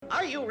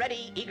Are you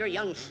ready, eager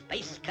young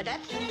space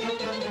cadets?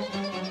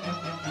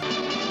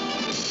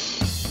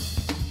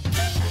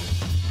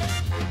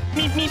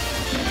 Meep, meep.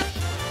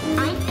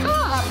 I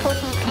saw a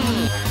pussy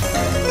cat.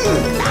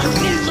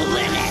 Is the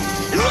limit.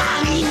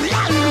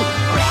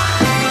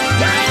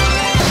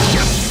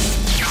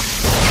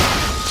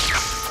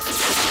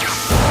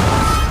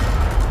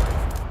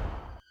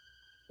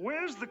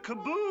 Where's the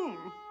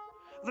kaboom?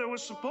 There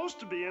was supposed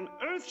to be an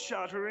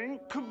earth-shattering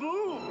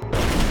kaboom.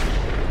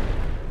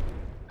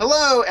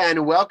 Hello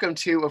and welcome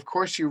to Of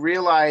Course You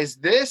Realize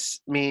This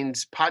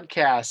Means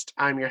Podcast.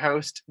 I'm your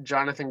host,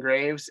 Jonathan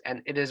Graves,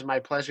 and it is my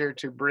pleasure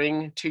to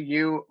bring to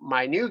you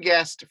my new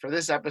guest for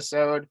this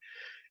episode,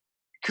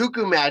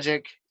 Cuckoo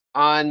Magic,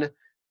 on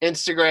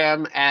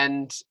Instagram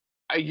and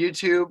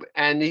YouTube.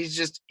 And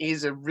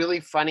he's a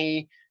really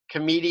funny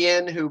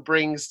comedian who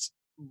brings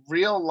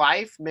real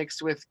life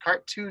mixed with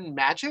cartoon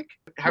magic.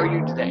 How are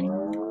you today?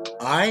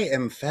 I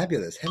am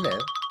fabulous. Hello.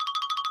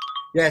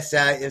 Yes,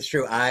 it's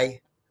true.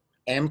 I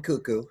am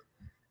cuckoo.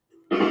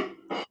 Yes.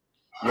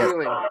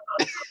 Really?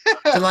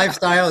 It's a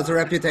lifestyle, it's a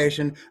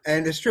reputation,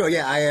 and it's true.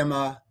 Yeah, I am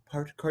a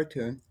part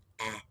cartoon.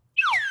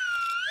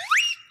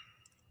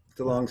 It's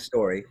a long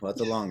story. Well,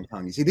 it's a long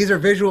tongue. You see, these are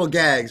visual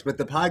gags, but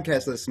the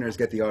podcast listeners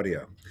get the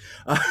audio.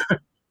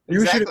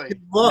 Exactly.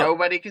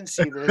 Nobody can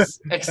see this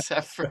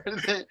except for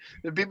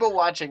the people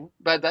watching,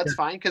 but that's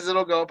fine because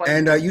it'll go up on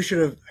And you should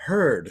have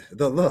heard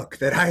the look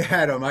that I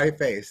had on my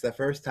face the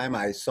first time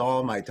I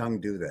saw my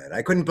tongue do that.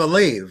 I couldn't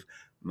believe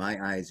my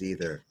eyes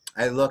either.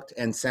 I looked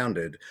and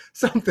sounded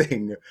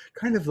something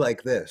kind of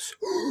like this.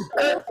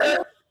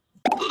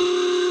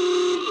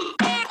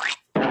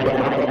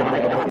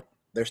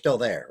 They're still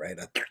there, right?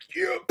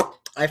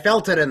 I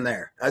felt it in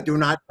there. Do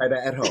not try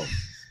that at home.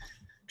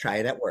 Try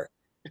it at work.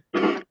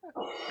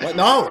 What?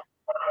 No.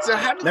 So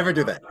Never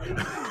do that.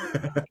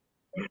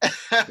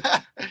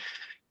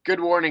 Good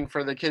warning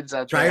for the kids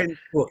out Try there. it.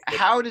 Cool.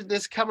 How did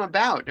this come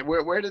about?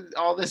 Where did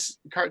all this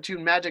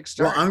cartoon magic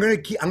start? Well, I'm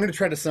gonna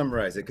try to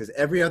summarize it because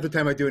every other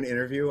time I do an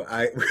interview,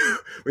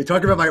 we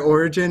talk about my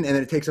origin and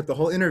then it takes up the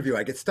whole interview.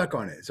 I get stuck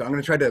on it, so I'm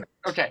gonna try to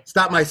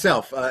stop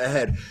myself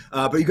ahead.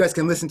 But you guys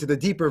can listen to the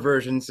deeper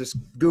versions. Just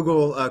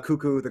Google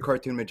Cuckoo the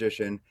Cartoon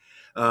Magician,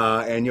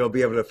 and you'll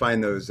be able to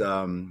find those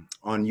on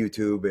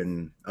YouTube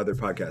and other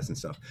podcasts and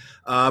stuff.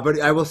 But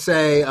I will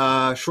say,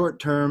 short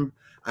term,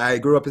 I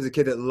grew up as a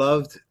kid that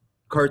loved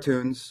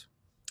cartoons.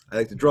 I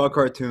like to draw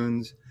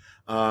cartoons.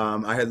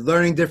 I had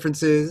learning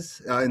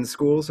differences in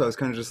school, so I was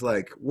kind of just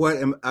like,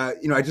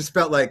 I just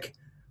felt like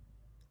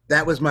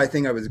that was my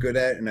thing I was good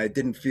at, and I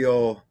didn't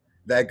feel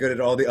that good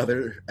at all the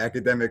other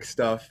academic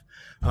stuff.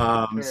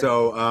 Sure.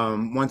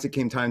 So once it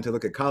came time to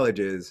look at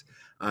colleges,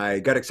 I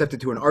got accepted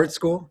to an art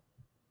school,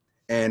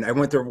 and I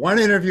went through one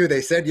interview.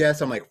 They said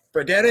yes. I'm like,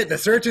 forget it. The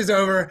search is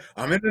over.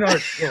 I'm in an art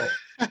school.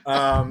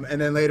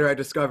 And then later I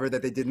discovered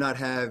that they did not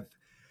have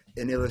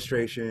an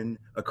illustration,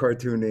 a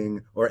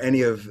cartooning, or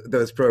any of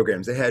those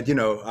programs. They had,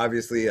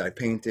 obviously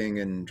painting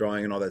and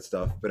drawing and all that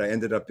stuff, but I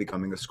ended up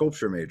becoming a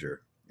sculpture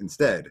major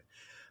instead.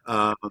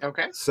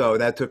 So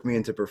that took me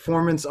into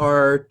performance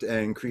art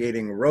and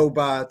creating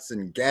robots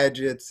and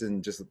gadgets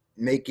and just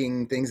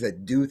making things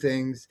that do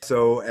things.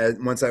 So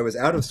once I was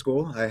out of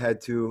school,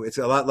 it's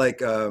a lot like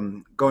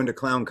going to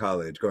clown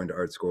college, going to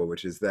art school,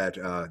 which is that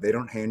they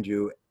don't hand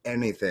you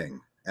anything.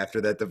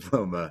 After that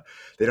diploma,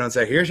 they don't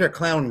say, here's your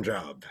clown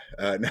job,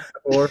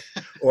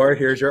 or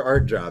here's your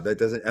art job. That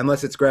doesn't,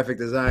 unless it's graphic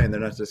design, they're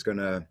not just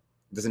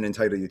doesn't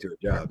entitle you to a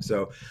job.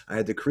 So I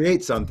had to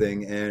create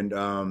something, and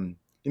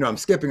I'm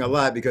skipping a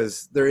lot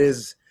because there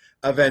is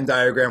a Venn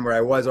diagram where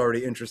I was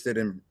already interested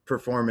in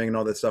performing and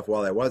all that stuff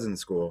while I was in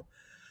school.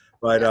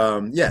 But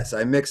yes,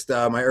 I mixed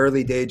my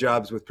early day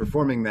jobs with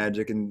performing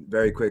magic, and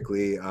very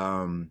quickly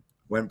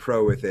went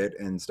pro with it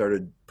and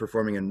started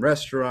performing in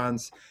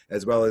restaurants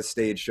as well as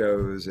stage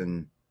shows.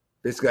 And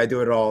basically I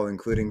do it all,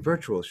 including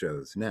virtual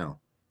shows now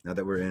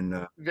that we're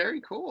in very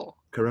cool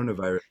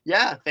coronavirus.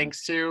 Yeah,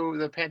 thanks to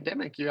the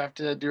pandemic, you have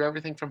to do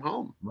everything from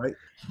home. Right.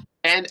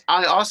 And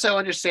I also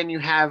understand you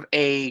have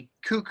a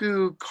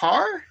cuckoo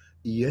car.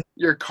 Yeah.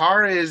 Your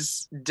car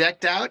is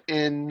decked out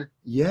in,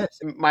 yes,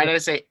 might I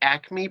say,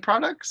 Acme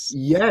products?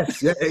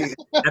 Yes, yeah,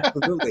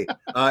 absolutely.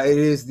 It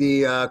is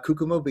the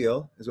Cuckoo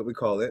Mobile, is what we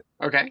call it.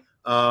 Okay.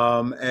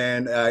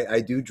 And I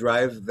do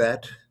drive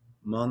that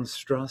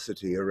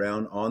monstrosity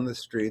around on the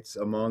streets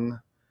among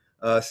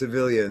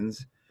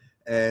civilians.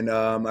 And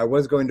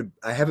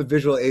I have a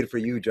visual aid for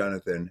you,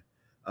 Jonathan.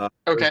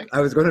 Okay.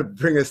 I was going to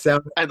bring a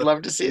sound I'd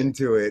love to see it.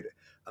 into it.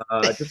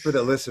 Just for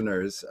the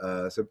listeners,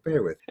 so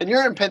bear with me. And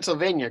you're in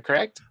Pennsylvania,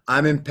 correct?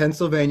 I'm in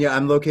Pennsylvania.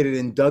 I'm located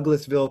in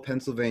Douglasville,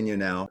 Pennsylvania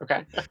now.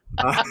 Okay.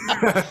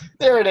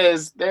 There it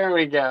is. There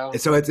we go.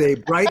 So it's a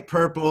bright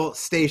purple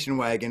station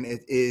wagon.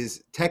 It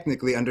is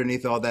technically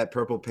underneath all that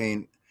purple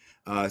paint.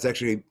 It's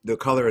actually, the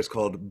color is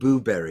called Boo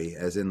Berry,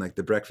 as in like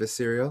the breakfast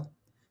cereal.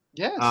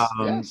 Yes,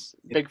 yes.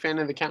 Big fan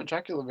of the Count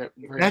Chocula version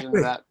Exactly.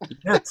 of that.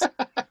 Yes.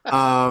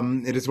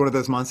 It is one of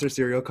those monster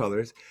cereal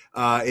colors.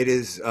 It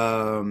is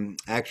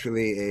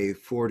actually a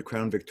Ford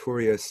Crown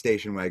Victoria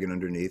station wagon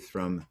underneath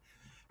from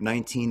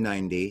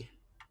 1990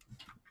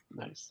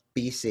 Nice.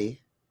 BC.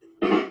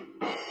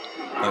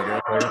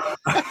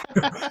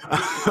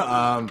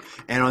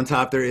 And on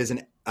top there is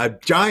a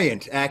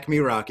giant Acme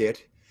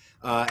rocket,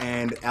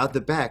 and out the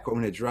back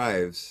when it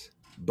drives,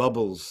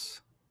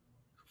 bubbles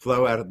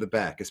flow out of the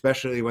back,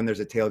 especially when there's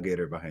a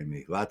tailgater behind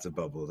me. Lots of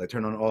bubbles. I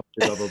turn on all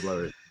the bubble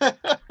blowers.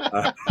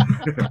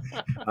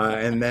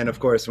 And then, of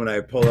course, when I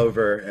pull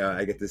over,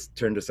 I get to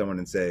turn to someone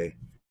and say,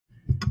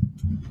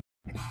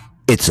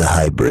 "It's a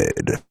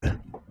hybrid."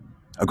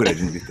 Oh, good, I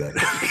didn't beat that.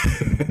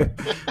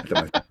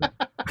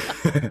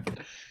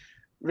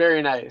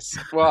 Very nice.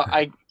 Well,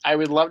 I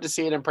would love to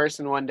see it in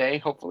person one day.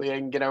 Hopefully I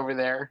can get over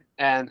there,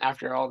 and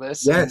after all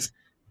this, Yes,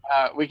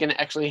 we can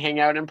actually hang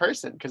out in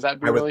person, because that'd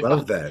be I would really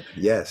love fun. that.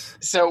 Yes.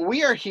 So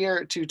we are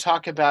here to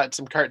talk about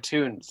some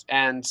cartoons,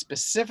 and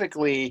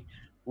specifically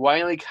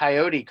Wile E.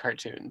 Coyote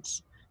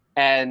cartoons.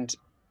 And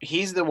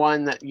he's the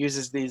one that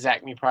uses these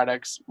Acme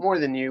products more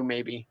than you,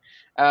 maybe.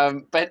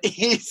 But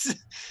he's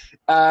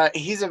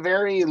a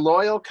very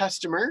loyal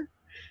customer.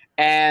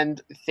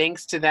 And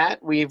thanks to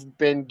that, we've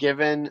been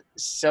given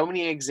so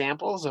many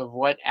examples of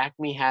what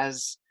Acme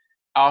has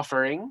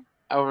offering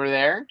over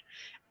there.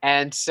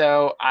 And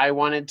so I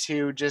wanted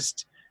to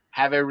just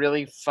have a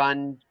really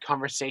fun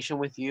conversation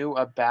with you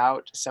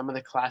about some of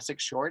the classic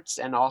shorts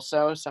and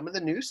also some of the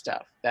new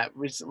stuff that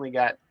recently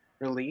got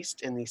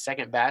released in the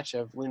second batch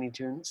of Looney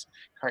Tunes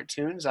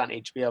cartoons on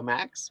HBO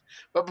Max.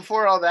 But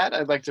before all that,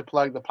 I'd like to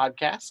plug the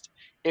podcast.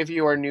 If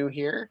you are new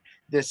here,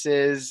 this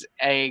is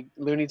a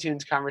Looney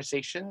Tunes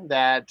conversation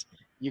that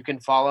you can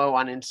follow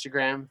on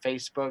Instagram,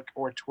 Facebook,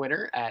 or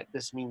Twitter at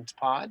This Means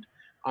Pod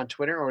on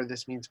Twitter, or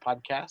This Means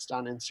Podcast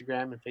on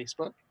Instagram and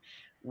Facebook.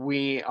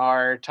 We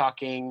are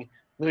talking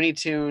Looney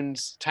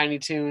Tunes, Tiny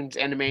Toons,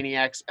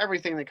 Animaniacs,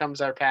 everything that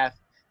comes our path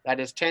that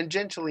is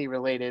tangentially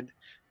related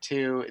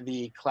to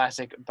the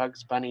classic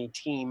Bugs Bunny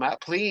team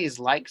up. Please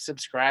like,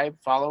 subscribe,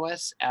 follow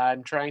us.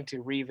 I'm trying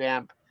to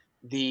revamp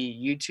the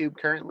YouTube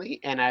currently,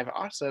 and I've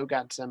also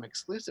got some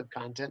exclusive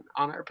content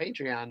on our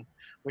Patreon,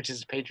 which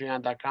is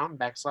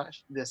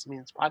patreon.com/This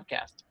Means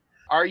Podcast.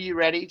 Are you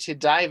ready to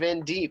dive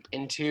in deep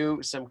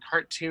into some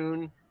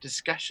cartoon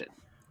discussion?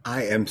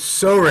 I am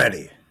so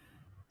ready.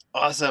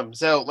 Awesome.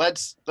 So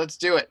let's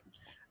do it.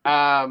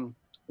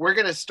 We're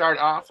going to start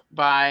off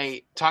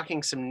by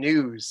talking some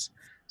news.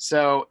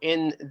 So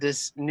in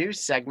this news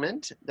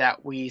segment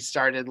that we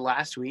started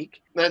last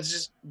week, let's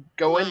just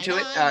go into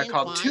it,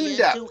 called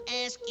Tuned Up.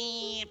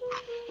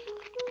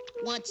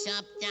 What's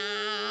up,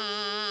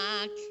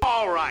 Doc?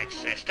 All right,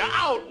 sister,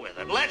 out with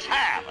it. Let's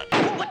have it.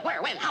 What,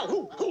 where, when, how,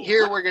 who?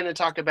 Here we're going to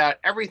talk about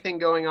everything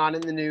going on in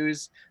the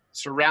news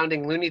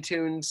surrounding Looney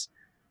Tunes,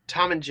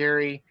 Tom and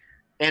Jerry,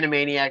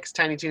 Animaniacs,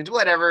 Tiny Toons,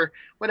 whatever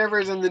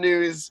is in the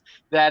news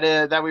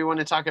that we want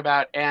to talk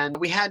about. And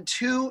we had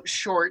two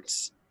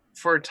shorts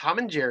for Tom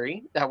and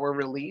Jerry that were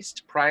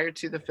released prior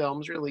to the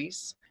film's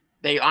release.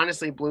 They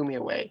honestly blew me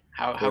away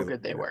how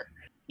good they were.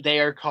 They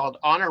are called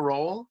On a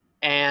Roll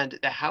and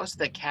The House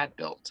That Cat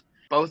Built.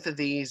 Both of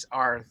these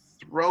are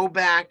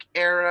throwback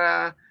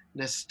era,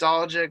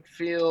 nostalgic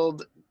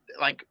field,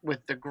 like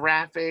with the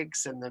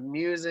graphics and the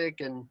music,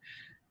 and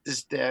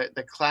just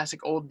the classic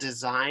old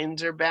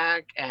designs are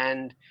back,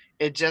 and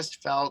it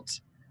just felt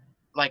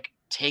like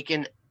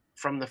taken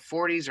from the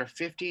 40s or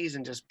 50s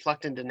and just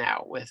plucked into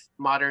now with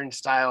modern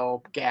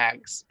style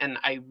gags, and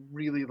I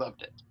really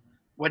loved it.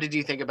 What did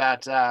you think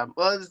about,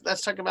 well,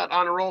 let's talk about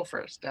On a Roll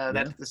first.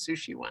 That's the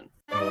sushi one.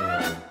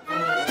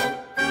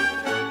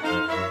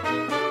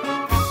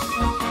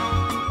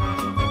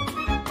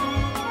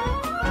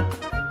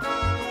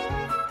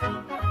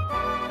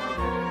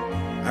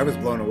 I was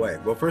blown away.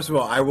 Well, first of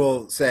all, I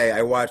will say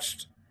I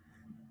watched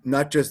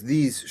not just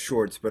these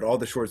shorts, but all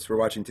the shorts we're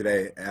watching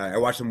today. I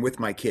watched them with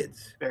my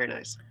kids. Very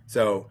nice.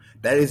 So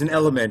that is an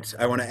element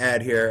I want to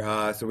add here.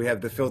 So we have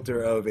the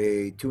filter of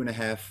a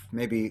 2.5,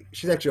 maybe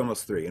she's actually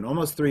almost 3, an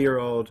almost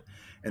 3-year-old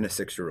and a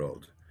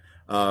 6-year-old.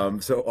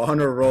 So On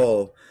a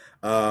Roll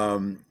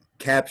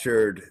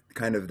captured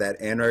kind of that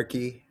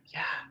anarchy.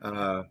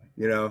 Yeah.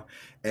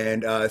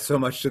 And so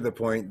much to the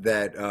point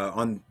that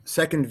on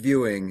second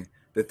viewing,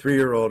 the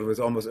 3-year-old was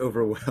almost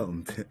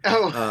overwhelmed.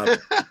 Oh.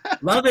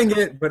 Loving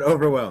it, but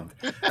overwhelmed.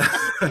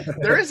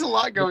 There is a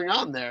lot going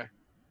on there.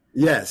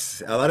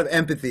 Yes, a lot of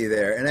empathy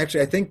there. And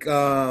actually, I think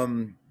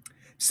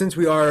since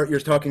you're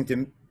talking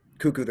to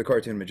Cuckoo the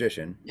Cartoon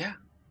Magician. Yeah.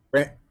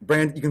 You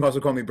can also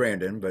call me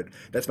Brandon, but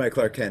that's my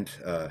Clark Kent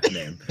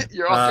name.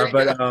 You're all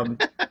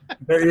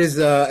there is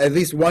at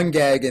least one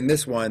gag in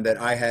this one that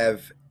I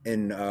have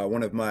in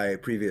one of my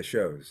previous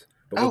shows.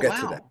 But we'll get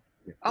to that.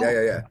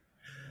 Yeah.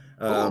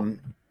 Cool.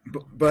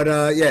 But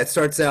it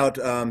starts out.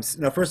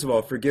 Now, first of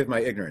all, forgive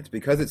my ignorance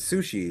because it's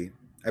sushi.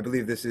 I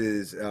believe this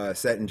is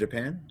set in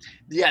Japan.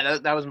 Yeah,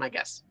 that was my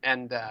guess,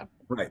 and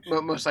right.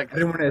 Most likely. I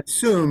didn't want to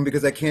assume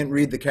because I can't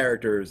read the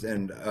characters,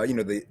 and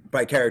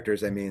by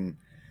characters I mean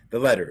the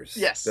letters.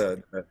 Yes.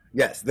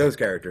 Yes, those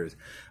characters.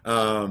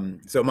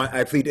 So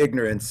I plead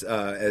ignorance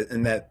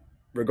in that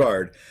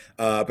regard.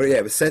 But yeah,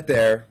 it was set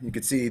there. You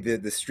could see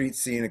the street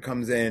scene. It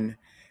comes in,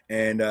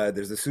 and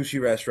there's a sushi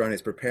restaurant.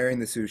 He's preparing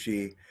the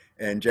sushi,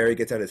 and Jerry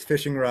gets out his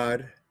fishing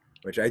rod,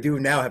 which I do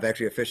now have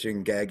actually a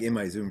fishing gag in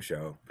my Zoom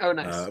show. Oh,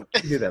 nice. I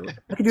can do that.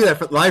 I can do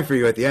that live for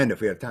you at the end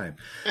if we have time.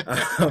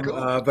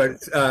 Cool.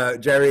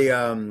 But Jerry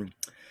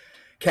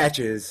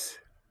catches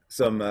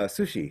some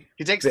sushi.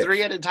 He takes fish.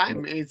 3 at a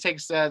time. He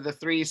takes the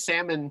 3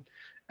 salmon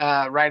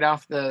right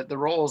off the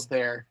rolls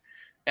there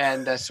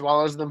and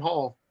swallows them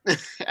whole,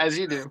 as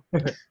you do.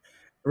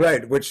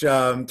 Right, which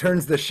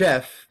turns the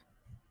chef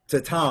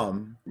to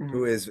Tom,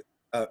 who is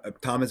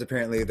Tom is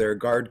apparently their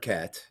guard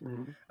cat,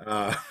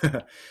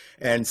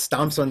 and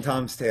stomps on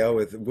Tom's tail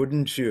with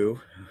wooden shoe,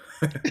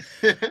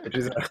 which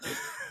is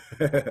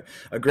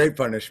a great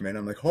punishment.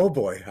 I'm like, oh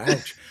boy,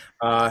 ouch.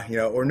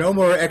 Or no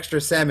more extra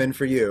salmon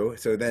for you.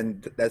 So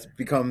then that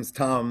becomes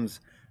Tom's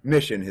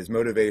mission, his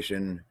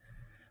motivation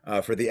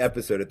for the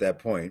episode at that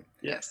point.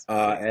 Yes.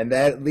 And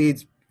that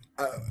leads.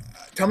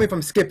 Tell me if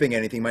I'm skipping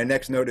anything. My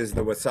next note is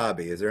the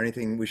wasabi. Is there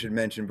anything we should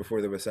mention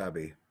before the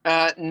wasabi?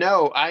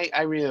 No,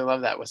 I really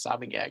love that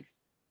wasabi gag.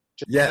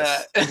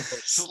 Yes.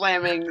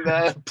 Slamming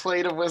the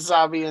plate of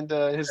wasabi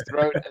into his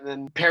throat and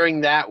then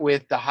pairing that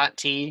with the hot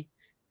tea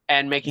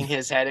and making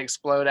his head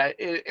explode.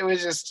 It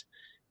was just,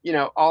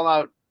 all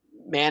out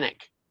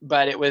manic,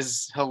 but it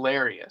was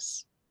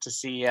hilarious to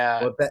see.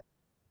 Well,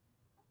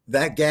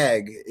 that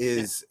gag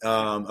is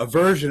a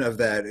version of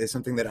that is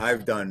something that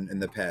I've done in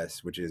the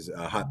past, which is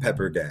a hot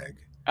pepper gag.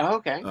 Oh,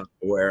 okay.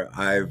 Where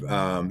I've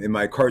in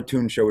my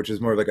cartoon show, which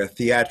is more like a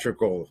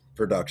theatrical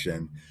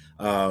production,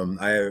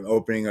 I am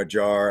opening a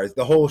jar.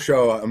 The whole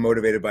show I'm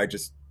motivated by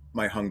just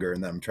my hunger,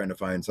 and then I'm trying to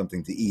find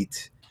something to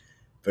eat,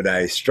 but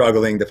I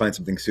struggling to find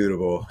something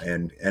suitable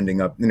and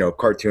ending up,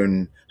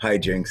 cartoon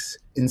hijinks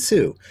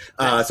ensue.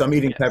 So I'm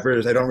eating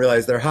peppers. I don't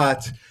realize they're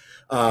hot,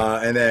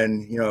 and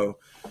then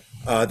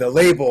the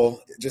label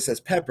just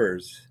says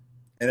peppers,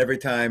 and every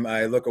time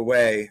I look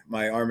away,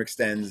 my arm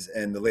extends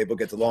and the label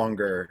gets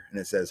longer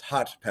and it says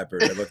hot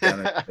peppers. I look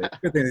down and say,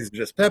 good thing these are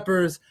just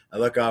peppers. I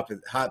look up at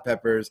hot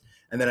peppers,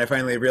 and then I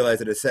finally realize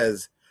that it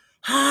says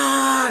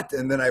hot,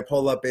 and then I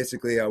pull up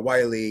basically a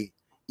Wile E.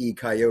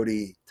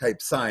 Coyote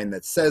type sign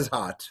that says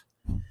hot,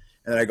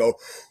 and I go,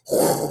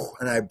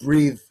 and I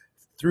breathe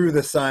through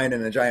the sign,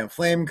 and a giant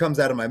flame comes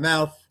out of my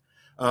mouth,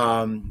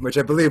 which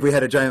I believe we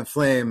had a giant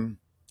flame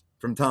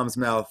from Tom's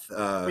mouth.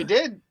 We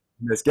did.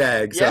 In this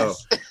gag.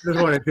 Yes. So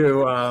just wanted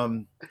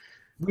to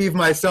weave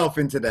myself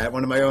into that,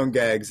 one of my own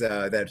gags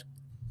that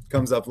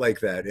comes up like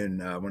that in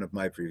one of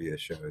my previous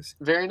shows.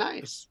 Very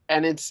nice.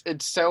 And it's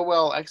so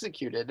well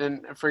executed.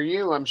 And for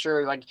you, I'm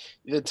sure like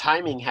the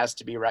timing has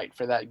to be right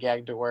for that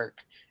gag to work.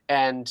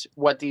 And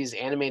what these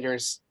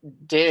animators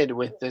did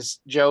with this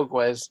joke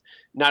was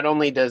not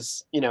only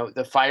does,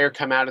 the fire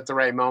come out at the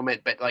right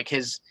moment, but like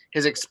his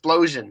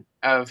explosion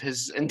of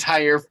his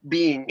entire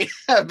being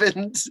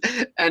happens,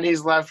 and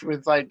he's left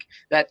with like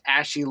that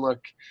ashy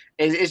look.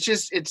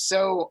 It's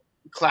so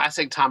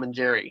classic Tom and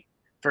Jerry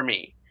for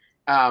me.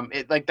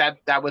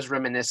 That was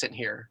reminiscent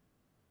here.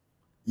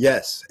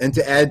 Yes, and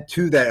to add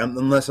to that,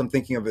 unless I'm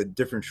thinking of a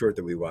different short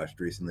that we watched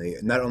recently,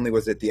 not only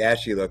was it the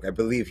ashy look, I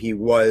believe he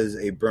was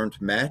a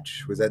burnt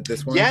match. Was that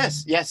this one?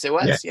 Yes, it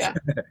was. Yeah.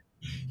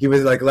 He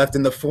was like left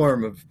in the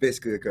form of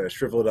basically like a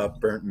shriveled up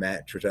burnt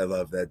match, which I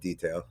love that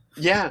detail.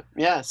 Yeah,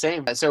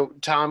 same. So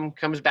Tom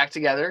comes back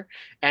together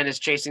and is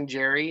chasing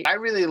Jerry. I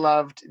really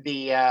loved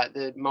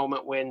the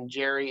moment when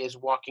Jerry is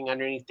walking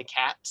underneath the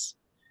cats,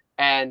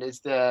 and it's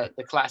the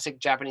classic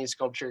Japanese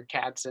sculpture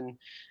cats, and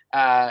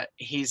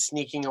he's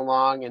sneaking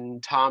along,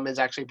 and Tom is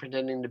actually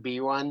pretending to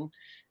be one,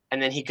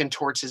 and then he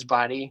contorts his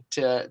body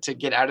to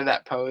get out of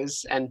that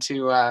pose and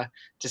to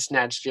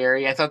snatch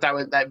Jerry. I thought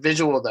that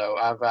visual though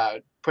of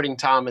putting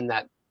Tom in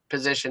that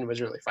position was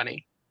really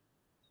funny.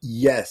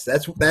 Yes,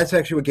 that's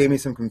actually what gave me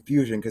some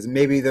confusion, because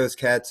maybe those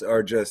cats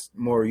are just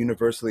more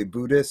universally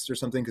Buddhist or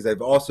something, because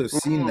I've also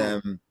seen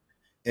them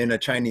in a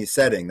Chinese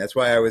setting. That's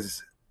why I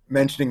was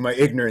mentioning my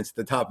ignorance at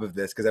the top of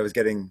this, because I was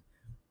getting,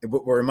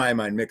 or in my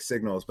mind, mixed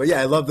signals. But yeah,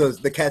 I love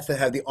the cats that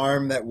have the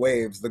arm that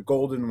waves, the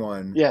golden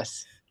one.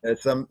 Yes.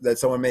 That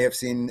someone may have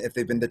seen if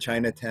they've been to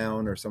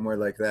Chinatown or somewhere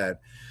like that.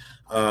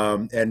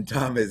 And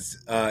Tom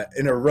is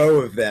in a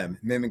row of them,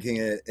 mimicking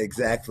it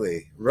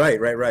exactly.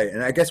 Right.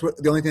 And I guess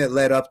the only thing that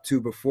led up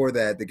to before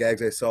that, the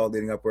gags I saw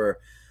leading up were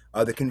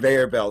the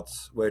conveyor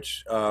belts,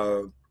 which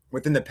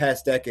within the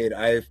past decade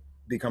I've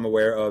become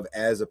aware of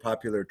as a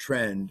popular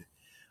trend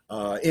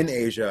in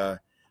Asia.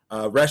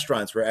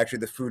 Restaurants where actually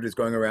the food is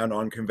going around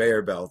on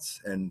conveyor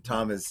belts, and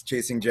Tom is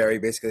chasing Jerry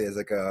basically as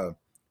like a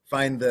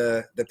find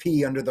the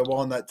pea under the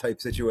walnut type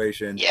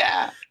situation.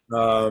 Yeah.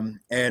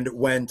 And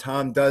when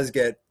Tom does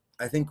get,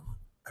 I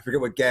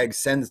forget what gag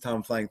sends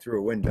Tom flying through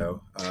a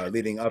window,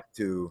 leading up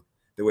to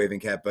the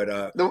waving cat. But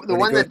the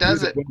one that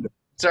does it.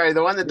 Sorry,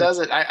 the one that does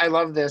it. I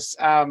love this.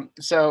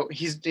 So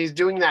he's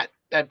doing that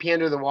pea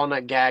under the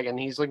walnut gag, and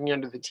he's looking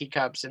under the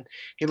teacups, and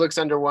he looks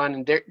under one,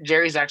 and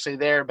Jerry's actually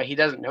there, but he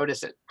doesn't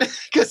notice it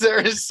because there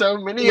is so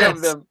many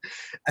of them.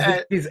 I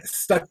think he's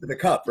stuck to the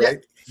cup, right?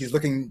 Yeah. He's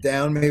looking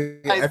down. Maybe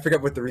I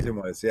forget what the reason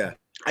was. Yeah.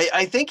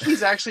 I think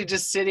he's actually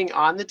just sitting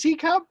on the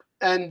teacup.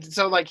 and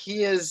so like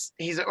he's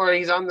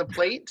on the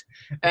plate,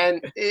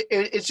 and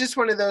it's just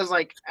one of those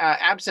like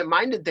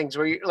absent-minded things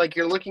where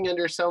you're looking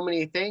under so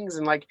many things,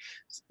 and like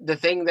the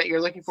thing that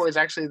you're looking for is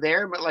actually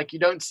there, but like you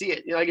don't see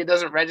it. Like it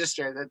doesn't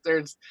register that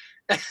there's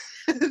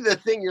the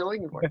thing you're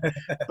looking for.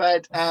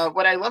 But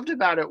what I loved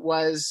about it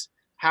was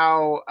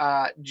how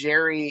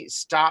Jerry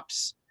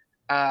stops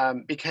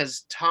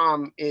because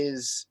Tom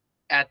is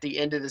at the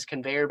end of this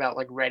conveyor belt,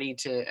 like ready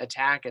to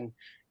attack, and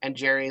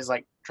Jerry is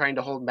like trying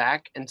to hold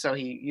back, and so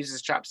he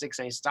uses chopsticks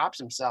and he stops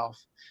himself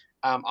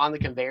on the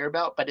conveyor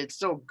belt, but it's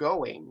still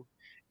going,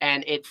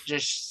 and it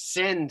just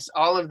sends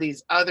all of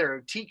these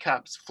other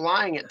teacups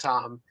flying at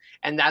Tom,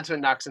 and that's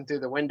what knocks him through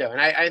the window. And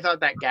I thought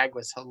that gag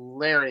was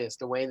hilarious,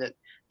 the way that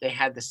they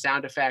had the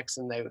sound effects,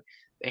 and they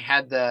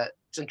had the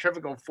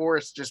centrifugal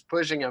force just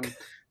pushing him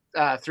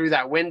through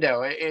that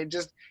window.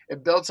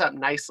 It built up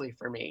nicely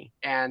for me,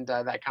 and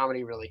that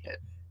comedy really hit.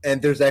 And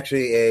there's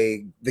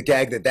actually the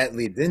gag that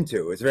leads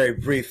into. It's a very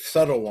brief,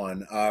 subtle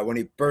one. When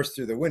he bursts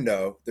through the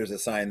window, there's a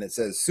sign that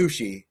says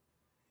sushi,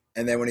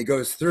 and then when he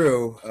goes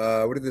through,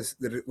 what did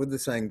the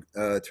sign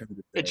turn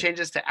to? It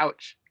changes to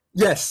ouch.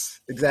 Yes,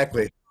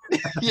 exactly.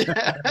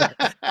 Yeah.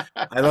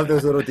 I love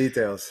those little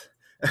details.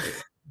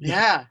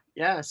 Yeah,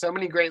 so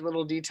many great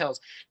little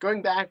details.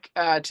 Going back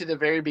to the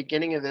very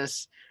beginning of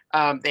this,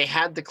 they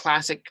had the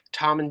classic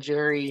Tom and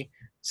Jerry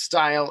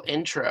style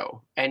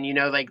intro, and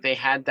like they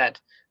had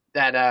that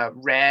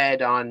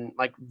red on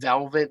like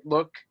velvet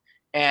look,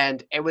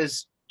 and it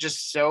was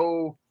just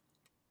so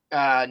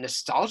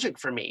nostalgic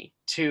for me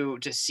to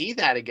see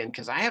that again,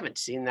 because I haven't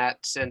seen that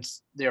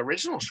since the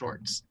original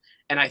shorts,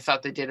 and I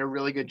thought they did a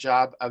really good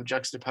job of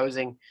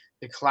juxtaposing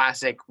the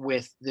classic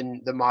with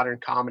the modern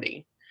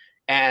comedy.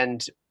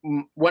 And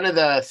one of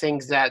the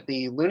things that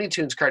the Looney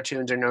Tunes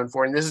cartoons are known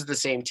for, and this is the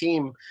same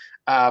team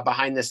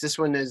behind this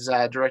one is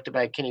directed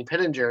by Kenny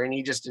Pittenger, and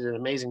he just did an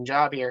amazing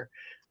job here.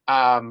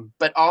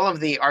 But all of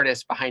the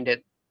artists behind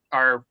it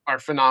are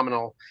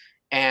phenomenal,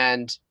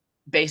 and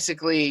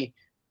basically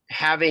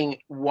having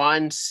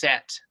one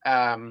set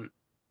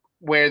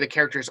where the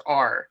characters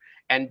are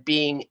and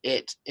being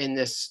it in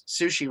this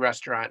sushi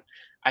restaurant,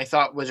 I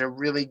thought was a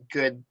really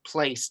good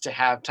place to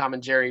have Tom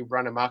and Jerry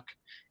run amok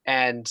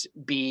and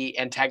be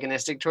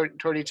antagonistic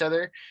toward each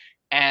other.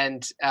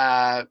 And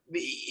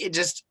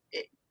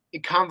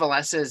it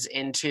convalesces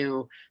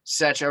into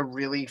such a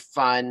really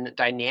fun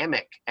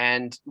dynamic.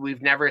 And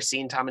we've never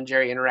seen Tom and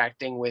Jerry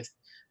interacting with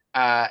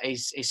a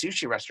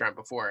sushi restaurant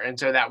before. And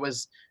so that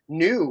was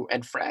new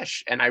and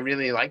fresh, and I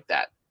really liked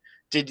that.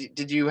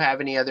 Did you have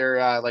any other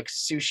like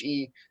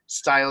sushi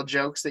style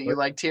jokes that you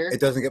liked here? It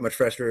doesn't get much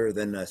fresher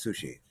than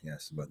sushi,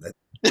 yes, but that.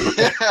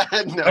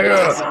 No, it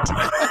doesn't.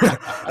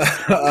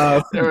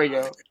 There we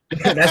go.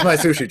 That's my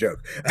sushi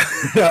joke.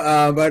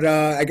 But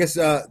I guess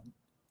I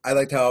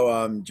liked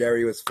how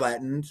Jerry was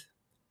flattened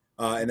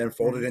and then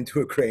folded into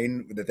a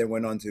crane that then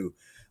went on to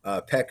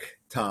peck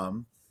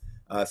Tom.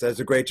 So that's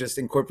a great, just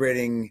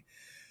incorporating,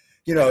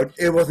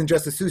 it wasn't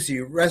just a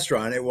sushi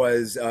restaurant. It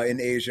was in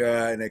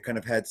Asia, and it kind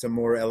of had some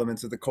more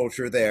elements of the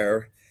culture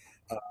there.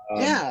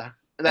 Yeah.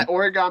 That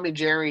origami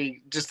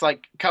Jerry just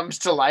like comes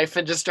to life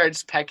and just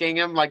starts pecking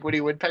him like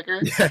Woody Woodpecker.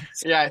 Yes.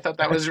 Yeah, I thought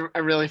that was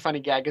a really funny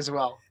gag as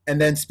well. And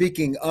then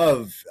speaking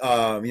of,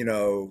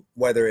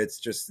 whether it's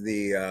just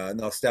the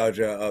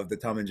nostalgia of the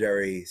Tom and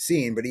Jerry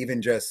scene, but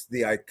even just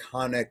the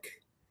iconic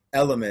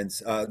elements,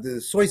 the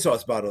soy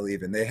sauce bottle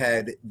even. They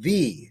had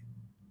the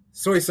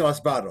soy sauce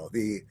bottle,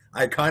 the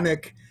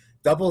iconic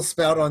double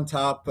spout on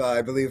top,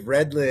 I believe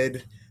red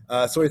lid,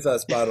 soy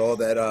sauce bottle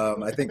that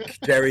I think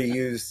Jerry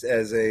used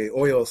as a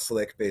oil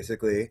slick,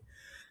 basically.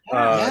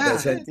 That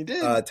sent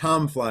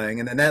Tom flying,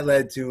 and then that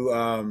led to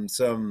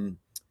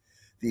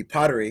the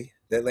pottery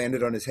that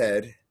landed on his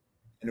head,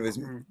 and it was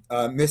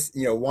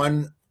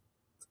one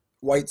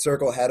white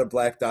circle had a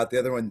black dot, the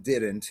other one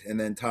didn't, and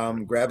then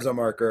Tom grabs a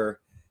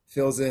marker,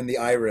 fills in the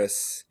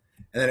iris,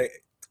 and then it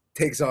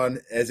takes on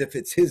as if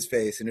it's his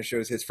face, and it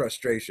shows his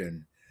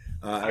frustration.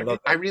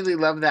 I really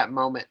love that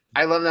moment.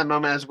 I love that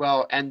moment as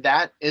well. And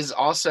that is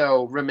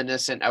also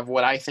reminiscent of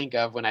what I think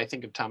of when I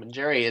think of Tom and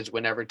Jerry, is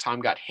whenever Tom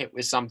got hit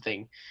with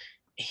something,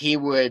 he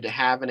would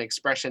have an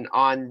expression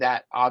on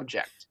that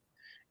object.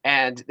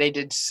 And they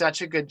did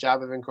such a good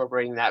job of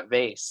incorporating that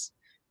vase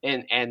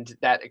and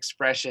that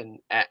expression.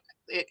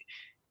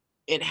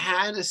 It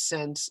had a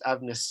sense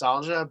of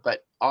nostalgia,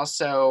 but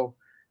also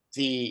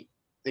the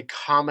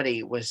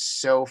comedy was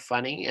so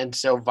funny and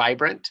so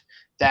vibrant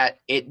that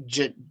it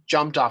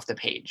jumped off the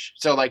page.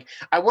 So like,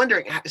 I'm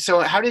wondering, so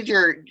how did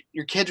your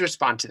kids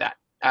respond to that?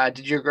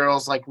 Did your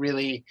girls like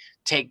really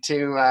take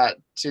to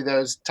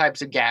those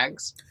types of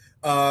gags?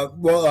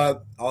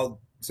 I'll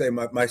say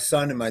my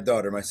son and my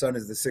daughter. My son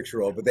is the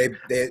 6-year-old, but they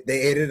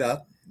ate it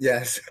up.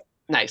 Yes.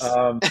 Nice.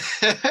 Now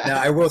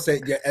I will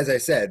say, as I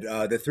said,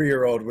 the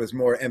 3-year-old was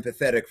more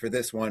empathetic for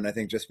this one. I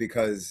think just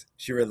because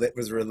she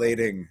was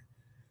relating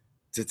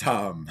to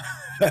Tom.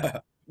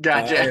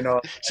 Gotcha. You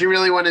know, She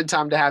really wanted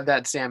Tom to have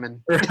that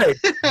salmon. right.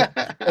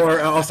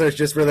 Or also it's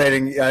just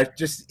relating,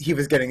 just he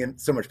was getting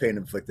so much pain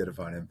inflicted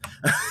upon him.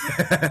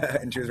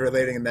 And she was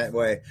relating in that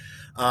way.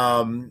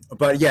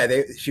 But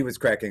yeah, she was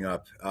cracking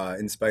up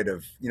in spite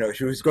of,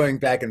 she was going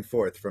back and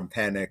forth from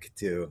panic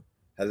to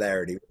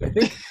hilarity. I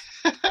think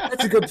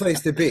that's a good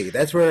place to be.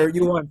 That's where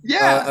you want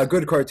a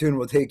good cartoon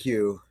will take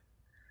you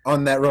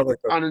on that roller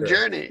coaster. On a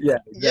journey. Yeah,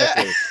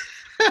 exactly.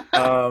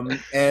 Yeah.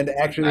 And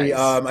actually,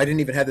 Nice. I didn't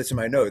even have this in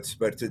my notes,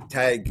 but to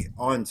tag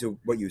on to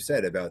what you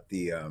said about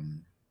the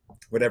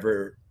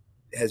whatever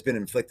has been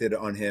inflicted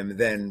on him,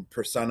 then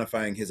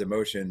personifying his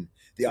emotion,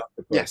 the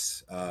octopus.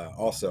 Yes.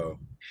 Also,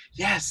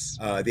 yes.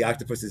 The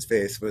octopus's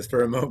face was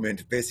for a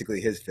moment basically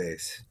his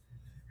face.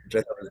 Which I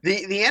thought was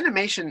The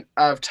animation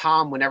of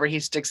Tom whenever he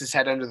sticks his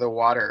head under the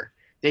water,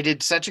 they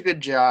did such a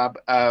good job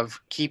of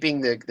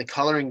keeping the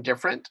coloring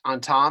different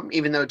on Tom,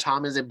 even though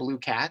Tom is a blue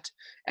cat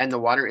and the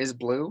water is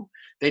blue.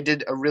 They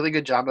did a really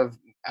good job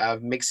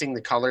of mixing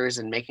the colors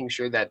and making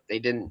sure that they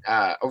didn't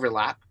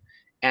overlap.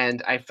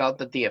 And I felt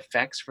that the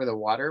effects for the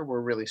water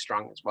were really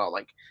strong as well.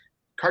 Like,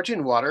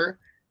 cartoon water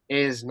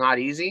is not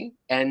easy,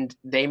 and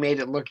they made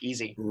it look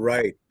easy.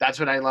 right. That's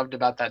what I loved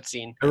about that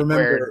scene I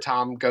remember. where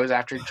Tom goes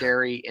after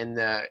Jerry in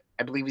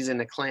I believe he's in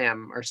a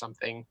clam or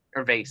something,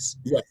 or vase.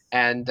 Yes.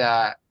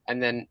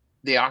 And then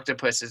the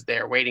octopus is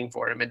there waiting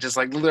for him. It just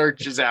like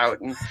lurches out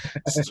and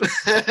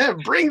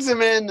brings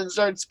him in and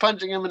starts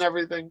punching him and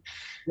everything.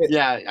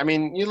 Yeah, I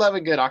mean, you love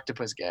a good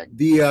octopus gag.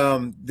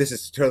 This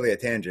is totally a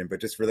tangent,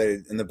 but just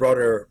related in the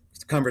broader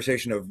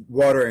conversation of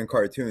water and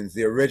cartoons.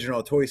 The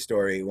original Toy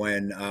Story,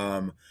 when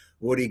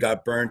Woody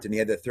got burnt and he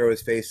had to throw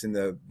his face in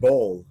the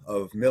bowl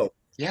of milk.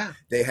 Yeah.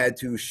 They had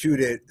to shoot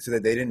it so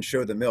that they didn't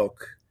show the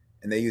milk,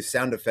 and they used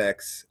sound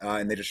effects,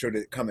 and they just showed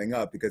it coming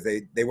up because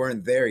they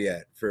weren't there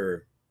yet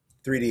for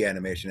 3D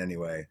animation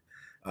anyway.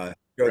 Show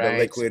the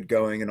liquid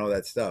going and all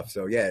that stuff.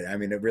 So yeah, I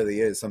mean, it really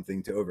is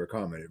something to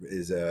overcome. It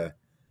is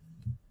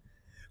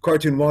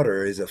cartoon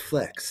water is a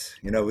flex,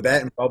 with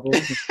that and bubbles.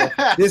 And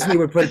stuff. Disney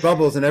would put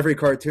bubbles in every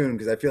cartoon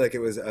because I feel like it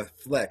was a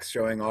flex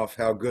showing off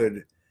how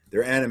good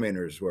their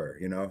animators were.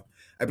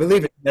 I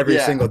believe in every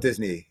single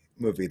Disney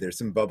movie there's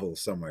some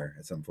bubbles somewhere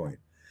at some point.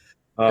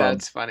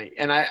 That's funny,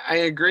 and I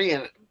agree.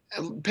 And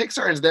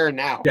Pixar is there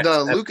now. Yes,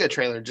 the Luca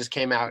trailer just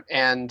came out,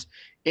 and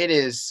it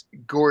is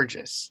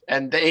gorgeous.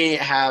 And they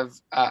have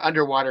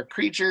underwater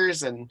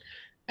creatures, and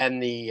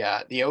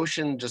the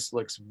ocean just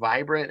looks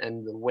vibrant,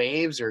 and the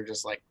waves are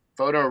just like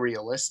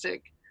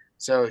photorealistic.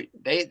 So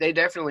they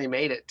definitely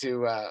made it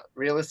to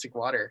realistic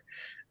water.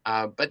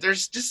 But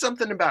there's just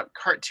something about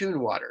cartoon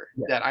water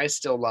that I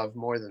still love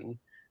more than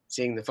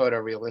seeing the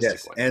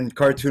photorealistic one. And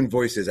cartoon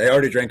voices. I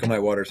already drank all my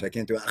water, so I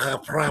can't do a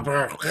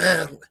proper.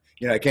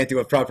 I can't do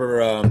a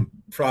proper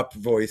prop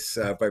voice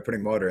by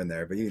putting water in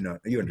there. But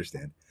you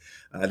understand.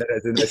 That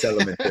has a nice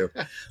element too.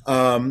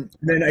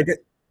 Then I get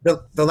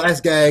the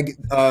last gag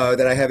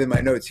that I have in my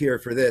notes here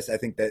for this. I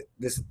think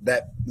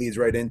that leads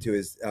right into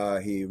is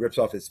he rips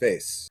off his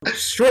face.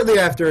 Shortly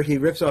after he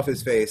rips off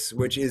his face,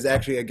 which is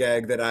actually a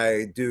gag that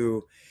I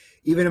do.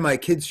 Even in my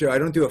kids' show, I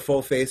don't do a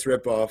full face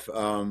rip off.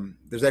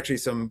 There's actually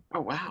some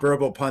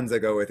verbal puns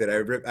that go with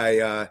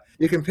it.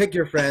 You can pick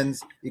your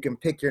friends, you can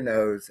pick your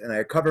nose, and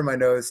I cover my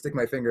nose, stick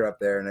my finger up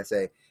there, and I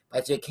say,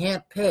 but you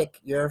can't pick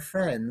your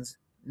friend's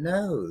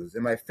nose.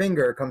 And my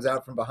finger comes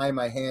out from behind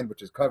my hand,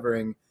 which is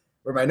covering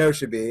where my nose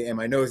should be, and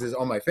my nose is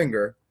on my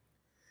finger.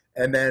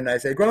 And then I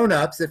say,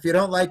 grown-ups, if you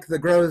don't like the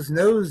gross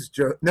nose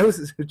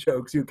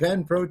jokes, you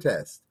can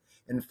protest.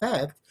 In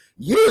fact,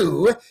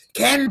 you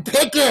can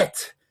pick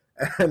it.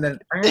 And then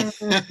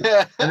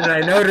I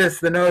notice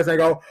the nose, and I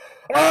go,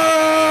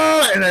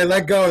 oh, and I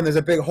let go, and there's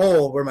a big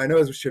hole where my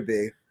nose should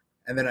be.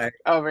 And then I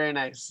very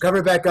nice. Cover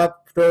it back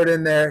up, throw it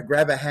in there,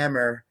 grab a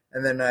hammer,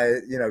 and then I,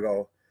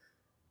 go,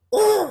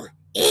 ooh,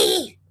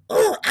 ee,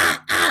 ooh,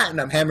 ah, ah,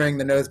 and I'm hammering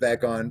the nose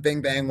back on,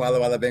 bing, bang, walla,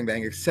 walla, bing,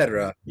 bang,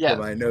 etc. Yeah.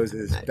 So my nose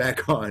is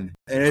back on.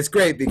 And it's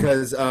great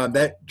because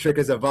that trick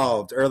has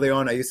evolved. Early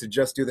on, I used to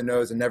just do the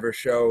nose and never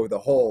show the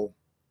hole,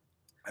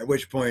 at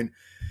which point,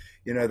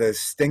 those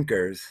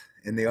stinkers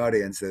in the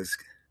audience,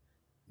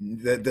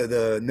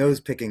 the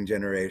nose-picking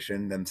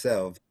generation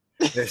themselves,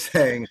 they're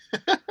saying,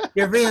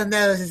 your real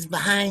nose is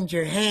behind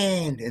your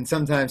hand. And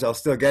sometimes I'll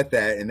still get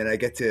that, and then I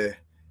get to,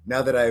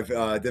 now that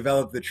I've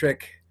developed the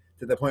trick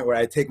to the point where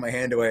I take my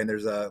hand away and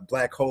there's a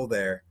black hole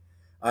there,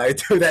 I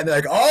do that, and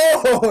they're like,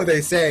 oh, they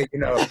say,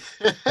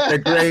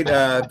 the great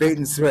bait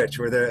and switch,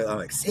 where they're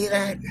like, see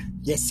that?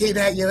 You see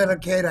that, you little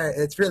kid?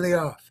 It's really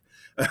off.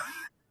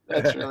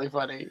 That's really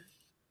funny.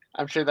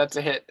 I'm sure that's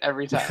a hit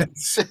every time.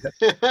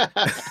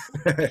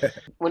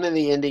 One of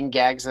the ending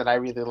gags that I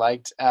really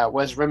liked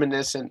was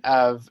reminiscent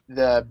of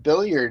the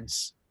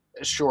billiards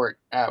short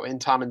in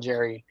Tom and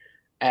Jerry.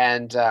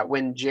 And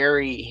when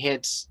Jerry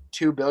hits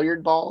 2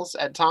 billiard balls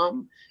at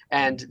Tom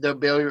and the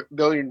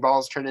billiard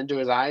balls turn into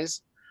his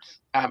eyes,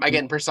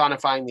 again,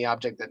 personifying the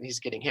object that he's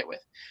getting hit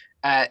with.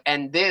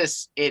 And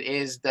it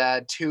is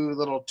the 2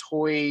 little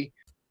toy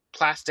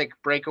plastic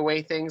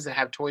breakaway things that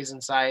have toys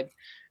inside.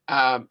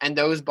 And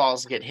those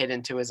balls get hit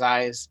into his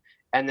eyes,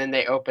 and then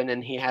they open,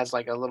 and he has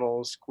like a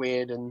little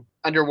squid and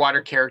underwater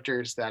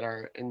characters that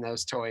are in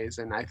those toys,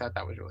 and I thought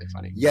that was really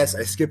funny. Yes,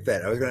 I skipped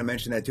that. I was going to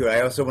mention that too.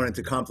 I also wanted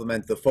to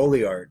compliment the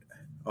Foley art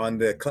on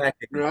the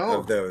clacking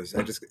of those.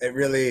 I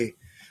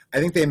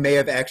think they may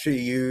have actually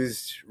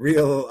used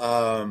real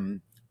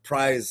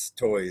prize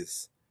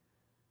toys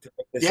to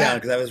make the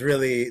sound, because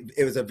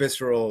it was a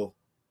visceral,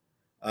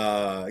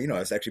 I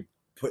was actually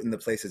put in the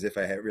place as if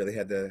I really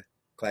had the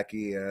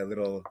clacky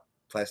little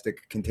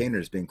plastic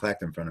containers being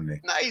clacked in front of me.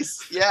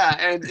 Nice. Yeah,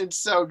 and it's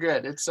so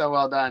good. It's so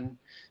well done.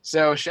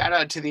 So shout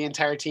out to the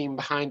entire team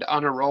behind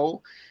On a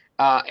Roll,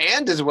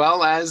 and as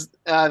well as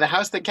The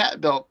House That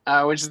Cat Built,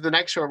 which is the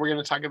next short we're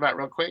going to talk about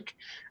real quick.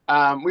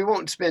 We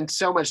won't spend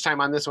so much time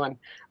on this one,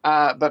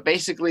 but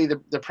basically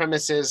the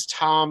premise is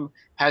Tom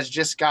has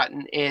just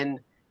gotten in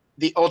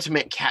the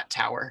ultimate cat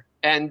tower.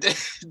 And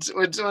it's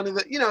one of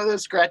the,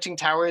 those scratching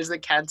towers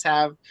that cats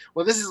have.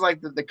 Well, this is like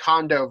the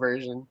condo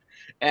version.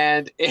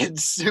 And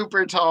it's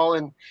super tall,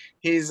 and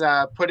he's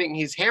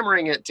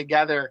hammering it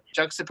together,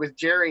 juxtaposed with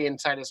Jerry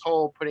inside his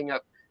hole, putting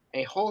up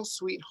a whole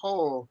sweet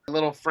hole, a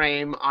little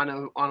frame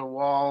on a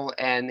wall,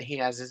 and he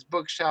has his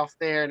bookshelf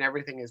there, and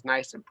everything is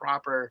nice and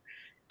proper.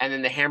 And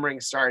then the hammering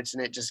starts,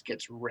 and it just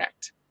gets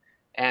wrecked.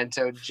 And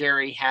so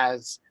Jerry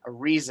has a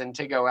reason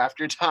to go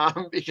after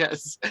Tom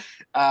because,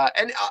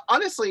 and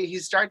honestly, he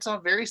starts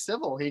off very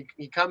civil.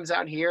 He comes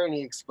out here and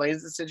he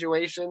explains the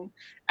situation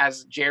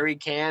as Jerry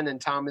can,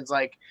 and Tom is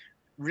like,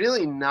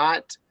 really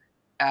not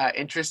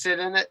interested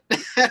in it.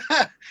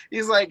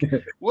 He's like,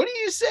 what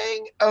are you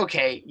saying?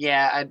 Okay,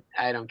 yeah,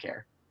 I don't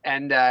care.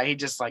 And he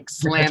just like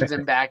slams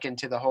him back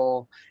into the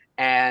hole,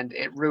 and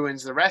it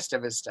ruins the rest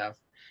of his stuff.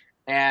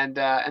 And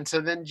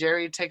so then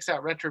Jerry takes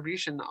out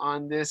retribution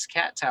on this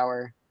cat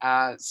tower.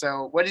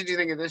 So what did you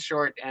think of this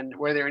short, and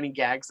were there any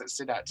gags that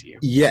stood out to you?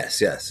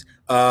 Yes.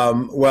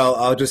 Well,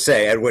 I'll just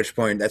say, at which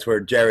point that's where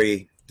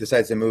Jerry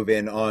decides to move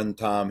in on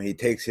Tom. He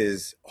takes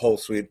his whole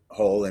sweet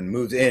hole and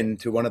moves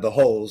into one of the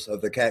holes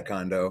of the cat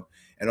condo,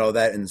 and all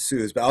that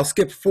ensues. But I'll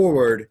skip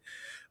forward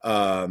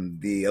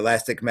the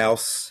elastic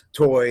mouse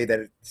toy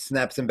that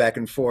snaps him back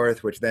and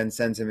forth, which then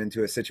sends him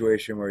into a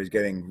situation where he's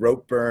getting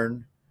rope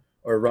burn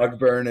or rug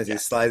burn as he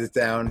slides it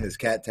down his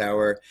cat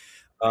tower.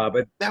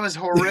 But that was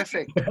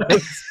horrific.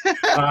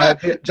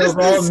 The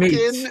raw meat,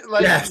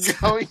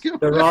 going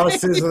the raw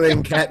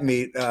sizzling cat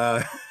meat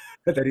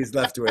that he's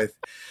left with.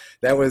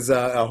 That was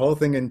a whole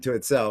thing into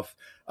itself.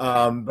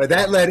 But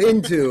that led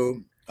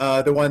into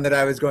the one that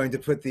I was going to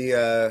put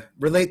the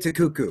relate to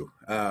Cuckoo,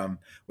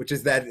 which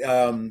is that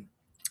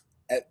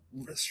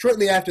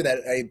shortly after that,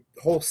 a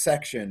whole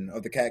section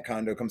of the cat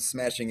condo comes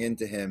smashing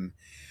into him,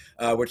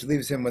 which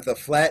leaves him with a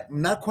flat,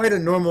 not quite a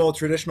normal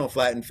traditional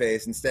flattened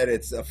face. Instead,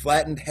 it's a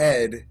flattened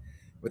head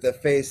with a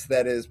face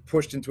that is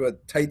pushed into a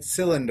tight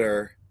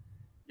cylinder.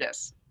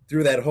 Yes.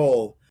 Through that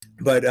hole.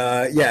 But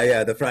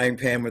the frying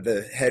pan where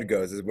the head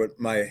goes is what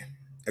my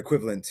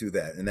equivalent to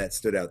that, and that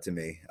stood out to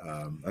me.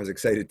 I was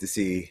excited to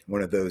see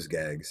one of those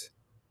gags.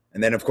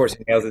 And then, of course,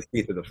 he nails his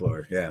teeth to the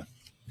floor. Yeah.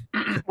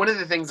 One of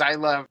the things I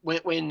love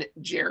when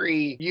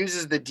Jerry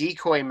uses the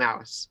decoy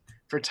mouse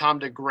for Tom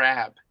to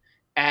grab,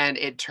 and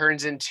it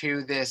turns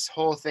into this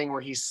whole thing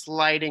where he's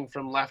sliding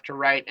from left to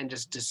right and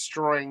just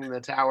destroying the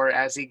tower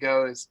as he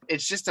goes.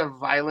 It's just a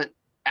violent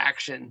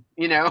action,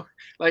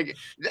 like,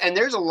 and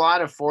there's a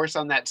lot of force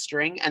on that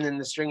string, and then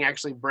the string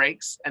actually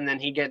breaks, and then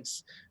he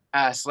gets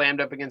slammed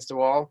up against the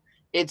wall.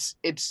 It's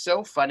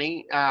so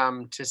funny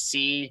to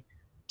see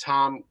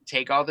Tom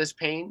take all this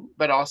pain,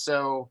 but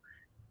also,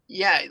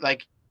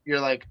 like, you're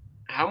like,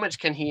 how much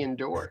can he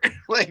endure?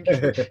 Like,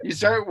 you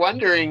start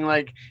wondering,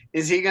 like,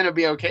 is he going to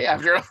be okay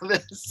after all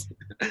this?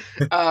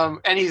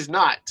 And he's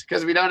not,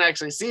 because we don't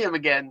actually see him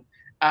again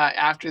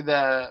after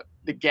the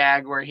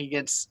gag where he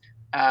gets,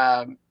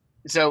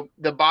 so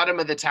the bottom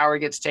of the tower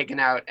gets taken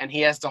out, and he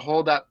has to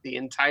hold up the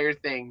entire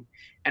thing.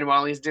 And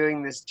while he's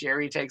doing this,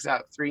 Jerry takes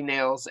out 3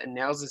 nails and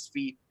nails his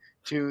feet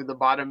to the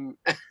bottom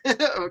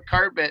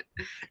carpet,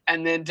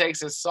 and then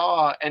takes a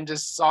saw and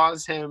just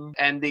saws him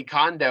and the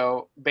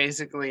condo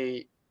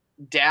basically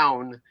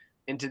down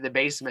into the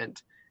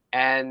basement,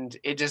 and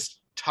it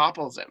just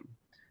topples him.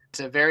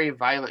 It's a very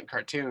violent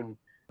cartoon,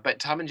 but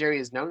Tom and Jerry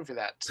is known for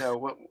that.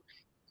 So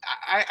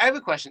I have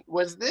a question.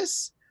 Was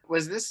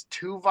this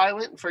too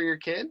violent for your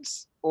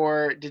kids,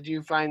 or did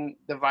you find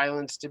the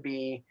violence to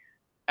be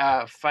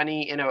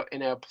funny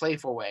in a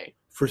playful way?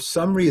 For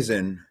some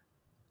reason,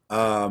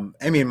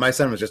 my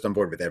son was just on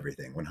board with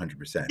everything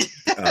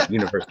 100%,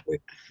 universally,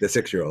 the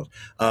 6-year-old.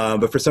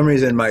 But for some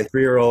reason, my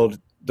 3-year-old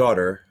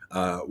daughter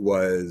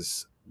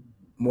was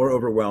more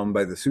overwhelmed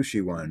by the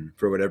sushi one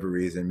for whatever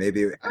reason.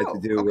 Maybe it had to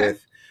do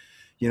with,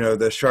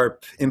 the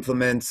sharp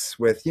implements,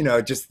 with,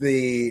 just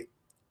the,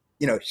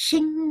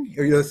 shing,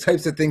 or those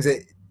types of things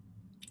that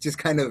just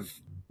kind of.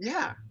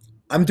 Yeah.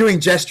 I'm doing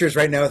gestures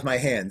right now with my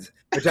hands,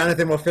 but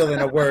Jonathan will fill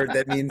in a word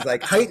that means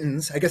like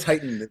heightens. I guess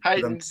heightened.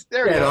 Heightens.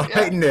 There we go.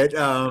 Heighten it.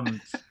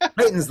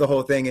 Heightens the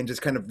whole thing and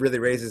just kind of really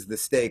raises the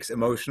stakes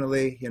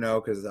emotionally,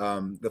 because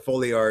the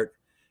Foley art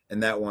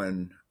and that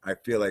one I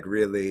feel like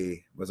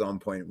really was on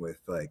point with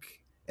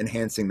like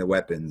enhancing the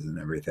weapons and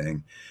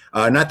everything.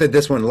 Not that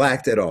this one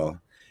lacked at all.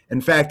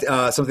 In fact,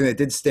 something that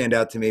did stand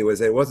out to me was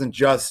that it wasn't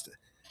just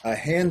a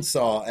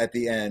handsaw at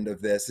the end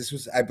of this. This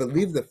was, I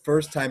believe, the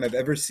first time I've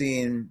ever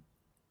seen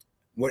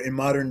what in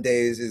modern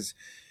days is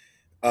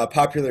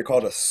popular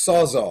called a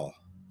sawzall.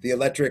 The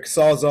electric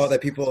sawzall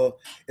that people,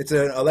 it's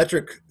an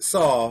electric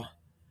saw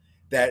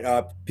that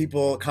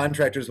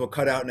contractors will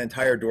cut out an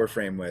entire door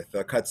frame with.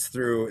 Cuts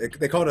through,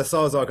 they call it a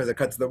sawzall because it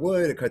cuts the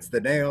wood, it cuts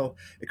the nail,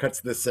 it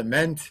cuts the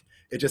cement.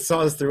 It just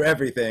saws through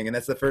everything. And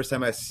that's the first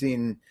time I've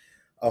seen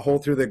a hole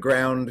through the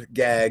ground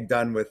gag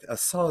done with a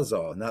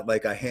sawzall, not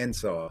like a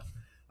handsaw.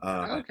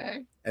 Okay.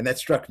 And that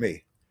struck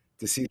me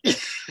to see.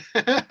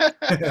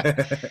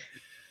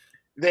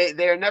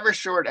 They are never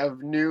short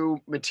of new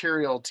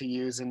material to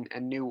use and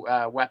new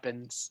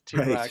weapons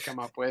to come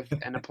up with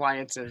and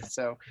appliances.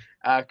 So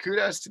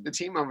kudos to the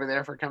team over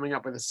there for coming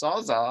up with a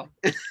sawzall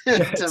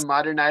to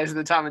modernize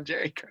the Tom and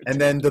Jerry cartoon.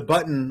 And then the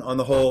button on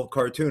the whole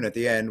cartoon at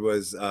the end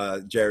was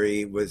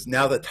Jerry was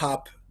now the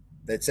top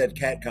that said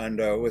Cat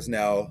Condo was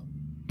now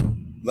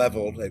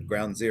leveled at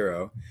ground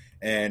zero.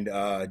 And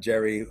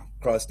Jerry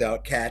crossed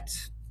out cat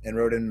and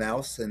wrote in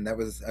mouse. And that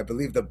was, I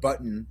believe, the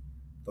button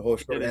the whole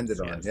short ended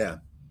on. Yes. Yeah.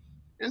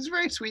 It's a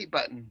very sweet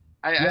button.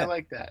 I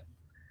like that.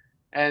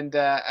 And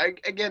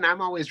again,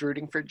 I'm always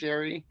rooting for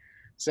Jerry.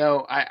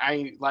 So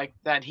I like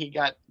that he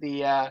got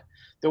the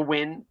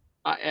win,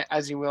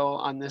 as you will,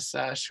 on this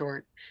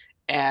short.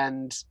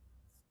 And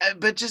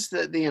but just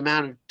the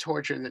amount of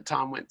torture that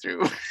Tom went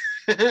through.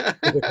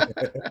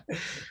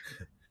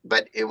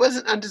 But it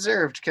wasn't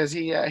undeserved because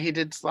he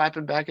did slap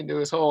him back into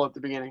his hole at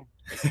the beginning.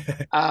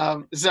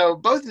 So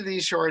both of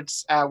these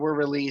shorts were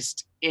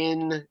released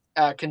in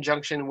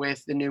conjunction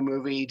with the new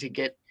movie to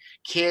get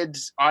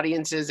kids,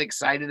 audiences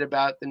excited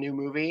about the new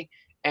movie.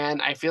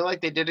 And I feel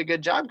like they did a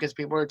good job because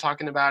people were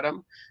talking about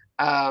them.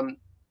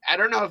 I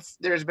don't know if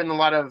there's been a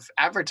lot of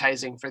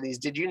advertising for these.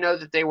 Did you know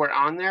that they were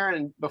on there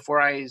and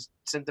before I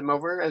sent them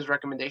over as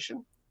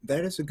recommendation?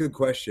 That is a good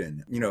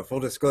question. You know, full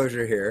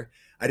disclosure here,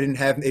 I didn't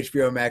have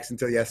HBO Max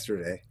until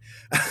yesterday.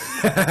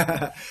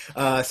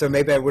 So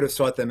maybe I would have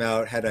sought them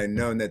out had I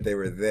known that they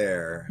were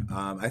there.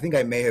 I think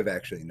I may have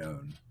actually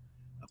known.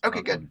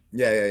 Okay, good.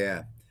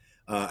 Yeah.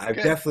 I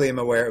definitely am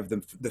aware of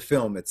the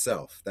film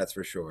itself. That's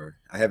for sure.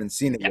 I haven't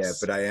seen it yet,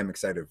 but I am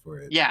excited for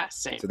it. Yeah,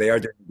 same. So they are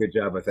doing a good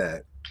job with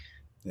that.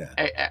 Yeah,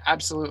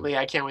 absolutely.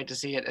 I can't wait to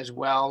see it as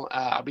well.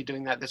 I'll be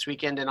doing that this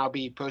weekend, and I'll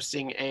be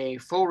posting a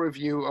full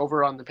review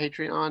over on the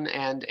Patreon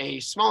and a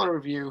smaller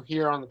review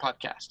here on the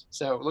podcast.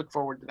 So look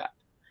forward to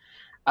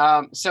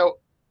that. So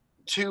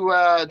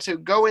to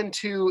go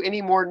into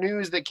any more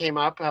news that came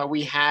up,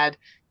 we had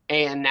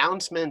an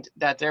announcement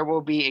that there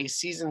will be a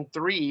season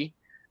 3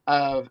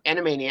 of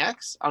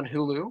Animaniacs on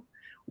Hulu,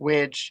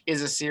 which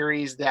is a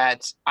series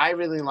that I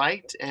really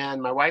liked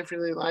and my wife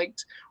really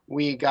liked.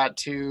 We got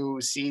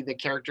to see the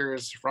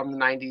characters from the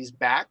 90s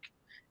back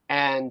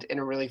and in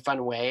a really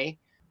fun way.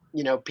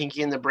 You know,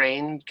 Pinky and the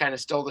Brain kind of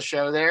stole the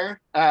show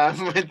there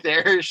with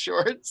their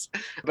shorts.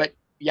 But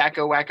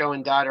Yakko, Wakko,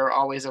 and Dot are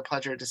always a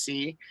pleasure to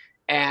see.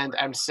 And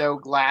I'm so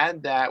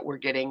glad that we're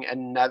getting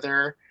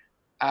another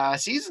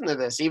season of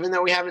this. Even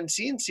though we haven't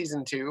seen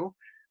season 2,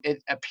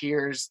 it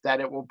appears that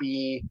it will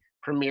be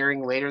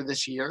premiering later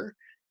this year.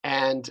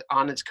 And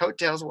on its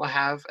coattails, we'll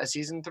have a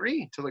season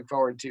 3 to look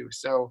forward to.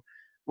 So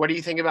what do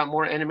you think about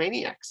more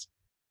Animaniacs?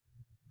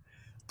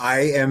 I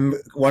am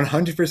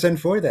 100%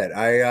 for that.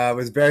 I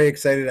was very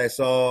excited. I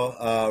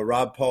saw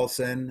Rob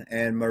Paulsen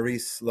and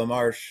Maurice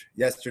LaMarche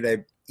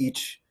yesterday.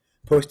 Each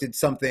posted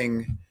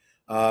something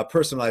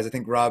personalized. I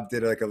think Rob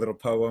did like a little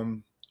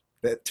poem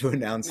to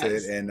announce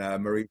it, and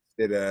Maurice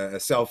did a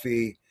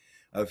selfie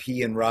of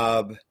he and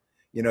Rob,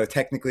 you know,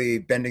 technically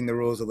bending the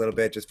rules a little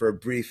bit just for a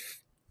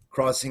brief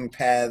crossing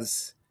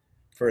paths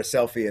for a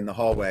selfie in the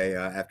hallway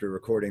after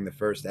recording the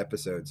first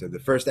episode. So the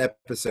first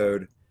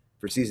episode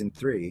for season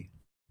 3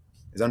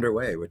 is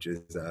underway, which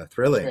is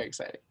thrilling. Very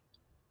exciting.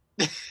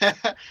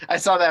 I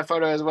saw that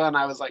photo as well, and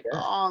I was like,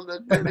 "Oh,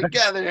 they're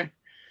together."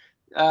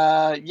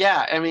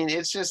 Yeah, I mean,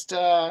 it's just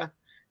a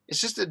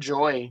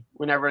joy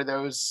whenever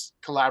those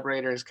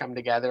collaborators come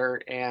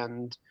together.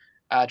 And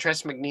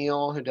Tress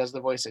MacNeille, who does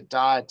the voice at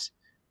Dot,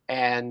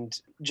 and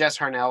Jess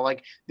Harnell,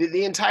 like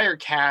the entire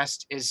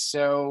cast is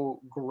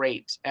so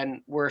great,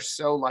 and we're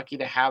so lucky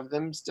to have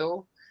them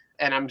still.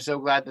 And I'm so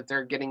glad that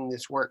they're getting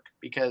this work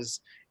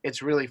because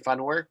it's really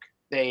fun work.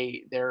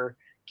 They're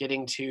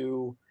getting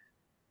to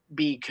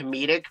be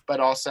comedic, but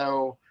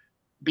also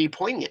be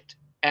poignant.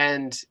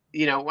 And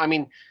you know, I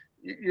mean,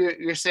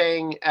 you're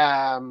saying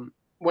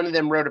one of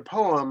them wrote a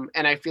poem,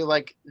 and I feel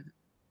like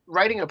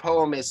writing a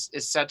poem is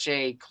such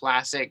a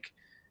classic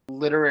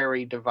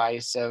literary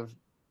device of,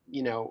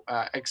 you know,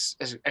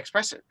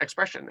 expressing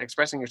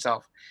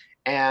yourself.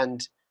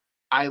 And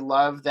I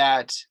love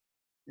that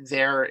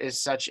there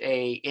is such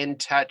a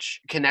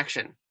in-touch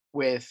connection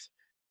with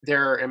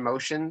their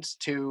emotions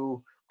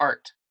to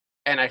art.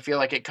 And I feel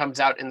like it comes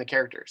out in the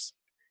characters.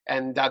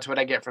 And that's what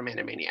I get from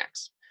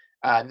Animaniacs.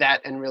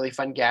 That and really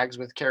fun gags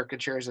with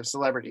caricatures of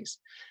celebrities.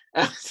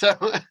 So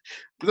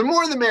the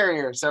more the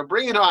merrier. So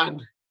bring it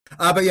on.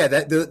 But yeah,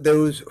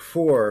 those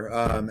four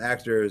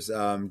actors,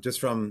 just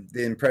from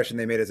the impression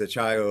they made as a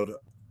child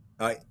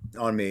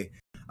on me,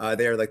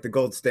 they are like the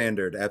gold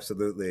standard.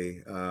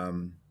 Absolutely.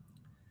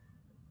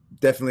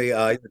 Definitely,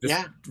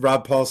 just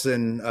Rob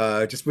Paulson,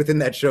 just within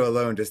that show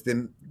alone, just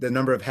the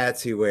number of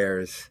hats he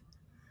wears.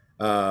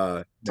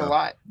 It's a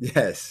lot.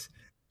 Yes.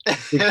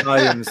 Speaks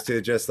volumes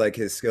to just like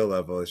his skill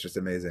level. It's just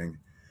amazing.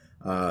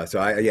 So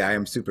I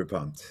am super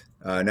pumped.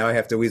 Now I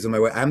have to weasel my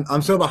way.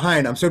 I'm so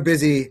behind. I'm so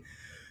busy.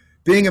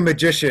 Being a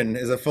magician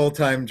is a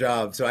full-time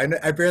job, so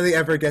I barely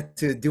ever get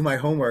to do my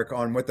homework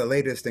on what the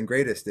latest and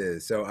greatest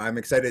is. So I'm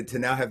excited to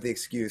now have the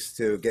excuse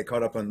to get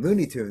caught up on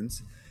Looney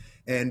Tunes,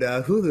 and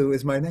Hulu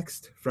is my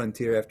next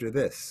frontier after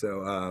this.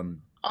 So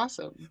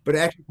awesome. But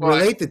actually, to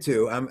relate the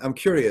two, I'm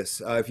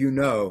curious if you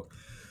know.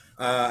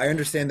 I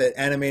understand that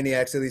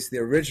Animaniacs, at least the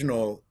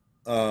original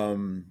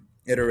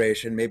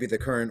iteration, maybe the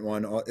current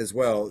one as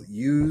well,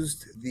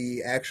 used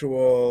the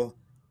actual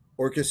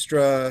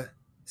orchestra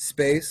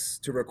space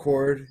to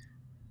record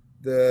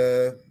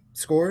the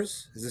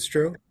scores. Is this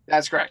true?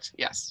 That's correct.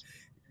 Yes.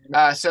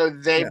 So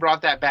they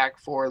brought that back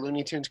for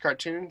Looney Tunes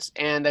cartoons,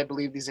 and I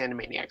believe these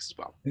Animaniacs as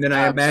well. And then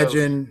I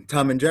imagine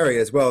Tom and Jerry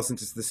as well,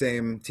 since it's the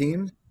same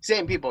team.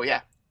 Same people,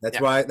 yeah.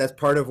 That's why. That's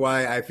part of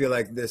why I feel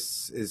like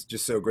this is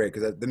just so great,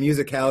 because the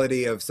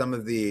musicality of some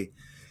of the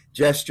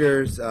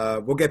gestures.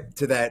 We'll get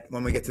to that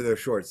when we get to those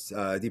shorts.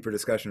 Deeper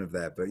discussion of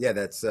that. But yeah,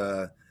 that's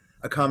a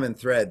common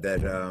thread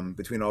that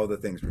between all the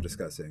things we're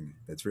discussing.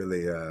 That's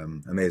really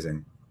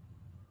amazing.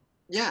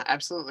 Yeah,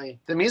 absolutely.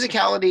 The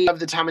musicality of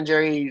the Tom and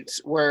Jerry's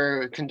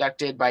were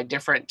conducted by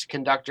different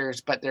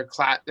conductors, but they're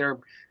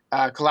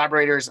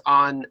collaborators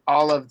on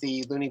all of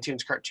the Looney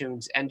Tunes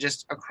cartoons, and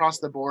just across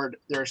the board,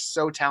 they're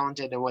so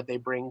talented in what they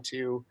bring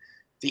to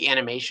the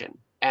animation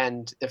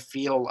and the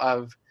feel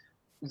of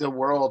the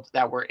world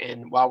that we're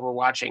in while we're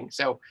watching.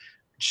 So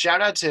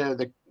shout out to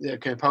the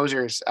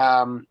composers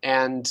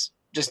and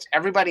just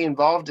everybody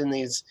involved in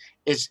these.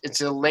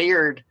 It's a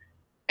layered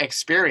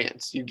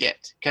experience you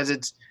get, because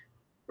it's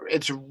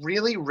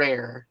really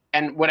rare.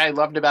 And what I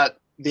loved about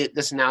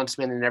this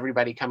announcement and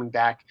everybody coming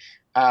back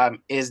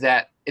is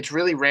that it's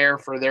really rare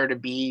for there to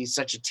be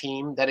such a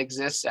team that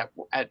exists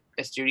at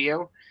a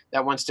studio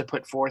that wants to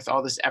put forth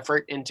all this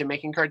effort into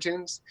making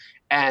cartoons.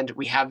 And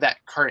we have that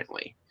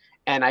currently.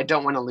 And I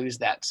don't want to lose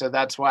that. So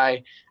that's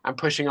why I'm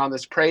pushing all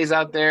this praise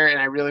out there. And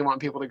I really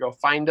want people to go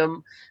find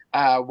them,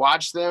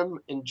 watch them,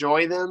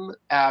 enjoy them,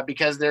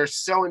 because they're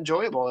so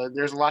enjoyable.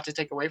 There's a lot to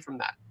take away from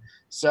that.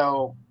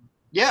 So,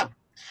 yeah.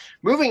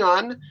 Moving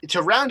on,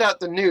 to round out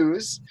the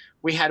news,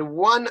 we had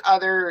one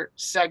other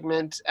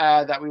segment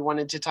that we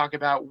wanted to talk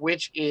about,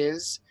 which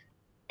is,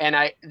 and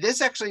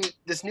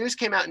this news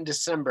came out in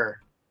December,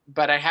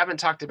 but I haven't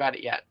talked about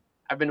it yet.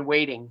 I've been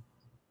waiting,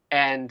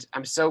 and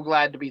I'm so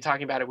glad to be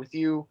talking about it with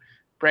you,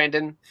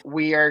 Brandon.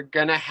 We are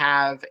going to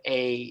have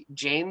a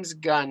James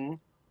Gunn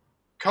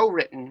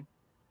co-written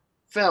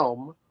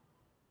film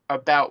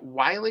about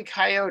Wile E.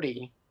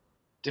 Coyote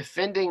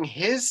defending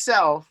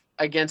himself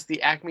against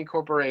the Acme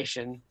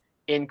Corporation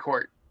in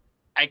court.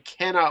 I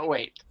cannot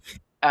wait.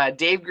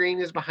 Dave Green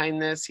is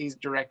behind this. He's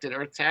directed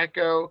Earth to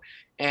Echo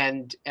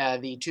and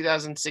the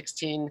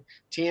 2016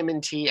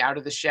 TMNT Out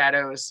of the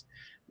Shadows,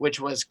 which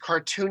was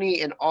cartoony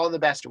in all the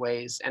best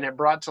ways, and it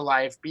brought to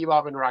life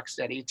Bebop and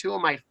Rocksteady, two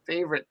of my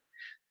favorite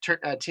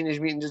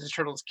Teenage Mutant Ninja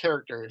Turtles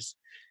characters.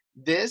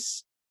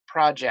 This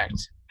project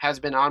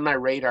has been on my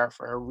radar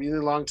for a really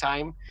long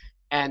time,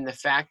 and the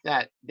fact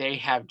that they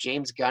have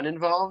James Gunn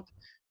involved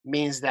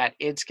means that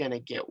it's going to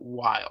get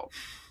wild.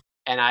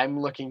 And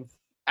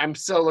I'm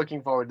so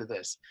looking forward to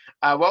this.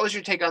 What was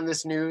your take on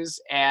this news?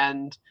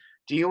 And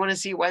do you want to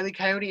see Wile E.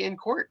 Coyote in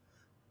court?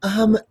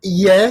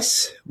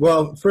 Yes.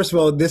 Well, first of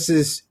all, this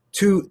is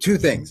two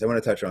things I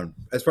want to touch on.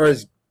 As far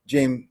as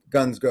James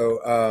Gunn's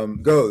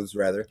goes,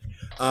 rather.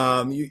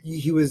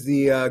 He was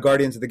the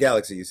Guardians of the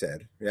Galaxy, you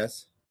said,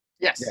 yes?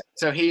 Yes. Yeah.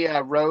 So he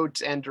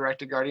wrote and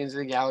directed Guardians of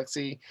the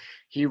Galaxy.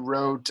 He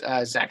wrote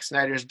Zack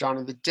Snyder's Dawn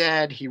of the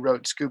Dead. He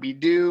wrote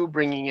Scooby-Doo,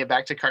 bringing it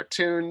back to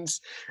cartoons.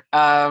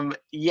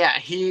 He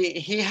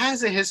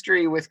has a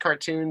history with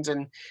cartoons,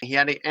 and he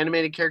had an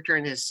animated character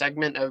in his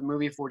segment of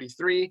Movie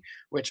 43,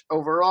 which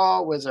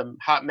overall was a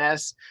hot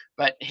mess,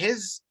 but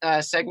his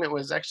segment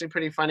was actually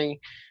pretty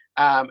funny.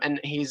 And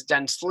he's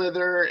done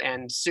Slither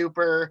and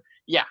Super.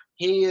 Yeah,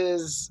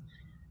 he's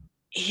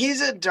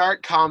a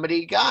dark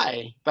comedy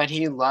guy, but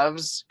he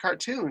loves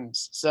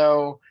cartoons.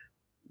 So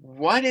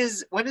what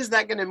is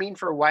that going to mean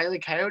for Wile E.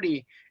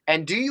 Coyote?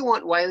 And do you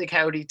want Wile E.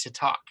 Coyote to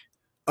talk?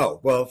 Oh,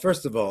 well,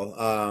 first of all,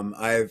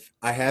 I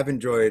have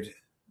enjoyed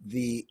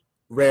the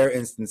rare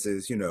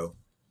instances,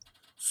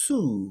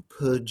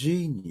 super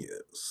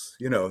genius,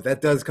 that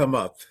does come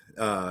up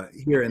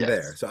here and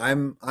there. So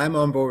I'm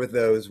on board with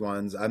those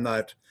ones. I'm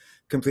not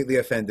completely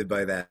offended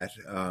by that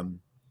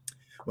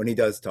when he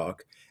does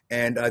talk.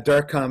 And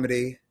dark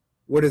comedy,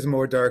 what is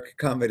more dark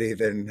comedy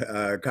than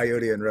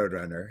Coyote and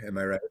Roadrunner? Am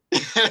I right?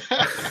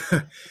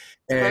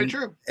 Very And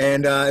true.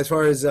 and as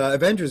far as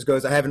Avengers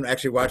goes, I haven't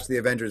actually watched the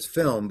Avengers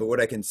film, but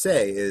what I can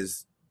say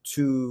is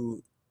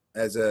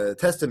as a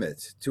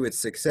testament to its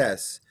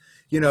success,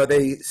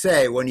 they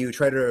say when you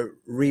try to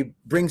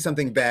bring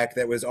something back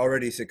that was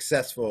already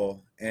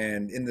successful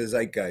and in the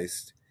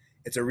zeitgeist,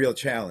 it's a real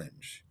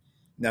challenge.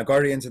 Now,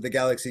 Guardians of the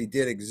Galaxy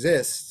did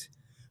exist,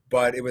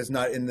 but it was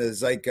not in the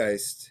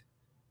zeitgeist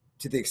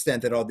to the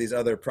extent that all these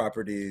other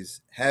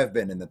properties have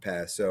been in the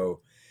past. So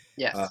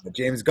Yes.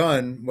 James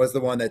Gunn was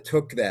the one that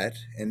took that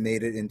and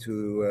made it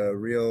into a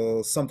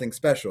real something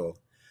special.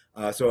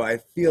 So I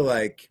feel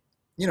like,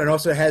 it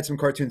also had some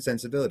cartoon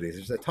sensibilities.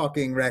 There's a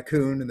talking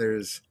raccoon and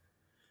there's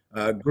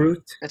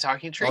Groot, A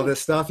talking tree. all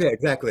this stuff. Yeah,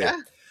 exactly. Yeah.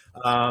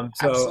 So I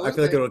feel like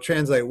Absolutely. it'll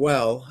translate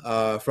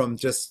well from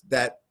just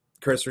that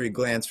cursory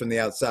glance from the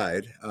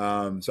outside.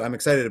 So I'm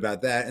excited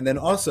about that. And then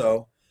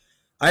also,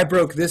 I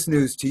broke this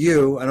news to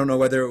you. I don't know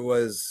whether it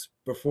was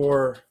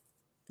before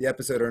the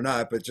episode or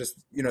not, but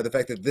just, the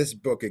fact that this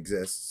book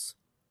exists.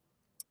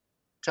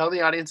 Tell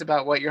the audience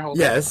about what you're holding.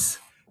 Yes.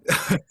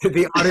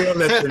 The audio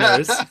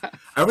listeners.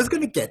 I was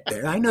going to get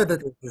there. I know that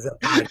this is a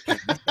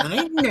podcast.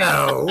 I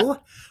know.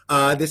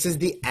 This is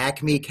the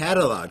Acme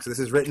catalog. So this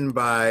is written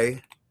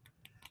by,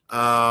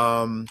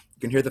 you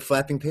can hear the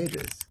flapping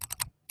pages.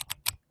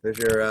 There's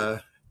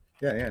your,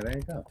 yeah, there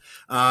you go.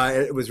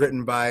 It was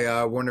written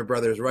by Warner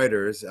Brothers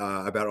writers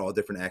about all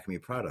different Acme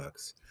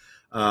products.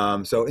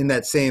 So in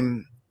that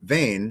same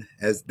vein,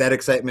 as that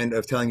excitement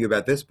of telling you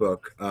about this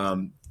book,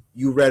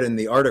 you read in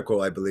the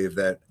article, I believe,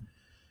 that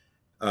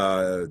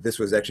this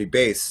was actually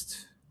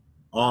based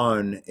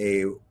on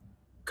a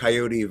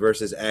Coyote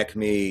versus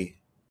Acme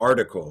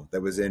article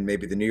that was in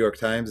maybe the New York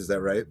Times. Is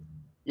that right?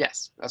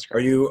 Yes, that's Are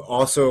correct. you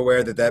also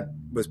aware that that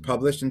was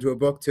published into a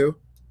book too?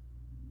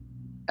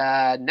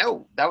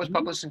 No, that was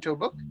published into a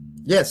book.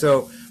 Yeah,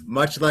 so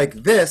much like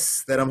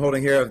this that I'm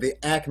holding here of the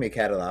Acme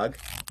catalog.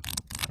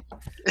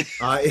 That's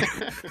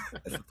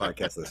the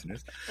podcast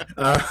listeners.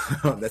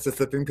 That's the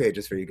flipping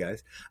pages for you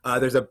guys.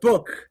 There's a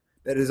book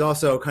that is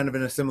also kind of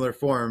in a similar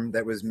form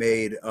that was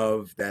made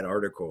of that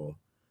article.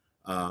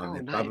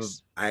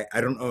 Nice. I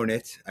don't own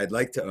it. I'd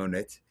like to own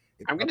it.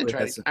 I'm gonna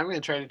try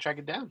to track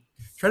it down.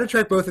 Try to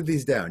track both of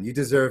these down. You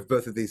deserve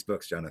both of these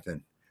books,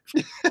 Jonathan.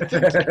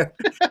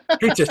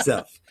 Treat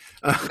yourself.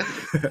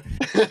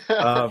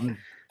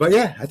 But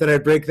yeah, I thought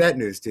I'd break that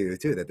news to you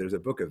too, that there's a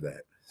book of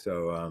that.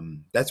 So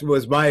that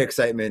was my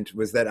excitement,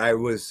 was that I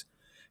was,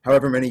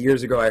 however many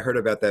years ago I heard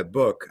about that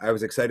book, I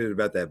was excited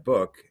about that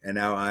book, and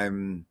now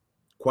I'm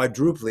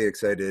quadruply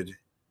excited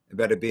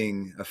about it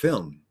being a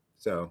film.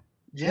 So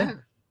Yeah.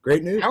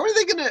 great news. How are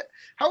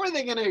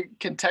they gonna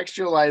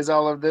contextualize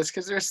all of this?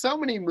 Because there's so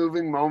many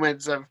moving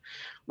moments of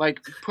like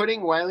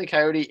putting Wile E.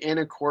 Coyote in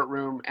a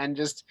courtroom and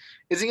just,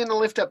 is he gonna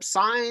lift up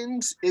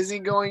signs? Is he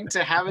going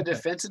to have a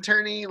defense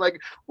attorney? How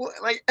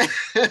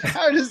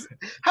is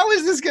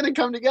this gonna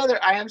come together?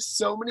 I have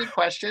so many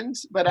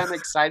questions, but I'm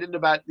excited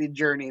about the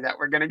journey that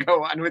we're gonna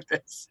go on with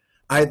this.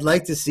 I'd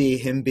like to see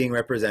him being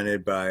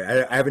represented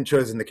by, I haven't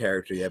chosen the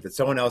character yet, but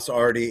someone else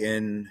already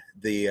in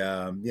the,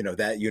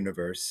 that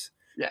universe.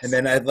 Yes. And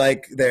then I'd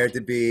like there to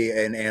be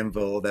an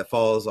anvil that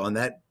falls on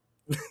that,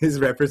 his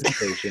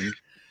representation.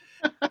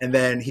 And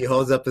then he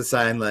holds up a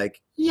sign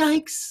like,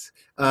 yikes.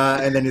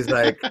 And then he's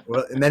like,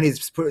 well, and then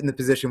he's put in the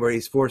position where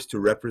he's forced to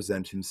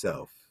represent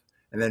himself.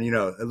 And then,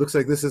 it looks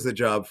like this is a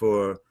job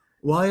for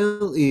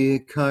Wile E.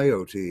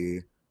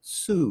 Coyote,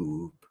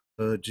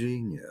 super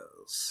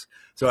genius.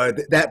 So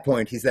at that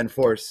point, he's then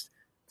forced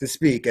to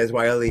speak as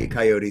Wile E.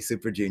 Coyote,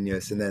 super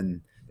genius, and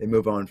then they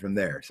move on from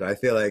there. So I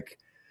feel like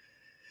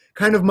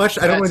kind of much,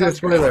 I don't want to do a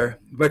spoiler,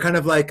 but kind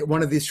of like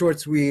one of these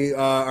shorts we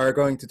are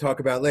going to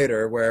talk about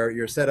later, where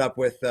you're set up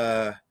with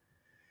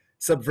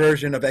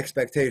subversion of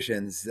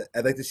expectations.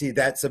 I'd like to see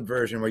that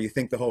subversion where you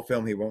think the whole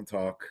film he won't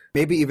talk.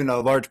 Maybe even a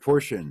large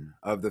portion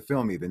of the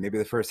film, even maybe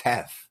the first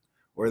half,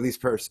 or at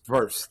least first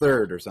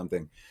third or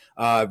something,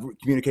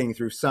 communicating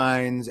through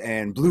signs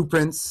and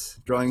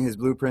blueprints, drawing his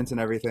blueprints and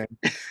everything,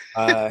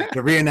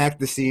 to reenact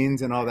the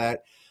scenes and all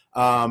that.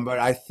 But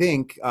I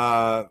think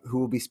who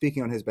will be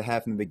speaking on his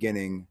behalf in the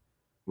beginning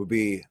will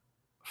be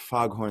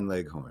Foghorn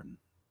Leghorn.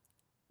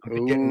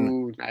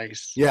 Ooh,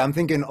 nice. Yeah, I'm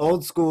thinking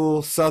old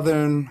school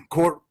Southern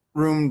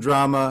courtroom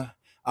drama.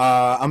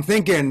 I'm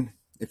thinking,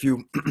 if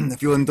you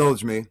if you'll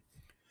indulge me,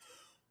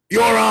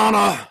 Your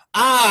Honor,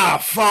 I,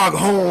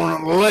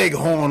 Foghorn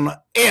Leghorn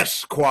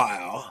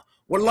Esquire,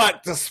 would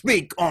like to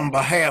speak on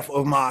behalf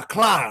of my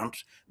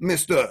client,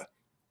 Mr.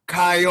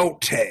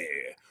 Coyote,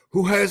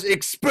 who has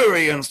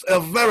experienced a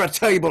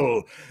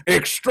veritable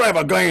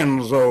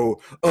extravaganza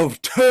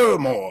of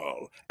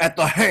turmoil at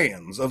the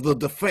hands of the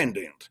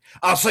defendant.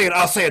 I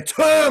said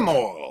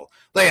turmoil.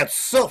 That's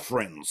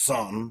suffering,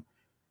 son.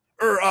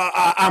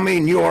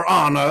 Your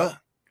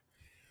Honor.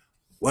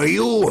 Will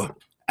you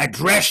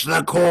address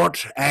the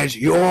court as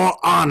Your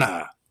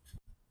Honor?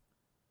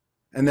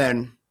 And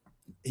then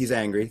he's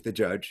angry, the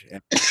judge.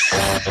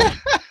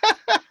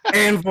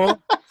 Anvil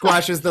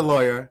squashes the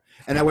lawyer,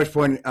 and at which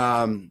point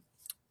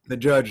the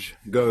judge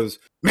goes,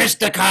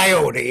 Mr.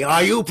 Coyote,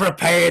 are you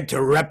prepared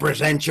to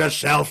represent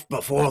yourself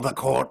before the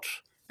court?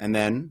 And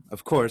then,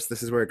 of course,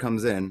 this is where it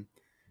comes in.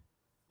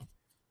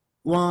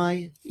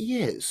 Why,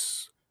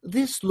 yes.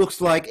 This looks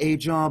like a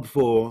job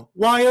for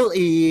Wile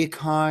E.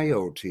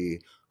 Coyote.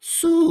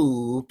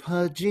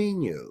 Super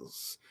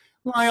genius.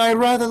 Why, I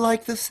rather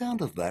like the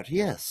sound of that,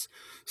 yes.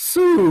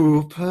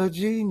 Super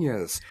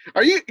genius.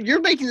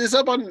 You're making this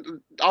up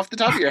off the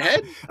top of your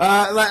head?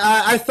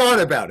 I thought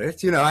about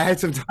it. You know, I had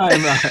some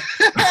time.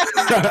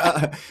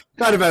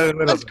 Thought about it a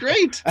little. That's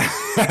great.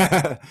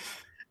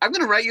 I'm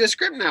going to write you a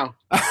script now.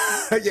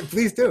 Yeah,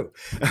 please do.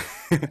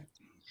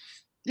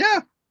 Yeah.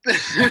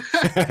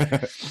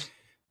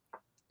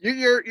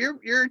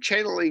 You're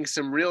channeling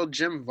some real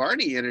Jim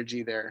Varney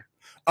energy there.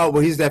 Oh,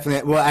 well, he's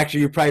definitely. Well, actually,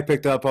 you probably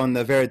picked up on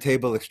the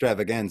Veritable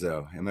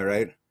Extravaganza. Am I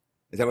right?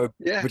 Is that what?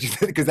 Yeah.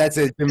 Because that's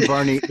a Jim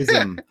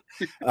Varney-ism.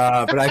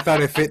 But I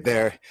thought it fit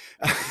there.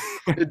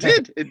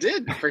 It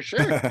did for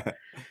sure.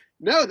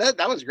 No,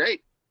 that was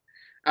great.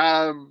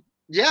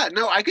 Yeah,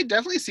 no, I could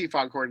definitely see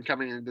Foghorn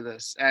coming into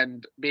this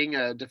and being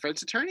a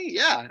defense attorney.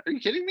 Yeah, are you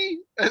kidding me?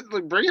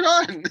 Like, bring it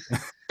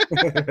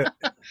on.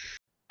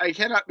 I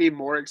cannot be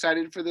more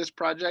excited for this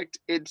project.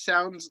 It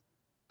sounds,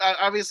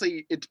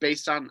 obviously, it's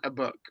based on a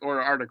book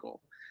or article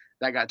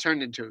that got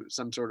turned into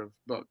some sort of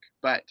book.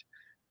 But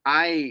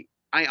I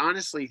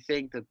honestly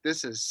think that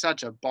this is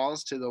such a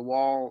balls to the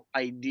wall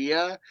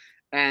idea.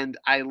 And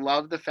I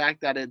love the fact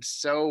that it's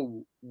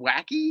so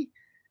wacky.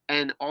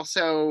 And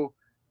also,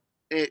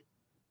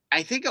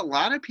 I think a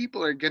lot of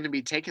people are going to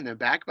be taken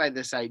aback by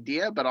this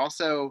idea, but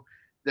also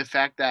the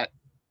fact that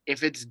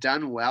if it's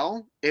done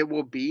well, it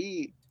will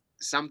be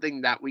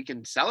something that we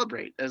can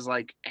celebrate as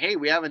like, hey,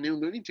 we have a new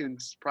Looney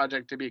Tunes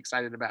project to be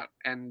excited about.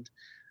 And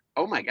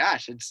oh my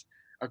gosh, it's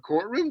a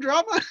courtroom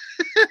drama.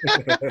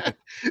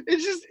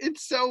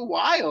 It's so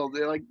wild.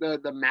 Like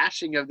the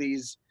mashing of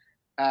these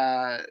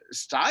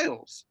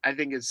styles, I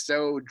think is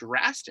so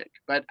drastic,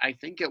 but I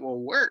think it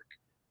will work.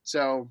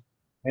 So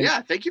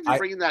yeah, thank you for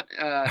bringing that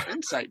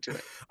insight to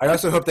it. I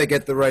also hope they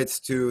get the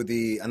rights to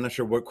I'm not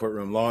sure what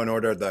courtroom, Law and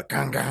Order, the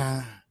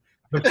ganga.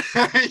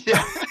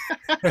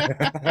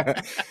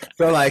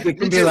 So like it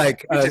can be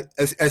like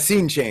a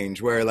scene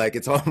change where like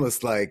it's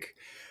almost like,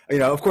 you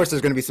know, of course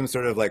there's going to be some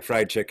sort of like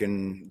fried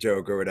chicken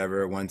joke or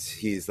whatever once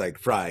he's like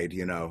fried,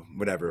 you know,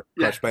 whatever,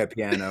 crushed by a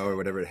piano or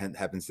whatever it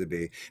happens to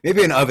be.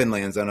 Maybe an oven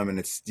lands on him and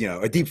it's, you know,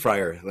 a deep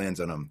fryer lands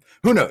on him.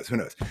 Who knows?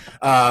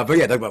 But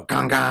yeah, they're about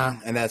gong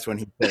gong, and that's when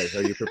he says,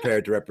 "Are you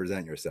prepared to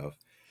represent yourself?"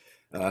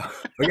 But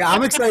yeah,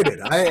 I'm excited.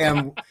 I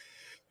am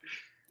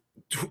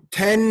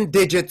 10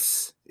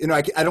 digits. You know,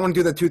 I don't want to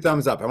do the 2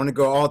 thumbs up. I want to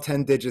go all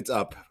 10 digits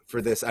up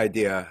for this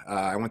idea.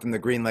 I want them to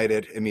green light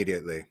it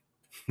immediately.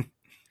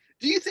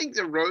 Do you think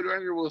the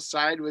Roadrunner will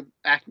side with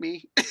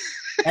Acme?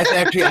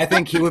 Actually, I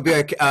think he would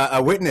be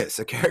a witness,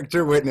 a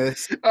character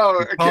witness.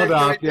 Oh, a called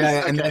off, witness. yeah,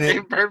 Okay, and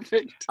then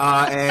perfect.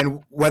 And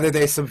whether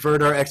they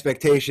subvert our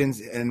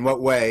expectations and in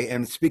what way.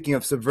 And speaking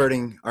of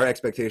subverting our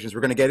expectations,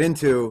 we're going to get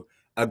into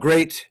a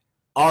great,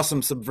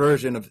 awesome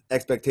subversion of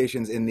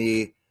expectations in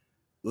the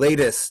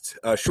latest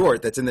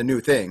short that's in the new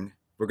thing.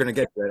 We're going to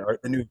get to that.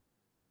 The new,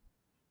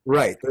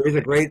 right? There is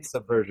a great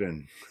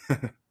subversion.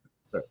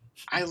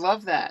 I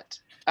love that.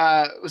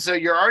 So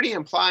you're already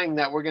implying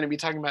that we're going to be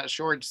talking about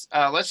shorts.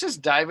 Let's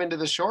just dive into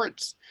the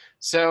shorts.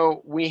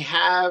 So we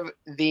have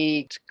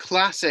the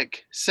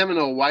classic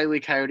seminal Wile E.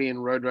 Coyote and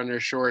Roadrunner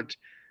short,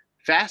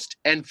 Fast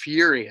and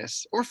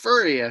Furious, or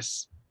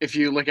Furious, if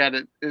you look at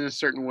it in a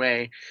certain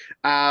way.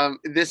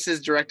 This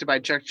is directed by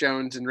Chuck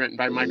Jones and written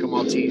by Michael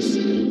Maltese.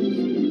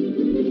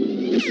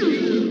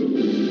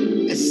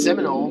 It's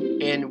seminal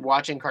in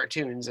watching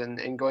cartoons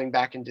and going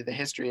back into the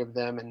history of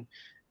them and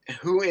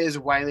who is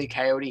Wile E.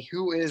 Coyote?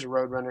 Who is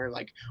Roadrunner?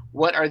 Like,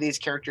 what are these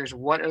characters?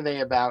 What are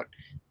they about?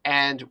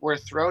 And we're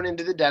thrown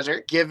into the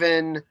desert,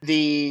 given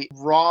the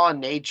raw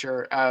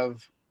nature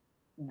of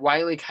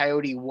Wile E.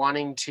 Coyote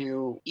wanting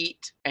to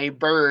eat a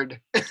bird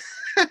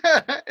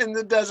in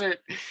the desert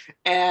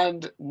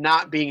and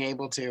not being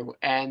able to.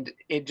 And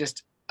it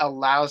just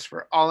allows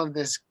for all of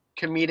this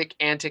comedic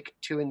antic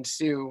to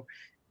ensue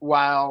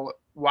while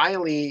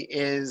Wile E.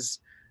 is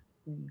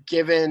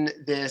given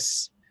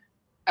this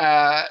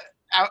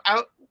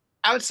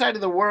outside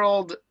of the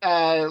world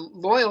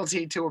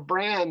loyalty to a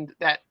brand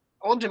that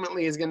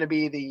ultimately is going to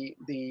be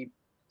the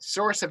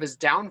source of his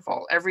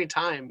downfall every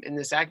time in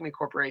this Acme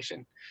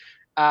Corporation,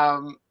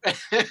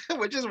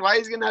 which is why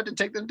he's going to have to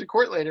take them to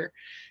court later.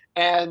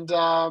 And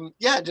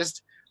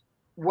just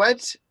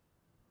what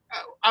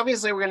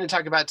obviously we're going to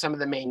talk about some of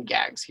the main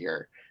gags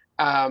here,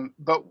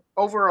 but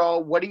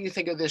overall, what do you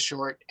think of this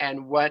short,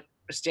 and what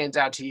stands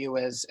out to you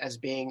as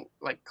being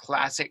like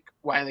classic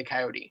Wile E.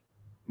 Coyote?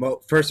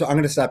 Well, first of all, I'm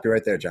going to stop you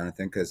right there,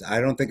 Jonathan, because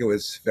I don't think it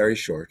was very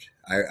short.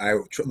 I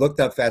looked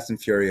up Fast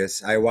and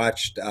Furious. I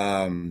watched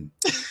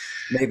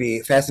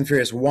maybe Fast and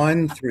Furious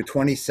 1 through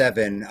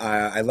 27.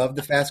 I love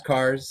the fast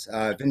cars.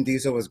 Vin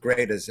Diesel was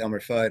great as Elmer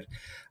Fudd.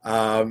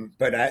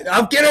 But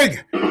I'm kidding!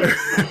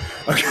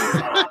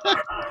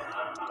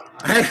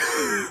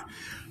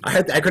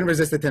 I couldn't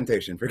resist the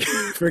temptation.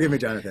 Forgive me,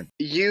 Jonathan.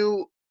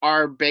 You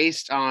are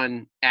based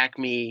on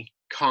Acme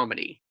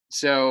comedy.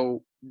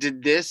 So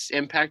did this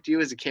impact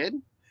you as a kid?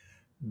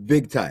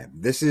 Big time.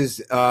 This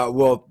is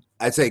well,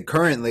 I'd say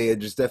currently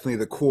it's just definitely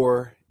the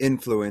core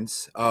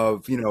influence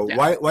of Yeah.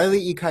 Wile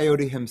E.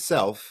 Coyote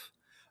himself.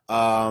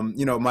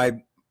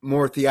 My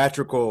more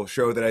theatrical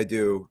show that I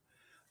do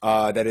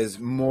that is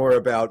more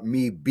about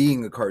me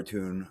being a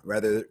cartoon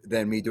rather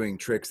than me doing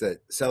tricks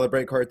that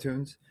celebrate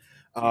cartoons.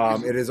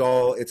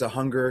 It's a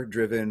hunger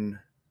driven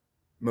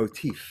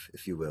motif,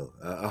 if you will,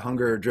 a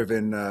hunger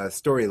driven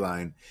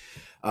storyline.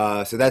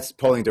 So that's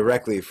pulling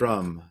directly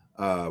from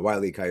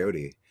Wile E.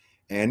 Coyote.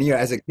 And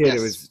as a kid, Yes.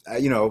 it was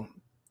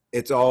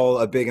it's all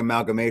a big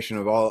amalgamation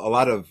of a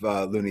lot of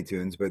Looney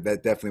Tunes, but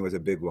that definitely was a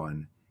big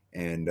one.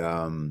 And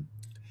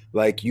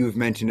like you've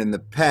mentioned in the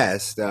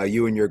past,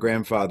 you and your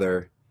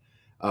grandfather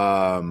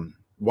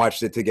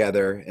watched it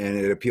together, and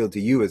it appealed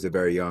to you as a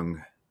very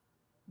young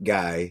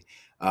guy.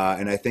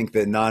 And I think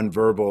the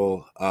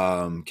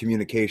nonverbal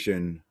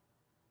communication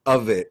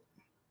of it,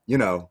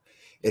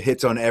 it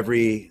hits on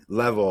every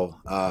level.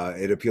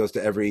 It appeals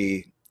to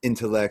every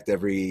intellect,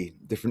 every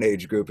different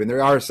age group. And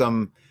there are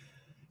some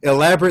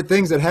elaborate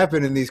things that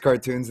happen in these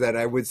cartoons that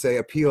I would say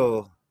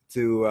appeal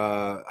to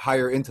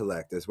higher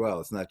intellect as well.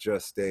 It's not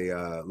just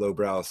a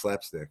lowbrow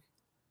slapstick.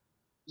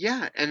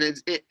 Yeah, and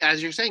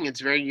as you're saying,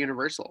 it's very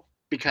universal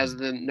because of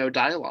the no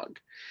dialogue.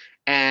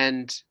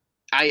 And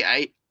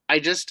I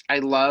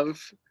love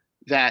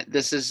that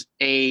this is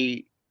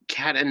a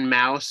cat and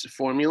mouse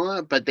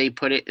formula, but they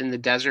put it in the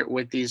desert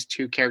with these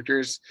two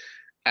characters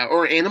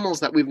or animals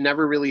that we've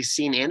never really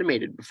seen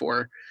animated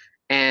before.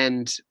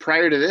 And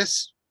prior to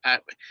this, I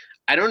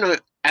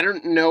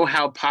don't know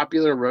how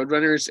popular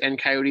Roadrunners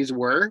and Coyotes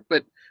were,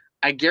 but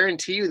I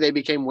guarantee you they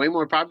became way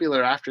more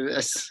popular after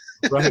this.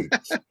 Right.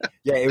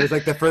 Yeah, it was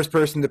like the first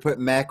person to put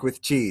mac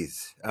with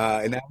cheese,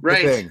 and that was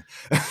Right.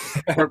 the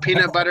thing. Or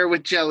peanut butter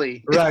with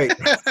jelly. Right.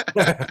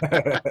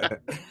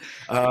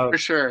 For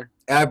sure.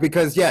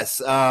 Because yes,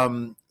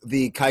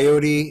 the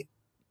coyote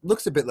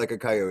looks a bit like a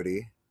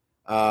coyote,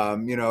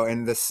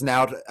 and the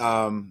snout,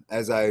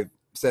 as I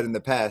said in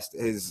the past,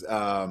 is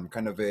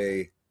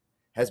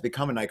has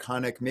become an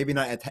iconic, maybe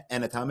not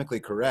anatomically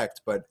correct,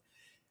 but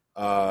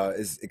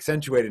is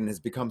accentuated and has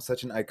become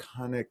such an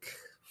iconic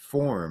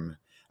form.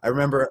 I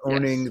remember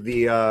owning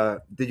the.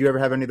 Did you ever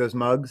have any of those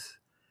mugs?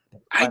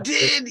 I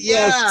did,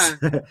 yeah.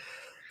 Yes.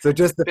 So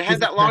just they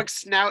had that long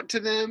snout to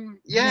them.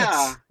 Yeah,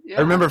 yes. yeah.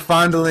 I remember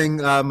fondling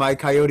my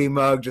coyote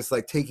mug, just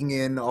like taking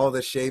in all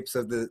the shapes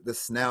of the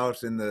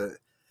snout and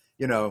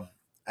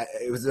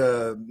it was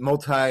a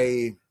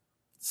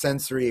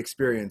multi-sensory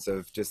experience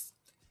of just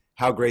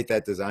how great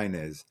that design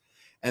is.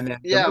 And then,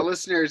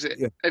 listeners,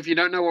 if you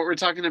don't know what we're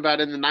talking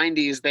about, in the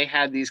 90s, they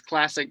had these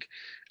classic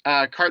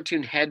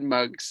cartoon head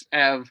mugs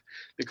of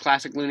the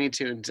classic Looney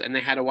Tunes, and they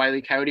had a Wile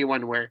E. Coyote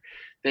one where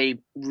they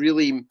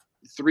really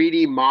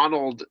 3D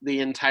modeled the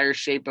entire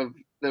shape of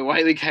the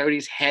Wile E.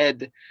 Coyote's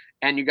head,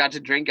 and you got to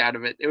drink out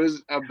of it. It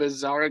was a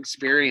bizarre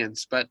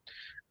experience, but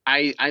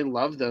I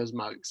love those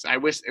mugs. I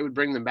wish it would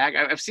bring them back.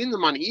 I've seen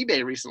them on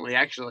eBay recently,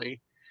 actually,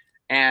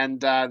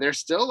 and they're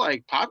still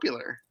like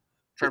popular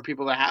for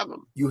people to have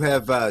them. You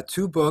have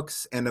 2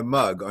 books and a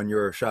mug on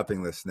your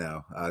shopping list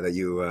now that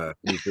you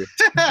need to.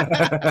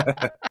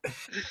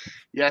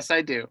 Yes,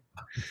 I do.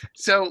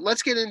 So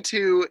let's get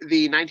into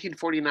the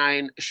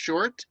 1949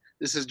 short.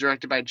 This is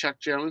directed by Chuck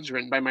Jones,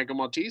 written by Michael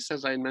Maltese,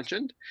 as I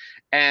mentioned,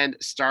 and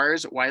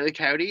stars Wile E.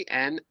 Coyote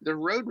and the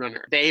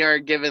Roadrunner. They are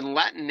given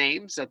Latin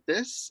names at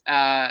this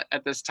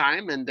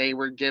time, and they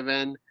were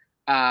given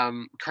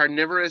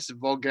Carnivorous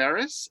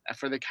Vulgaris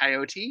for the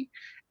Coyote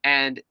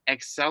and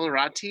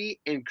Accelerati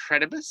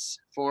Incredibus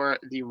for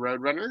the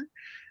Roadrunner.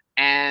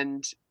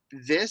 And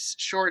this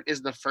short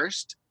is the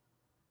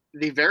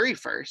very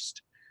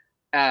first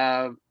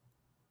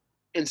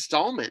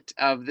installment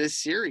of this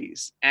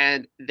series,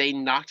 and they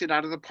knocked it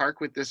out of the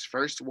park with this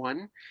first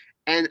one.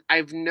 And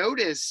I've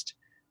noticed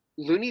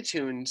Looney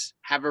Tunes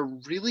have a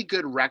really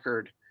good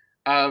record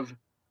of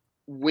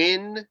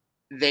when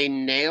they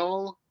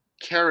nail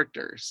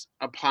characters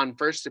upon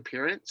first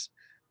appearance,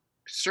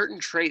 certain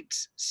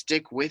traits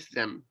stick with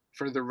them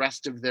for the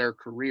rest of their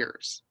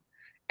careers.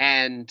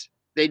 And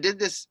they did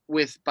this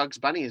with Bugs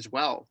Bunny as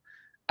well.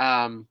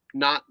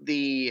 Not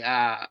the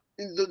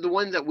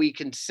one that we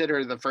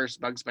consider the first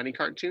Bugs Bunny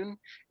cartoon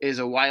is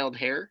A Wild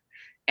Hare.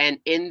 And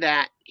in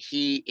that,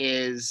 he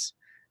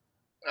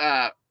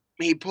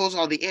pulls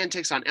all the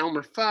antics on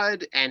Elmer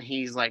Fudd, and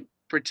he's like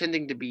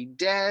pretending to be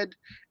dead.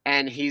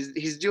 And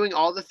he's doing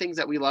all the things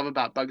that we love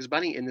about Bugs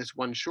Bunny in this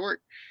one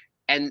short.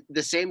 And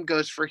the same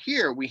goes for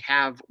here. We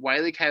have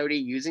Wile E. Coyote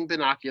using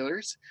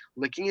binoculars,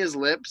 licking his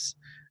lips.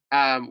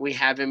 We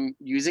have him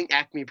using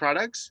Acme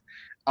products,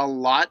 a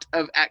lot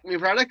of Acme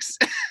products.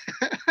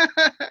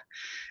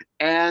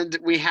 And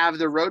we have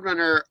the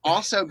Roadrunner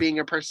also being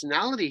a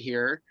personality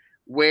here,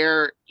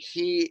 where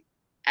he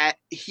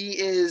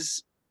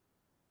is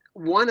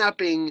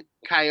one-upping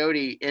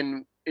Coyote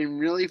in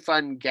really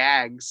fun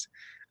gags.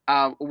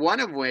 One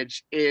of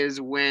which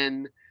is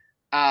when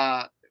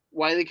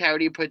Wile E.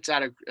 Coyote puts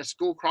out a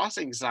school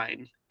crossing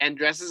sign and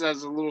dresses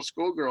as a little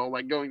schoolgirl,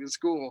 like going to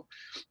school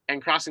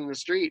and crossing the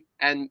street.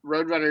 And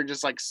Roadrunner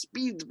just like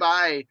speeds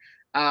by.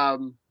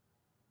 And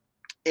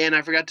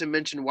I forgot to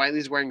mention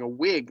Wiley's wearing a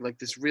wig, like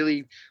this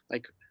really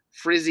like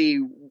frizzy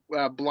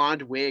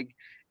blonde wig.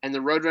 And the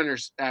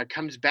Roadrunner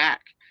comes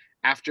back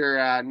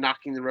after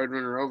knocking the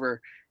Roadrunner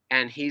over.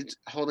 And he's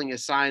holding a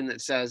sign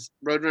that says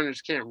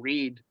Roadrunners can't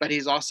read, but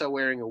he's also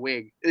wearing a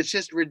wig. It's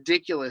just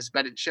ridiculous,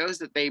 but it shows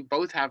that they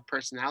both have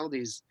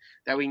personalities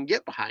that we can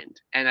get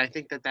behind. And I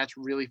think that that's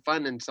really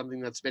fun and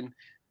something that's been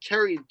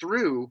carried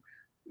through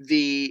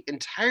the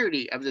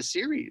entirety of the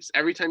series.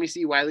 Every time you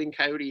see Wile E.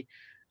 Coyote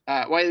and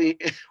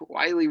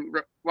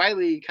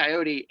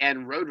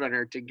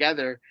Roadrunner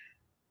together,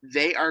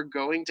 they are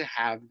going to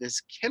have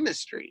this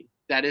chemistry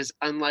that is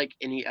unlike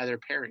any other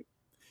pairing.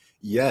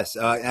 Yes,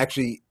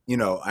 actually,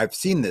 I've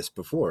seen this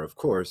before, of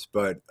course,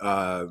 but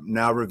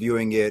now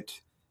reviewing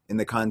it in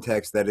the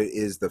context that it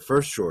is the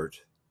first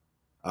short,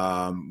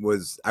 I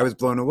was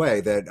blown away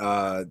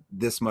that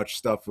this much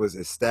stuff was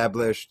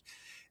established,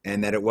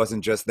 and that it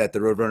wasn't just that the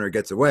Roadrunner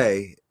gets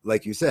away.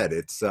 Like you said,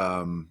 it's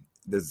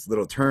this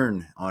little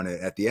turn on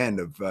it at the end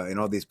of in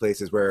all these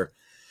places where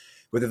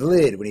with the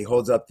lid, when he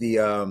holds up the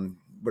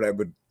what I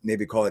would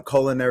maybe call a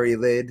culinary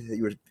lid that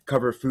you would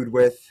cover food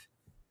with.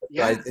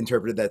 Yeah. I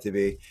interpreted that to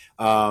be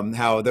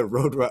how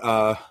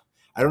the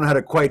I don't know how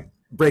to quite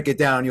break it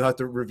down. You'll have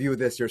to review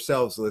this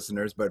yourselves,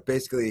 listeners. But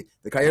basically,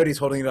 the Coyote's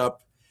holding it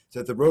up so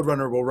that the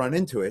Roadrunner will run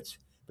into it.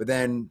 But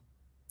then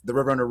the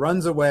Roadrunner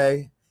runs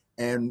away,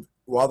 and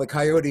while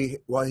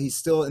he's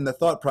still in the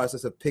thought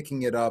process of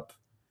picking it up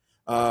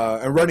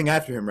and running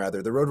after him,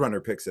 rather, the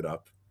Roadrunner picks it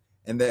up.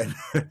 And then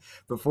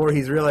before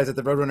he's realized that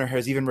the Roadrunner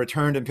has even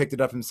returned and picked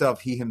it up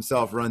himself, he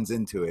himself runs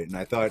into it. And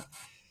I thought,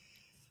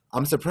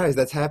 I'm surprised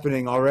that's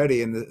happening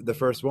already in the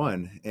first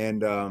one.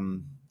 And,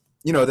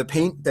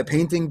 the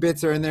painting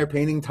bits are in there,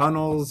 painting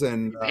tunnels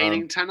and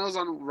painting tunnels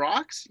on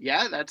rocks.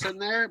 Yeah, that's in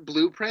there.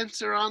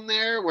 Blueprints are on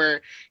there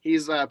where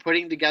he's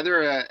putting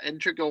together an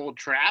integral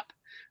trap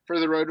for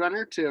the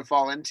Roadrunner to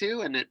fall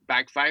into, and it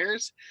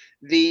backfires.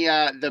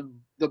 The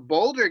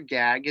boulder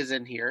gag is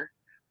in here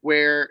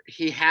where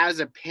he has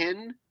a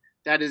pin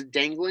that is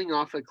dangling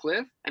off a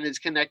cliff and is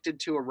connected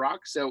to a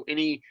rock. So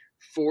any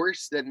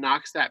force that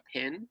knocks that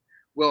pin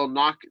will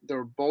knock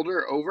the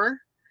boulder over,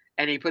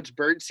 and he puts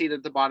birdseed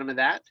at the bottom of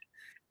that,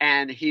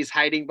 and he's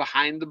hiding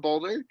behind the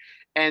boulder.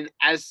 And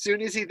as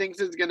soon as he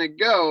thinks it's going to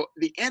go,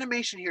 the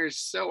animation here is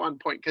so on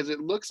point because it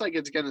looks like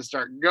it's going to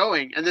start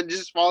going and then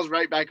just falls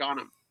right back on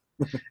him.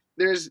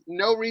 There's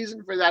no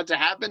reason for that to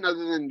happen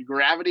other than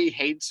gravity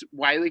hates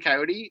Wile E.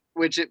 Coyote,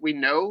 which we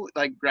know,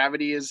 like,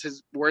 gravity is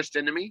his worst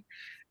enemy.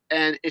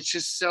 And it's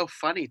just so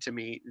funny to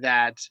me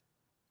that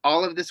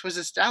all of this was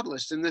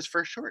established in this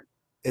first short.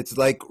 It's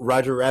like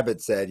Roger Rabbit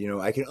said,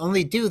 I can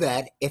only do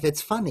that if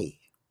it's funny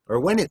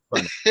or when it's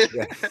funny.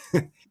 Yeah.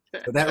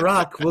 So that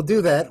rock will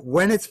do that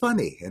when it's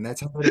funny. And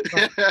that's how it's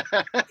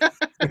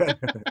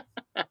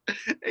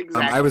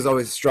Exactly. I was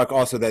always struck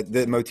also that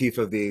the motif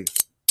of the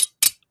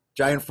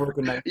giant fork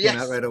and knife came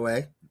out right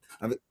away.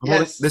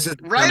 Yes, this is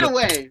right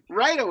away.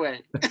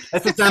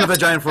 That's the sound of a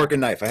giant fork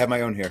and knife. I have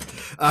my own here.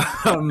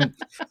 But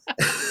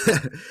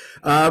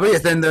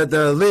yes, then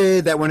the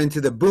lid that went into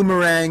the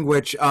boomerang,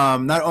 which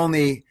not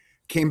only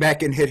came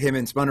back and hit him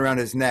and spun around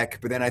his neck,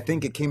 but then I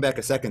think it came back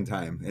a second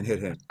time and hit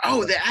him.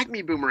 Oh, the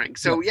Acme boomerang.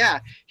 So yeah,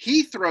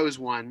 he throws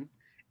one,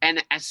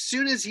 and as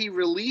soon as he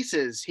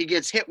releases, he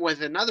gets hit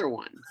with another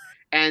one,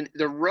 and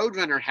the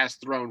Roadrunner has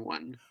thrown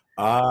one.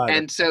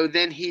 And so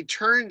then he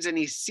turns and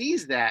he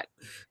sees that,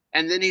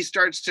 and then he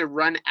starts to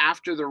run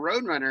after the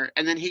Roadrunner,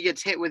 and then he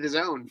gets hit with his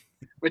own,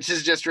 which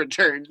is just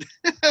returned.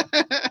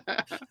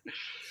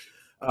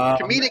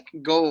 Comedic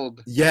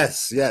gold.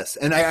 Yes.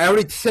 And I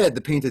already said the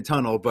painted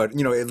tunnel, but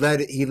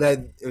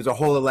it was a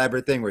whole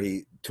elaborate thing where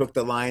he took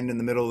the line in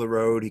the middle of the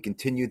road. He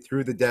continued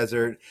through the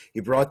desert.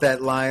 He brought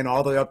that line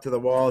all the way up to the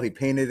wall. He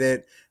painted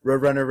it.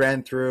 Roadrunner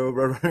ran through.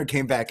 Roadrunner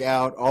came back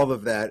out. All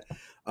of that.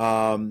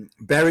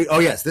 Barry. Oh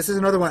yes. This is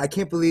another one. I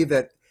can't believe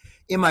that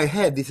in my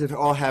head, these have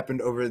all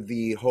happened over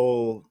the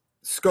whole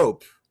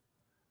scope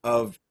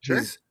of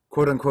his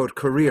quote unquote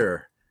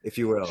career, if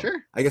you will.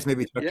 Sure. I guess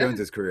maybe Chuck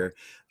Jones's career.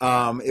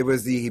 It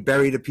was he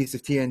buried a piece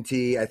of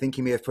TNT. I think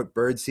he may have put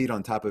birdseed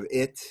on top of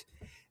it.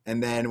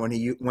 And then when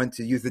he went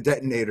to use the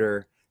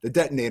detonator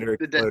exploded.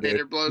 The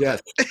detonator blows up.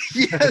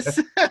 Yes.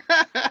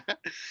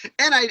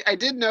 And I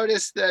did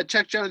notice the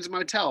Chuck Jones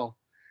Motel.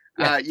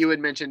 You had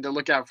mentioned to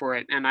look out for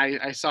it. And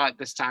I saw it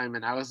this time,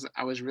 and I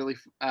was really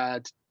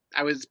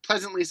I was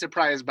pleasantly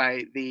surprised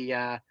by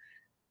the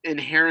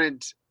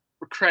inherent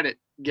credit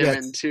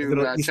given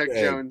to Chuck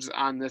Jones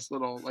on this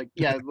little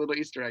little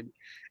Easter egg,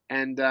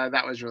 and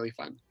that was really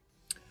fun.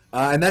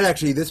 And that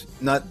actually,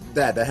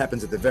 that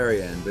happens at the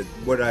very end, but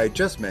what I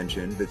just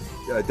mentioned, the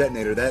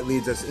detonator, that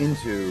leads us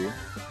into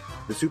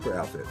the super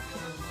outfit.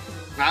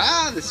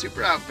 The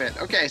super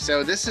outfit. Okay,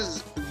 so this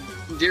is,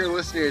 dear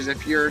listeners,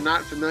 if you're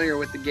not familiar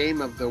with the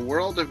game of the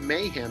World of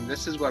Mayhem,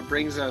 this is what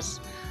brings us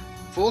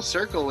full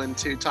circle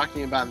into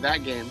talking about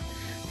that game.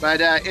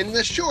 But in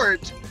the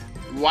short,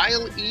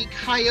 Wile E.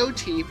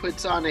 Coyote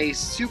puts on a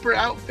super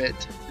outfit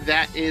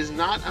that is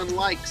not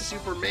unlike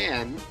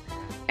Superman,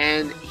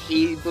 and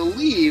he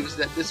believes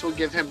that this will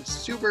give him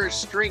super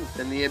strength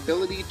and the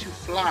ability to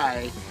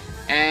fly.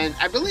 And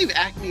I believe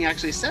Acme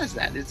actually says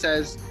that. It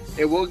says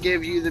it will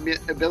give you the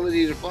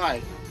ability to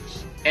fly.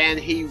 And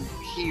he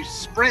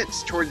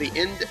sprints toward the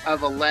end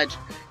of a ledge,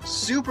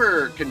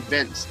 super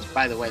convinced,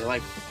 by the way.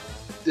 Like,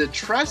 the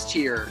trust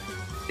here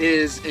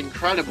is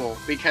incredible,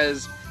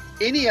 because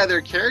any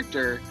other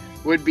character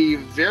would be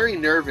very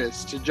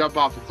nervous to jump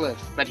off a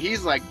cliff, but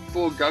he's like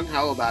full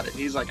gung-ho about it.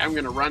 He's like, I'm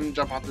gonna run and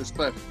jump off this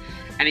cliff.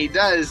 And he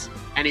does,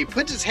 and he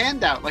puts his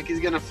hand out like he's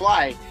gonna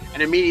fly,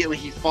 and immediately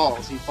he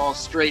falls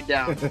straight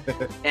down.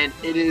 And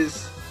it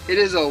is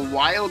a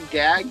wild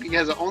gag,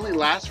 because it only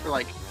lasts for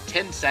like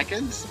 10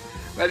 seconds.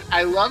 But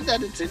I love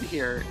that it's in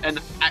here, and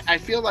I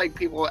feel like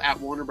people at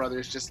Warner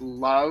Brothers just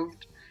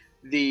loved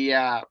the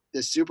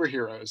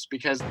superheroes,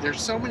 because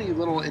there's so many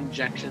little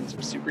injections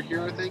of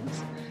superhero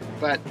things.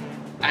 But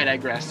I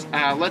digress.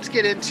 Let's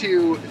get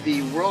into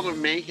the World of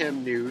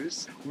Mayhem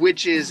news,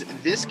 which is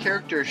this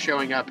character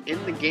showing up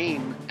in the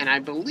game, and I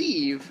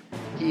believe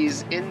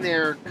he's in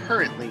there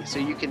currently, so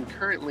you can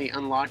currently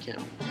unlock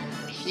him.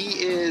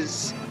 He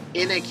is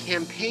in a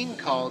campaign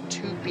called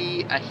To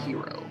Be a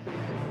Hero,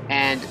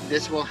 and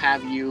this will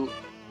have you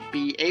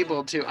be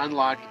able to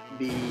unlock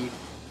the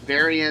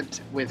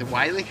variant with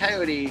Wile E.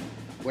 Coyote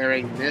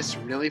wearing this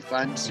really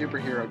fun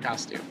superhero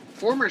costume.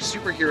 Former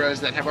superheroes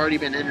that have already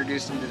been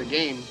introduced into the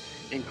game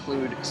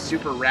include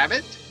Super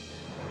Rabbit,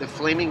 the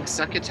Flaming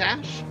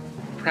Succotash,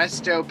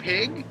 Presto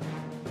Pig,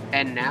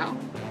 and now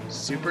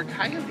Super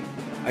Coyote.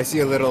 I see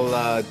a little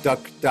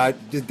duck.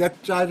 Did Duck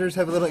Dodgers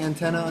have a little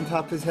antenna on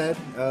top of his head?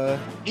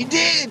 He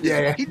did!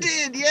 Yeah. He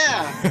did,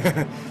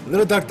 yeah!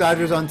 Little Duck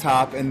Dodgers on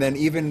top, and then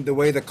even the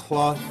way the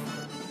cloth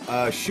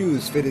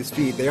shoes fit his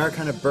feet, they are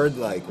kind of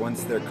bird-like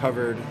once they're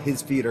covered.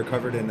 His feet are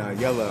covered in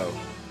yellow.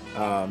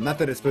 Not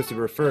that it's supposed to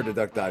refer to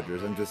Duck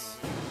Dodgers. I'm just,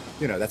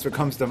 that's what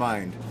comes to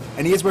mind.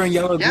 And he is wearing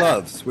yellow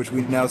gloves, which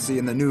we now see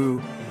in the new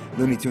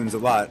Looney Tunes a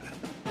lot.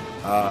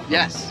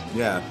 Yes.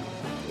 Yeah.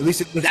 At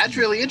least that's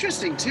really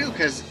interesting too,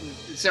 because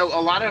so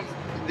a lot of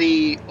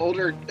the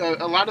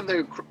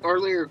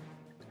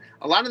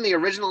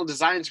original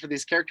designs for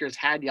these characters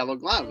had yellow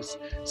gloves.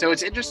 So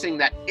it's interesting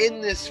that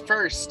in this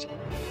first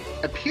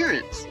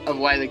appearance of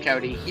Wile E.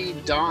 Coyote, he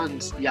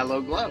dons yellow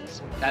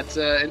gloves. That's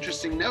an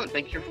interesting note.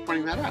 Thank you for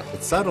pointing that out.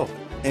 It's subtle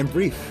and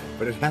brief,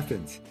 but it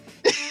happens.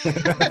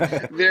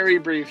 Very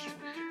brief.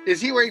 Is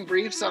he wearing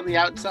briefs on the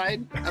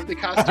outside of the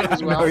costume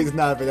as well? No, he's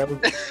not, but that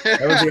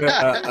was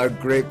a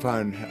great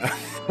pun.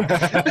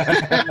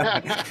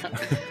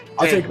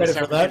 I'll take credit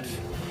for that.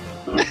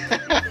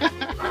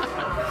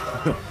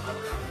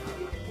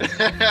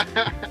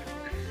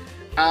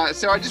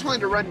 So I just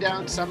wanted to run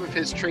down some of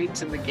his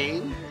traits in the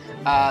game.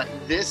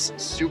 This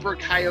Super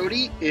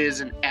Coyote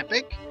is an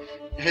epic.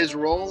 His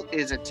role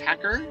is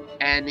attacker,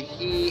 and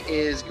he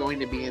is going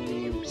to be in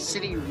the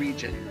city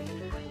region.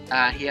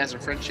 He has a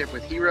friendship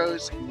with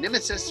heroes,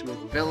 nemesis with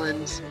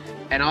villains,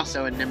 and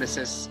also a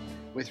nemesis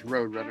with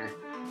Roadrunner.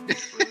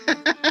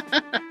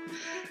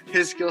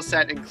 His skill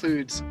set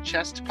includes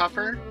Chest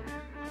Puffer,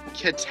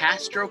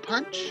 Catastro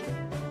Punch,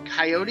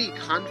 Coyote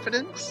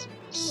Confidence,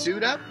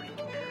 Suit Up,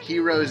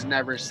 Heroes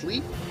Never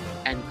Sleep,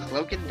 and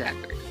Cloak and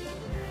Dagger.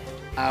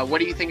 What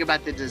do you think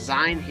about the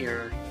design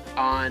here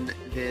on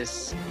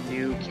this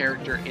new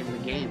character in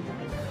the game?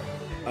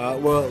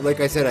 Well, like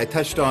I said, I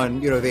touched on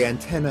the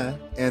antenna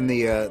and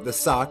the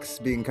socks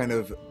being kind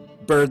of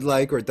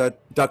bird-like or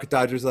Duck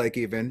Dodgers-like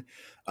even.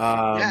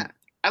 Yeah,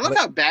 I love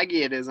how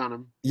baggy it is on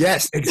him.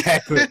 Yes,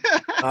 exactly.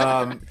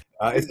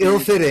 It's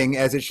ill-fitting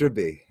as it should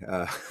be.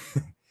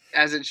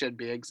 As it should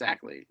be,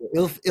 exactly.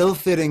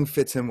 Ill-fitting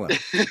fits him well.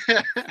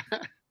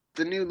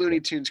 The new Looney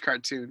Tunes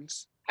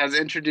cartoons has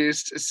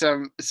introduced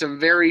some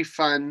very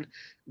fun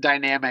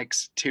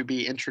dynamics to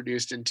be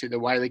introduced into the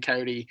Wile E.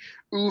 Coyote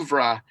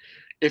oeuvre,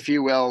 if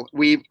you will.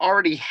 We've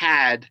already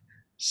had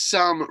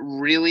some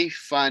really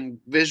fun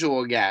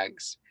visual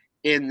gags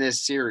in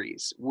this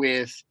series,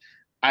 with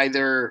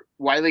either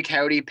Wile E.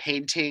 Coyote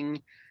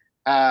painting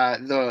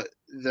the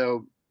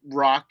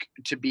rock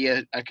to be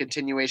a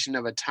continuation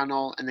of a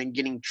tunnel and then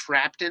getting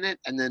trapped in it,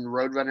 and then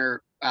Roadrunner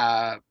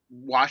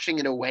washing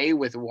it away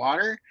with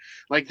water.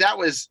 Like, that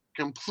was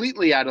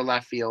completely out of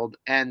left field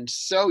and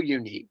so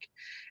unique.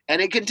 And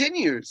it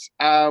continues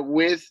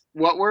with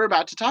what we're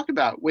about to talk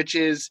about, which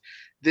is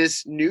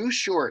this new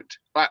short.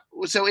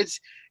 So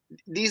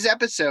these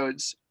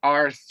episodes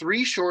are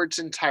 3 shorts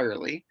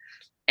entirely,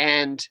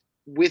 and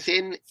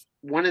within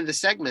one of the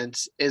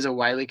segments is a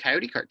Wile E.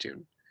 Coyote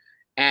cartoon.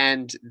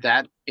 And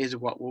that is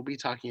what we'll be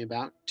talking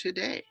about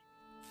today.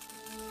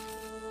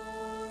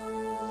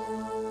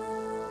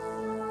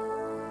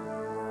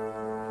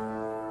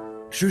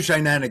 Shoe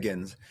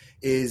Shenanigans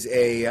is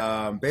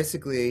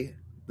basically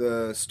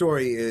the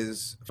story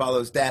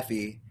follows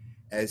Daffy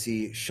as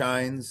he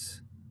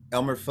shines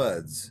Elmer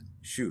Fudd's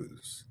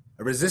shoes.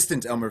 A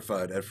resistant Elmer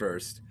Fudd at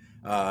first,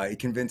 He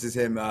convinces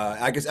him.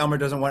 I guess Elmer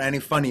doesn't want any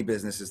funny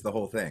business. Is the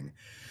whole thing.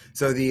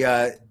 So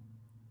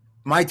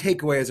my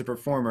takeaway as a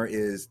performer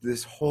is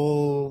this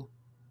whole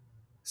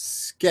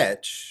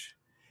sketch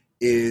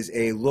is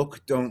a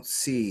look, don't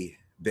see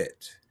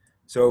bit.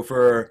 So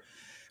for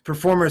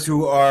performers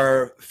who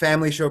are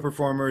family show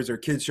performers or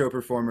kids show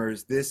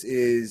performers, this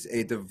is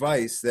a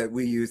device that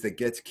we use that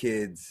gets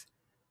kids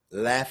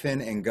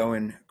laughing and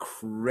going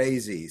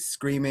crazy,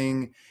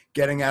 screaming,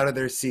 getting out of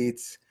their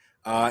seats.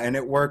 And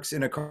it works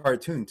in a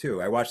cartoon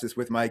too. I watched this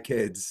with my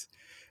kids,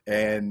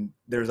 and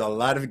there's a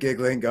lot of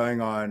giggling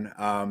going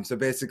on. So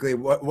basically,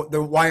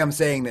 why I'm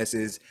saying this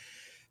is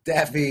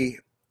Daffy,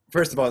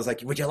 first of all, is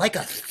like, would you like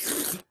a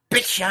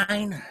bit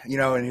shine?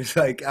 And he's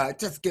like,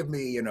 just give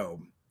me,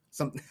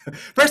 some.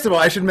 First of all,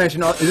 I should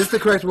mention, is this the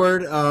correct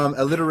word?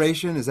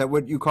 Alliteration? Is that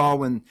what you call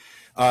when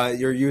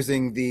you're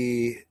using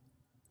the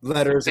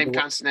letters? Same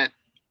consonant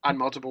on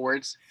multiple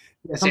words.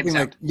 Yeah, something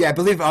like, I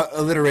believe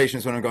alliteration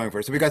is what I'm going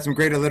for. So we got some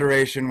great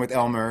alliteration with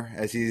Elmer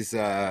as he's,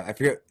 I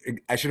forget,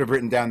 I should have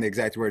written down the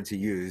exact words he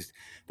used,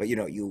 but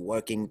you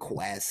working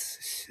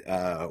class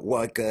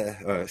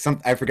worker,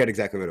 I forget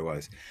exactly what it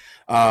was.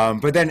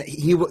 But then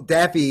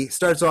Daffy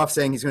starts off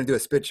saying he's going to do a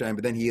spit shine,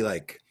 but then he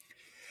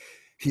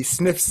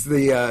sniffs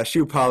the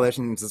shoe polish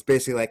and is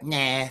basically like,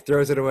 nah,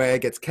 throws it away,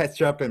 gets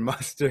ketchup and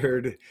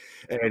mustard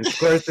and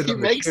squirts it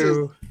on the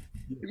shoe.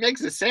 He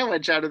makes a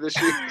sandwich out of the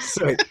shoes.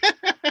 Right.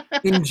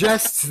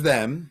 Ingests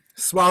them,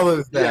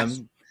 swallows them,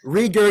 yes,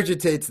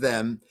 regurgitates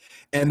them,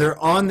 and they're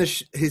on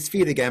his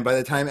feet again by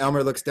the time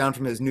Elmer looks down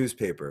from his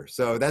newspaper.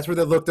 So that's where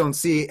the look don't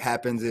see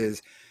happens,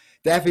 is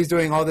Daffy's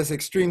doing all this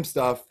extreme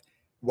stuff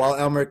while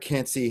Elmer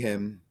can't see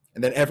him.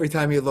 And then every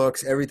time he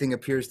looks, everything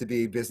appears to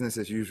be business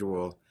as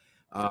usual.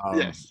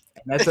 Yes.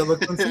 And that's a look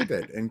don't see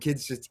bit. And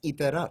kids just eat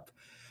that up.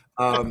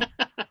 I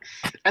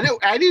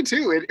do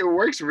too. It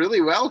works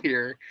really well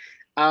here.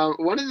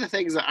 One of the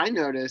things that I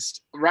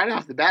noticed right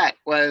off the bat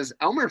was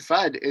Elmer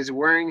Fudd is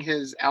wearing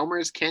his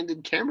Elmer's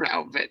Candid Camera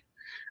outfit,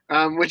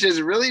 which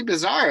is really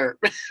bizarre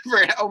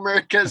for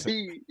Elmer because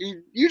he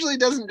usually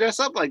doesn't dress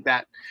up like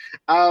that.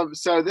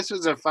 So this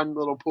was a fun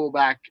little pull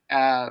back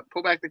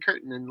the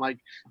curtain and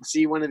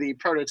see one of the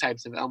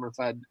prototypes of Elmer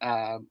Fudd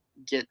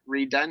get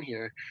redone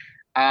here.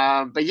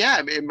 But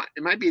yeah, it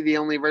might be the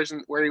only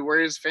version where he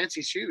wears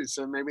fancy shoes,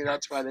 so maybe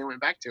that's why they went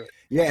back to it.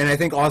 Yeah, and I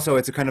think also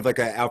it's a kind of like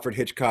an Alfred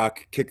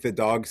Hitchcock kick the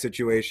dog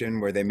situation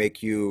where they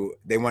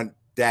want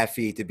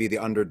Daffy to be the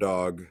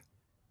underdog,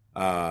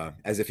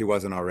 as if he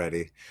wasn't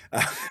already,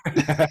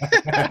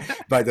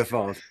 by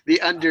default.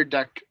 The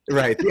underduck.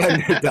 Right, the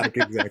underduck,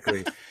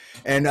 exactly.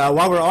 And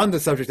while we're on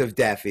the subject of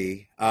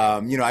Daffy,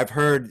 I've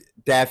heard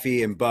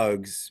Daffy and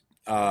Bugs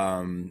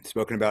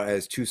spoken about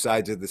as two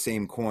sides of the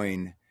same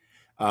coin.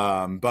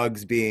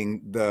 Bugs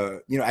being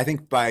I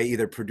think by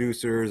either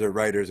producers or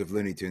writers of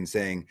Looney Tunes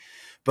saying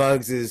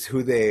Bugs is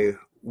who they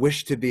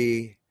wish to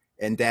be,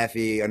 and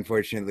Daffy,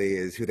 unfortunately,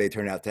 is who they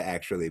turn out to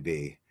actually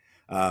be.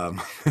 That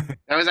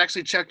was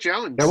actually Chuck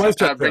Jones. That was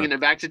Chuck bringing Jones.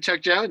 it back to Chuck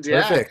Jones.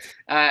 Yeah. Perfect.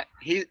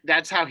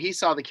 That's how he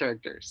saw the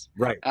characters.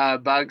 Right.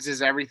 Bugs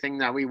is everything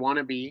that we want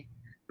to be,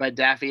 but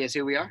Daffy is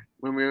who we are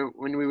when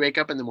we wake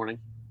up in the morning.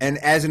 And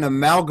as an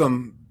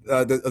amalgam,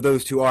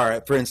 those two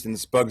are, for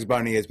instance, Bugs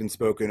Bunny has been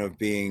spoken of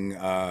being,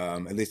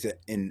 at least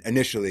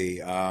initially,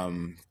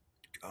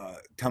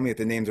 tell me if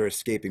the names are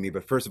escaping me,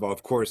 but first of all,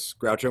 of course,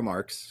 Groucho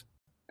Marx.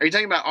 Are you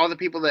talking about all the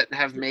people that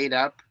have made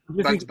up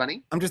Bugs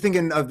Bunny? I'm just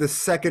thinking of the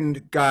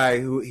second guy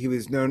who he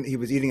was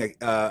eating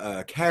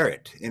a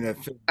carrot in a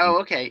film. Oh,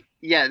 okay.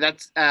 Yeah,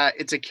 that's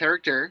it's a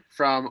character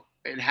from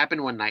It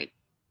Happened One Night,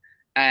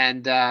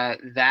 and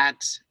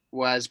that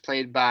was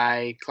played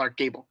by Clark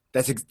Gable.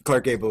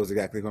 Clark Gable is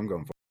exactly who I'm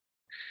going for.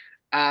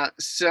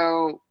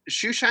 So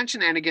Shoe Shine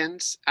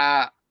Shenanigans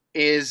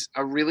is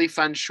a really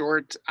fun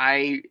short.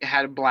 I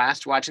had a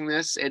blast watching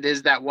this. It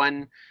is that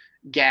one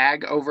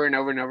gag over and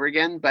over and over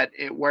again, but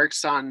it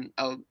works on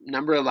a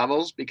number of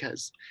levels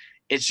because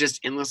it's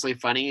just endlessly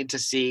funny to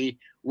see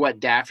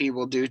what Daffy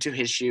will do to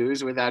his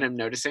shoes without him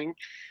noticing.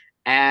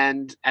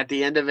 And at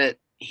the end of it,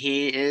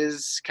 he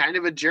is kind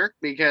of a jerk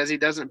because he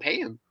doesn't pay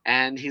him.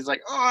 And he's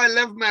like, oh, I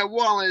left my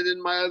wallet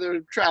in my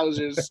other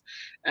trousers.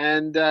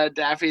 And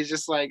Daffy's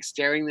just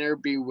staring there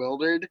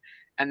bewildered.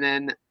 And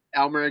then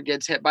Elmer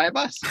gets hit by a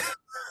bus.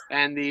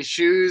 And the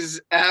shoes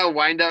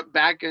wind up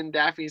back in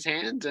Daffy's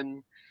hands.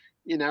 And,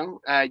 you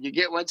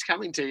get what's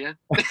coming to you.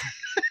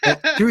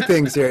 Two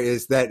things here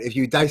is that if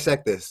you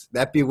dissect this,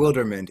 that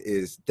bewilderment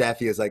is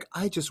Daffy is like,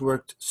 I just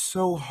worked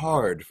so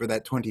hard for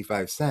that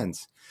 25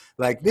 cents.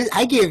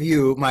 I gave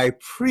you my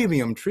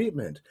premium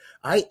treatment.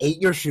 I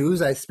ate your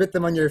shoes. I spit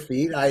them on your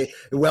feet. I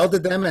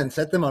welded them and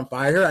set them on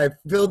fire. I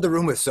filled the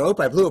room with soap.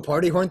 I blew a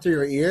party horn through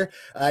your ear.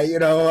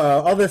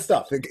 All this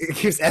stuff. It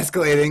keeps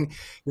escalating.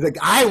 He's like,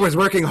 I was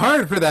working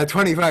hard for that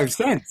 25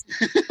 cents.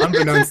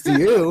 Unbeknownst to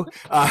you,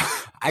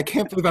 I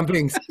can't believe I'm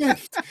being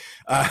stiffed.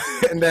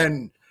 And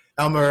then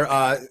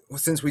Elmer,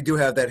 since we do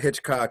have that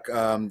Hitchcock,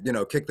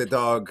 kick the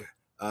dog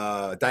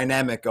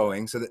dynamic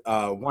going, so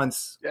that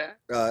once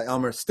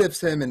Elmer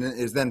stiffs him and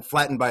is then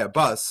flattened by a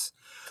bus,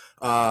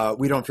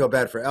 we don't feel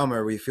bad for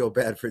Elmer, we feel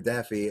bad for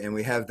Daffy, and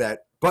we have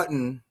that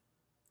button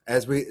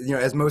as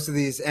most of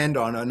these end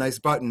on a nice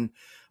button.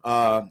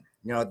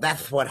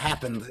 That's what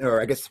happened,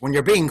 or I guess when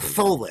you're being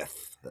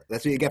soulless,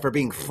 that's what you get for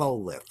being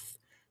soulless.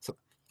 So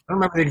I don't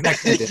remember the exact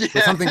sentence,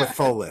 but something with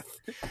soulless.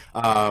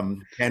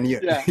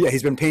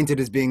 He's been painted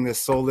as being this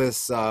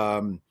soulless,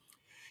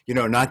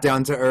 not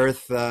down to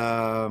earth,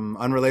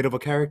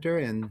 unrelatable character,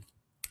 and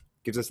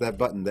gives us that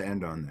button to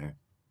end on there.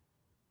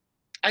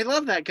 I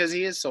love that because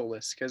he is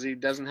soulless, because he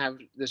doesn't have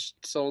the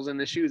soles in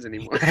the shoes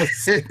anymore.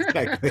 Yes,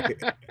 exactly.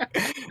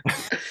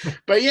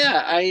 But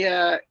yeah,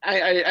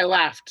 I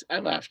laughed. I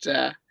laughed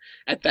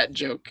at that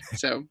joke,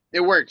 so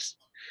it works.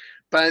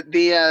 But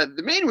the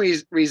main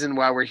reason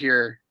why we're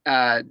here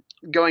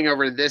going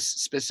over this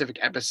specific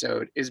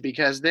episode is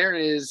because there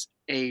is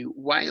a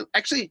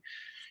actually,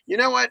 you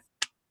know what?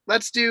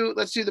 Let's do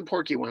the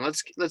Porky one.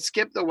 Let's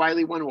skip the Wile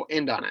E. one. We'll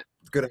end on it.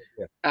 Good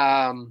idea.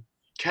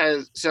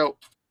 Because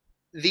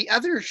the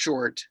other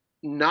short,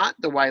 not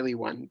the Wile E.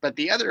 one, but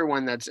the other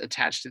one that's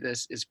attached to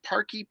this is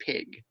Parky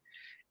Pig.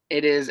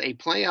 It is a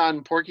play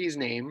on Porky's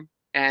name,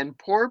 and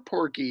poor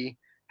Porky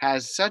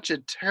has such a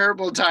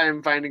terrible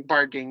time finding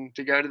parking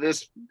to go to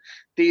this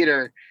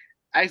theater.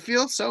 I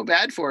feel so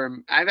bad for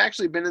him. I've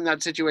actually been in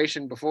that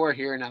situation before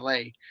here in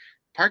LA.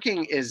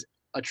 Parking is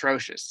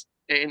atrocious,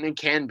 and it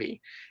can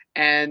be.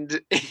 And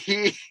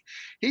he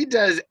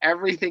does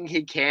everything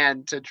he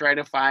can to try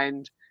to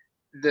find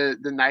the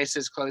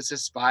nicest,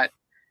 closest spot.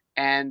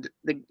 And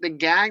the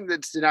gag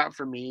that stood out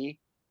for me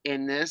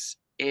in this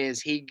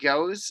is he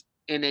goes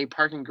in a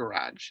parking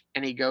garage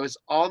and he goes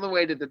all the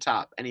way to the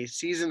top and he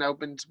sees an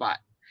open spot.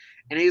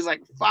 And he's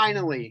like,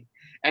 finally,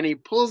 and he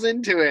pulls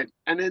into it.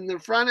 And in the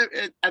front of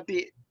it, at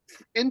the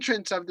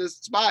entrance of this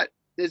spot,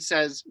 it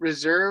says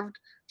reserved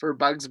for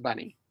Bugs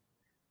Bunny.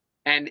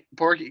 And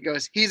Porky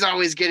goes, he's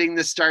always getting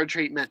the star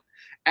treatment.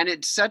 And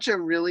it's such a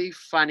really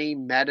funny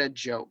meta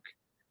joke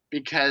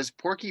because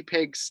Porky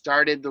Pig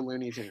started the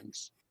Looney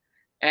Tunes.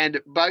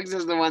 And Bugs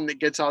is the one that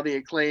gets all the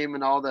acclaim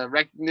and all the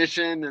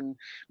recognition and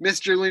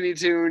Mr. Looney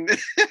Tune.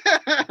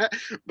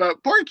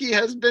 But Porky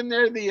has been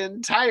there the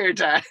entire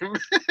time.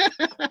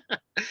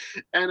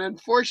 And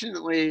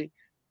unfortunately,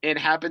 it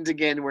happens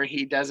again where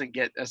he doesn't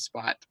get a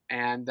spot.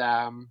 And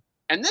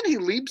then he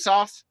leaps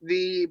off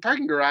the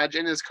parking garage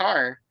in his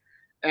car.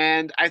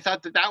 And I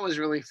thought that was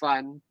really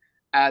fun.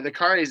 The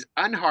car is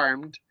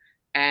unharmed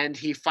and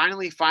he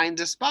finally finds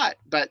a spot,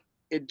 but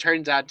it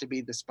turns out to be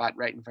the spot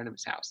right in front of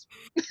his house.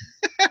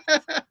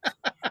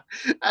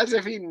 As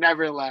if he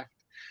never left.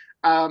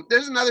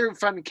 There's another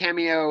fun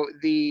cameo,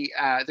 the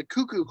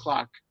cuckoo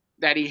clock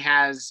that he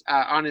has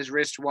on his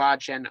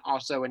wristwatch and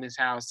also in his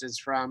house is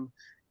from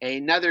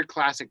another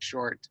classic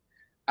short.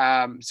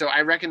 So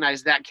I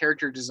recognize that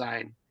character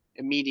design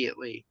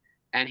immediately.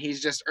 And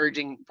he's just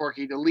urging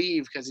Porky to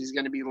leave because he's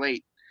going to be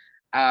late.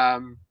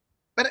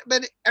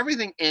 But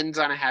everything ends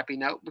on a happy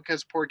note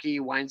because Porky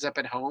winds up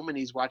at home and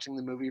he's watching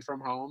the movie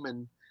from home,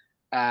 and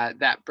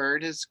that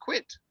bird has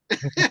quit.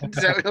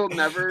 So he'll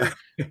never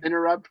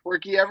interrupt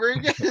Porky ever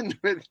again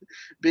with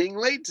being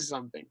late to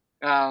something.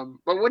 But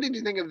what did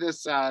you think of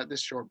this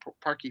short,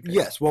 Porky Pig?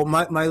 Yes, well,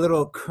 my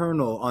little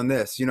kernel on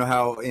this, you know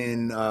how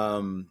in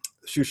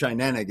Shoe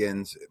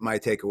Shenanigans, my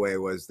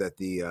takeaway was that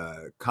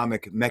the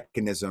comic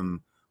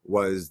mechanism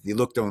was the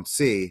look, don't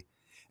see.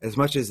 As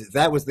much as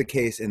that was the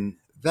case in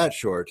that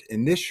short,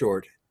 in this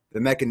short, the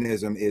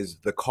mechanism is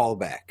the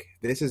callback.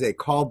 This is a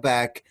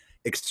callback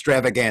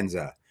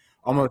extravaganza.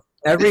 Almost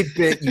every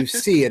bit you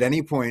see at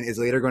any point is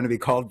later going to be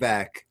called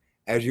back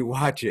as you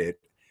watch it.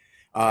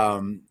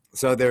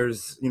 So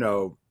there's,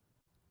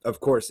 of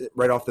course,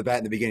 right off the bat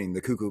in the beginning,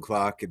 the cuckoo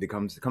clock, it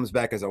comes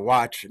back as a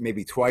watch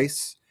maybe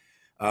twice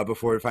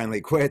before it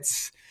finally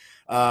quits.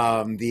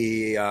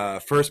 The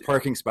first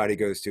parking spot he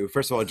goes to,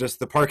 first of all, just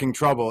the parking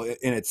trouble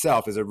in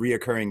itself is a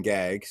reoccurring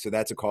gag, so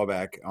that's a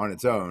callback on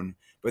its own.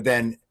 But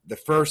then the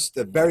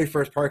very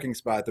first parking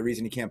spot, the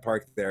reason he can't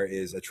park there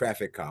is a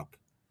traffic cop.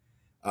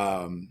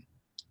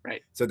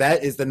 Right. So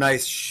that is the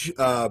nice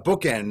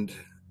bookend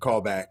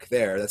callback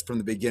there. That's from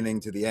the beginning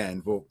to the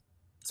end. Well,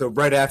 so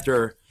right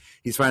after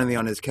he's finally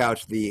on his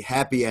couch, the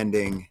happy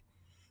ending.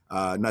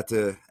 I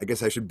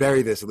guess I should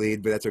bury this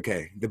lead, but that's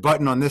okay. The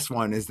button on this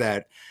one is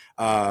that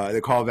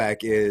the callback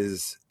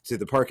is to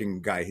the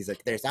parking guy. He's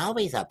like, there's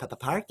always a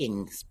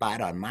parking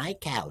spot on my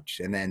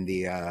couch. And then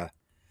the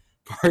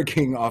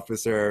parking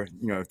officer,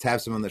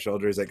 taps him on the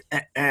shoulder. He's like,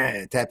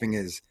 tapping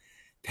his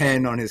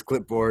pen on his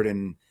clipboard,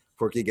 and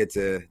Porky gets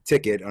a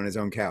ticket on his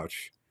own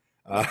couch.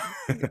 But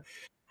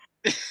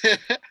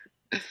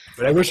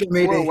I wish it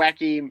made more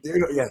wacky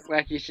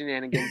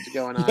shenanigans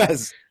going on.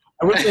 Yes.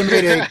 I wish they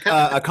made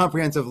a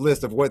comprehensive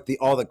list of what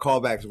all the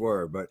callbacks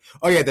were. But,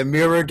 the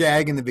mirror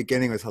gag in the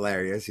beginning was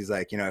hilarious. He's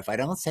like, if I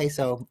don't say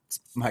so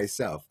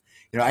myself,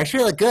 I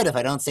sure look good if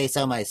I don't say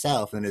so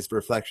myself. And his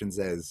reflection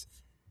says,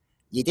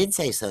 you did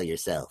say so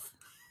yourself.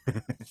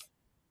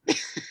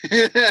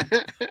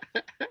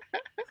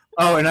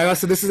 Oh, and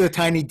this is a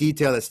tiny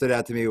detail that stood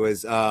out to me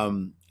was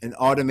an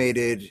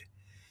automated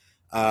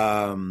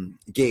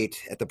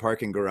gate at the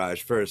parking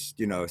garage. First,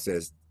 it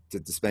says to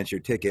dispense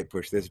your ticket,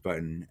 push this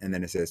button, and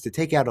then it says to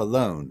take out a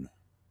loan.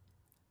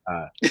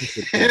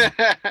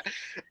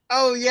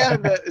 Oh yeah,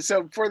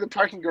 so for the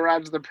parking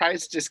garage, the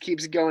price just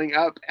keeps going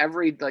up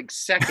every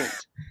second,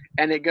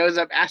 and it goes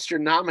up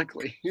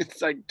astronomically.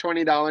 It's like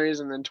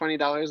 $20, and then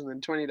 $20, and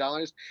then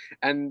 $20,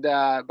 and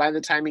by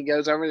the time he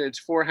goes over there,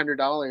 it's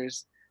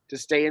 $400 to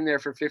stay in there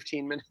for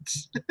 15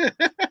 minutes.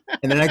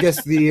 And then I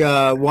guess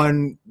the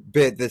one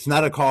bit that's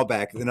not a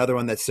callback, another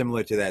one that's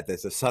similar to that,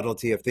 that's a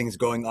subtlety of things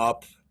going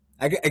up.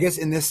 I guess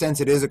in this sense,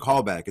 it is a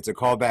callback. It's a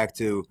callback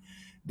to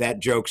that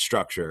joke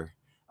structure.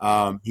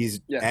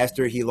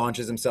 After he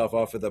launches himself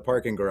off of the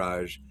parking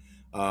garage.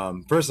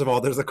 First of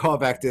all, there's a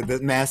callback to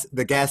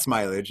the gas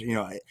mileage.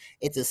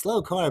 It's a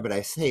slow car, but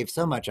I save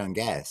so much on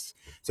gas.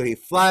 So he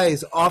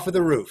flies off of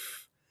the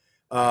roof,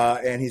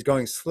 and he's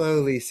going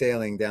slowly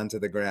sailing down to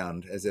the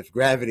ground as if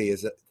gravity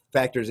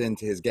factors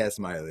into his gas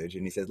mileage.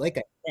 And he says, I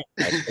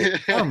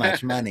save so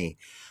much money.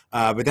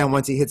 But then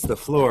once he hits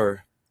the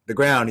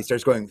ground, he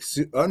starts going,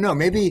 oh no,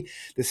 maybe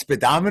the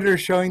speedometer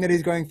is showing that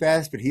he's going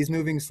fast, but he's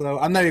moving slow.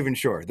 I'm not even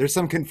sure. There's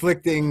some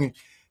conflicting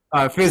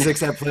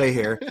physics at play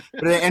here.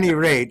 But at any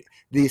rate,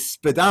 the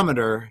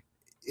speedometer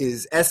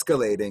is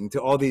escalating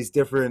to all these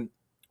different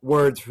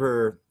words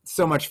for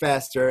so much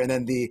faster. And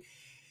then the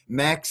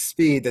max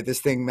speed that this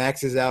thing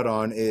maxes out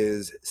on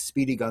is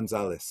Speedy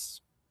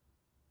Gonzales.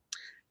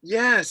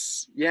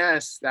 Yes,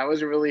 that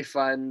was a really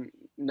fun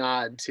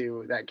nod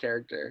to that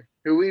character,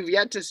 who we've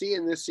yet to see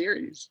in this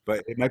series.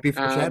 But it might be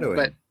foreshadowing.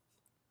 But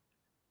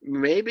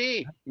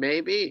maybe.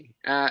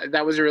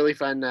 That was a really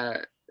fun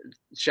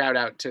shout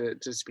out to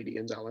Speedy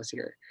Gonzales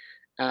here.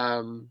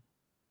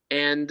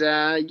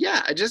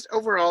 Just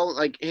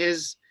overall,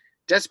 his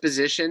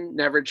disposition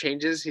never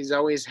changes. He's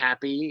always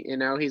happy,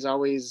 he's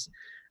always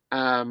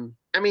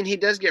he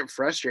does get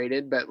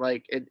frustrated, but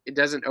it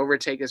doesn't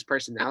overtake his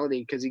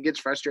personality, because he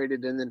gets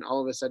frustrated and then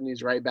all of a sudden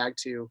he's right back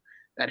to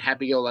that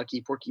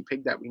happy-go-lucky Porky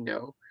Pig that we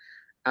know,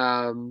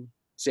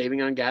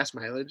 saving on gas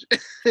mileage.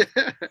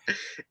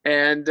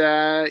 And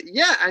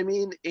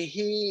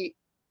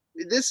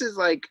this is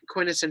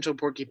quintessential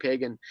Porky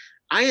Pig, and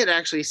I had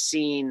actually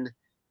seen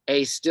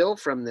a still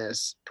from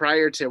this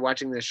prior to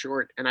watching this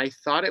short, and I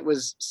thought it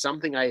was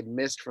something I had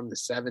missed from the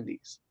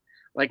 70s.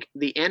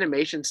 The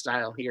animation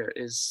style here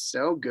is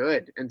so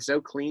good and so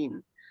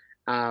clean.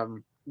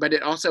 But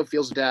it also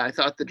feels, I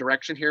thought the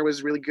direction here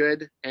was really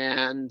good.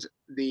 And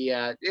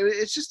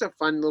it's just a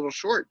fun little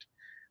short.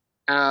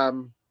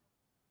 Bob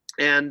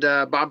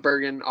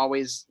Bergen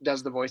always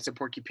does the voice of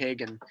Porky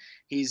Pig, and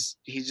he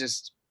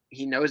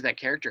knows that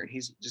character, and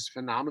he's just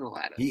phenomenal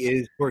at it. He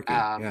is Porky.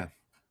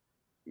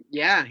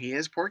 Yeah, he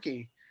is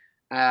Porky.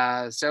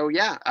 Did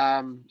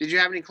you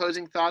have any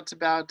closing thoughts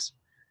about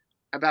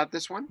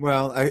this one?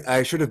 Well,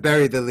 I should have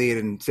buried the lead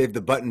and saved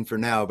the button for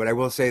now, but I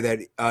will say that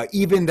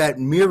even that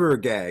mirror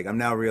gag, I'm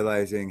now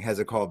realizing, has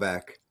a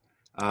callback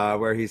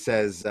where he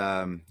says,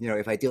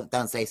 if I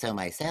don't say so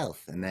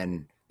myself, and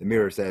then the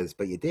mirror says,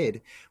 but you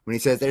did, when he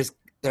says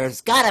there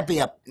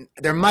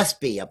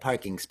must be a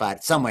parking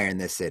spot somewhere in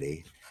this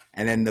city,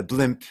 and then the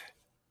blimp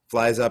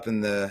flies up in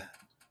the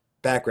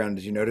background.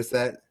 Did you notice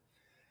that?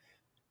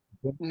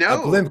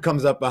 No. A blimp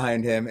comes up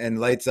behind him and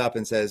lights up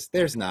and says,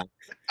 there's not.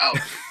 Oh.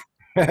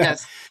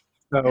 Yes.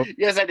 So,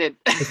 yes, I did.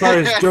 As far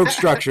as joke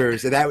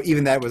structures,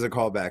 that was a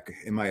callback,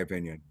 in my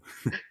opinion.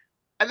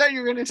 I thought you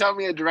were going to tell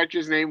me a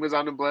director's name was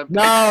on a blimp.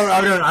 No,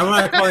 I'm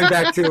not calling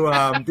back to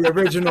the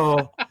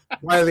original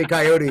Wile E.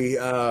 Coyote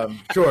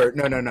short.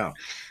 No.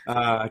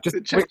 Just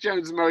the Chuck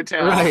Jones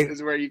Motel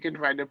is where you can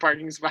find a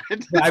parking spot.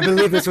 I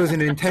believe this was an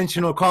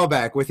intentional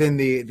callback within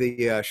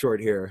the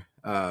short here,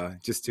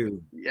 just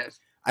to. Yes.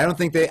 I don't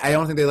think they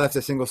left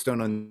a single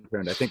stone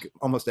unturned. I think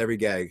almost every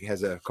gag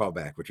has a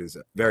callback, which is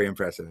very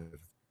impressive.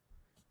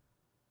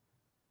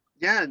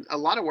 Yeah, a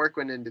lot of work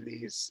went into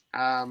these.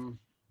 I'm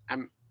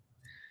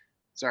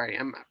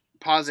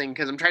pausing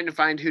because I'm trying to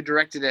find who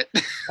directed it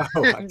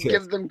and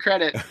give them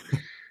credit.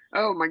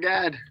 Oh my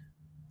God.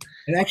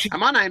 And actually,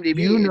 I'm on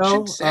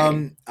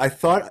IMDb. I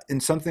thought in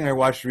something I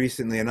watched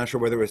recently, I'm not sure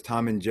whether it was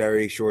Tom and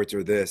Jerry shorts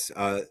or this.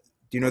 Do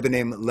you know the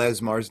name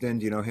Les Marsden?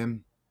 Do you know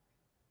him?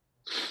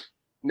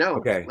 No.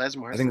 Okay. Les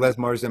Marsden. I think Les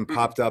Marsden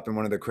popped up in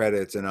one of the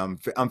credits, and I'm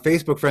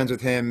Facebook friends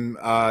with him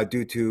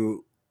due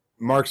to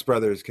Marx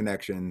Brothers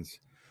connections.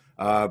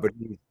 But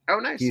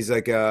nice. He's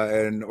like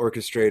an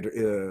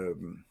orchestrator,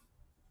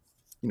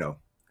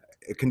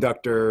 a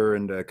conductor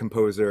and a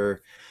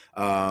composer,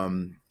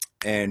 and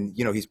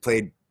he's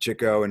played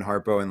Chico and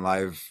Harpo in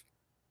live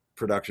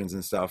productions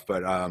and stuff.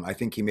 But I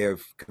think he may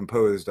have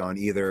composed on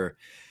either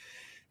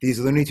these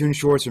Looney Tunes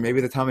shorts or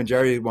maybe the Tom and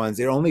Jerry ones.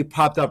 It only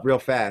popped up real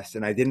fast,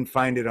 and I didn't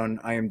find it on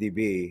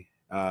IMDb.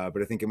 But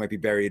I think it might be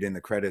buried in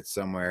the credits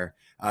somewhere.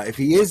 If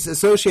he is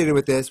associated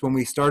with this, when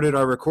we started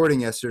our recording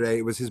yesterday,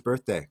 it was his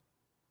birthday.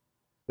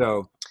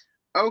 So,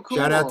 cool.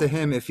 Shout out to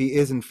him if he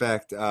is, in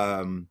fact,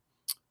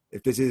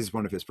 if this is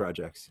one of his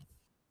projects.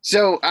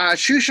 So,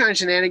 Shoeshine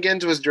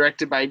Shenanigans was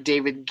directed by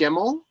David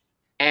Gemmell,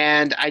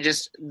 And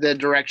the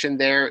direction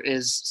there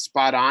is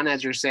spot on,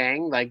 as you're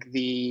saying, like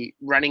the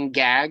running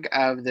gag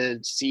of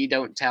the see,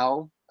 don't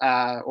tell,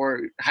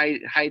 or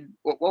hide,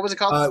 what was it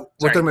called?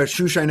 We're talking about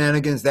shoe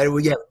shenanigans.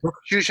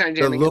 Shoe shine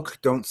The look,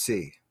 don't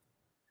see.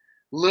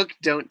 Look,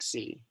 don't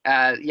see.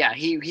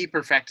 He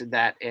perfected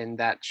that in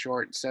that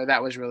short, so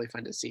that was really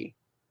fun to see.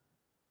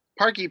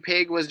 Parky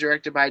Pig was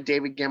directed by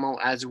David Gemmell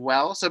as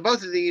well. So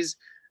both of these,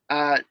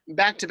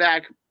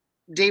 back-to-back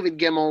David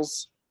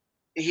Gemmell's,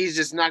 he's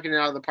just knocking it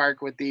out of the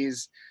park with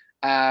these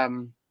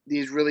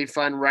really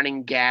fun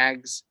running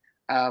gags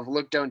of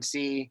Look, Don't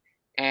See,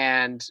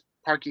 and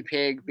Parky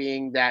Pig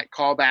being that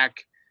callback,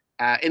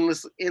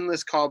 endless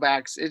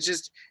callbacks.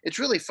 It's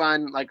really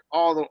fun, like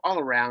all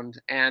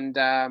around, and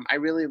I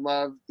really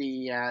love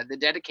the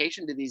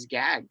dedication to these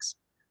gags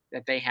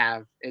that they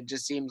have. It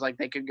just seems like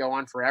they could go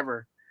on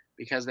forever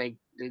because they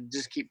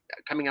just keep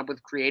coming up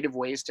with creative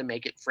ways to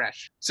make it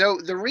fresh. So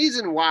the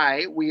reason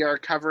why we are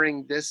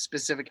covering this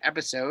specific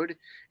episode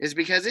is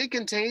because it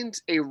contains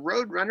a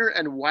Roadrunner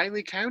and Wile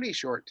E. Coyote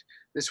short.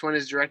 This one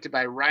is directed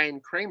by Ryan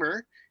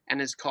Kramer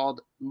and is called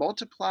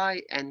Multiply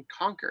and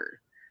Conquer.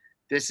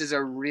 This is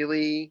a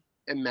really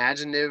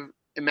imaginative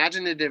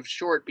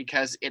short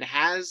because it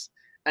has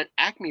an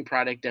Acme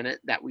product in it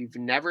that we've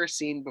never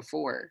seen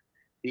before,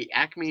 the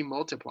Acme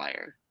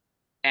Multiplier.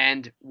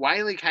 And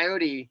Wile E.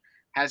 Coyote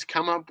has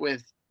come up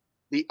with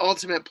the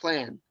ultimate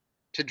plan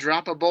to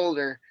drop a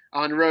boulder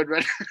on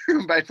Roadrunner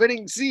by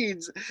putting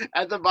seeds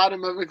at the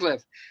bottom of a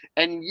cliff.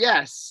 And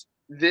yes,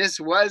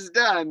 this was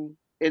done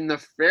in the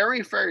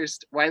very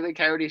first Wile E.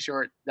 Coyote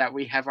short that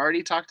we have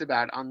already talked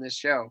about on this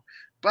show.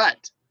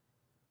 But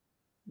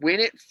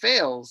when it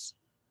fails,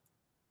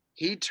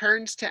 he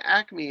turns to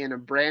Acme in a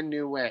brand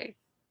new way.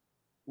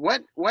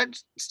 What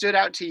stood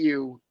out to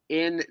you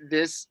in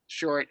this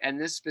short and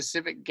this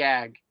specific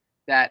gag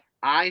that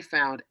I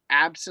found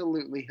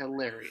absolutely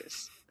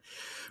hilarious?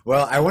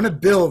 Well, I want to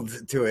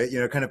build to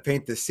it, kind of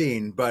paint the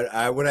scene.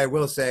 But what I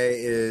will say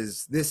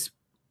is this,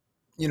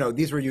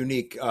 these were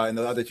unique in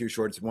the other two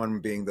shorts, one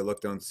being the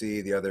Look, Don't See,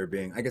 the other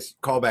being, I guess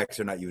callbacks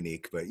are not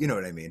unique, but you know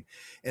what I mean.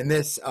 In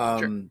this,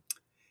 Sure.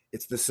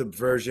 It's the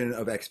subversion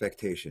of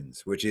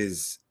expectations, which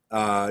is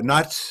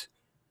not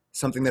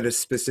something that is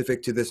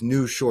specific to this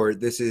new short.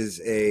 This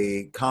is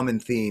a common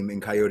theme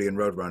in Coyote and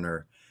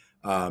Roadrunner.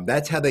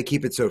 That's how they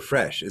keep it so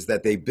fresh, is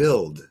that they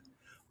build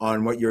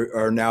on what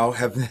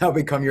have now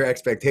become your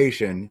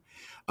expectation.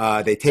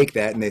 They take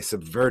that and they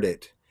subvert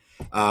it.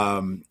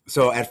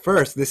 So at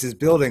first, this is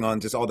building on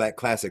just all that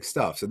classic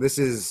stuff. So this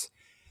is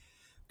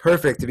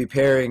perfect to be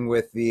pairing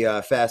with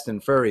the Fast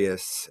and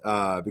Furious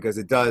because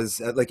it does,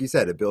 like you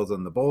said, it builds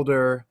on the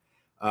boulder.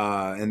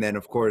 And then,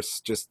 of course,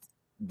 just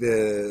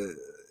the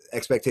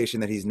expectation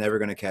that he's never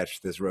going to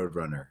catch this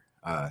Roadrunner.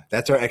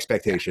 That's our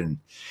expectation.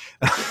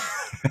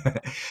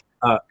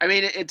 I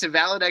mean, it's a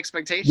valid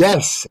expectation.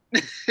 Yes.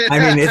 I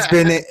mean, it's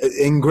been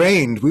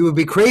ingrained. We would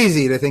be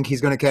crazy to think he's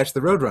going to catch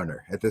the Roadrunner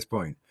at this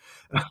point.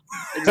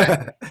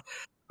 Exactly.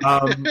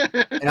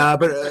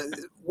 But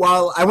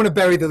while I want to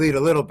bury the lead a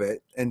little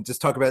bit and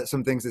just talk about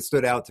some things that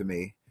stood out to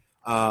me,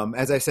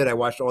 as I said, I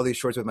watched all these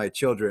shorts with my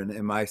children,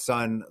 and my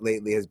son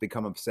lately has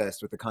become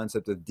obsessed with the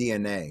concept of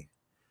DNA.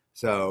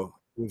 So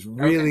it was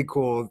really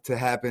cool to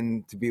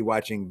happen to be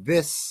watching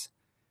this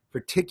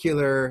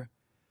particular,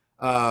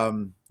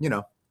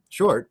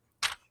 short,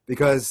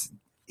 because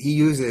he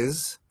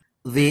uses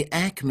the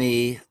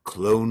Acme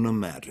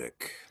Clone-O-Matic.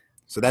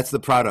 So that's the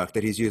product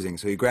that he's using.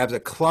 So he grabs a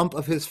clump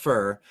of his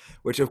fur,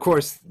 which, of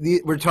course,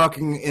 we're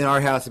talking in our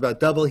house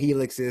about double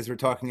helixes. We're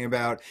talking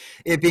about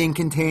it being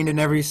contained in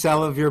every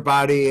cell of your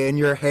body and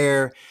your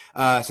hair.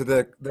 So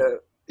the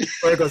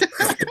fur goes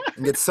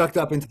and gets sucked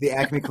up into the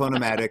Acme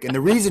Clone-O-Matic. And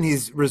the reason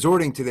he's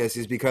resorting to this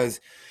is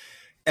because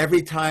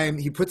every time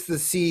he puts the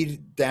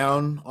seed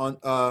down on,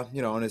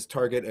 on his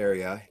target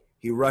area,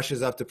 he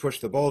rushes up to push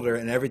the boulder.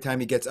 And every time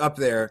he gets up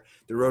there,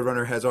 the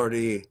Roadrunner has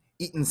already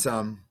eaten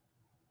some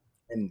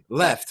and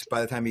left by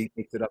the time he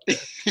makes it up there.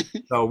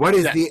 So what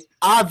is the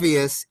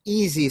obvious,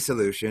 easy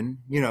solution?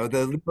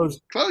 The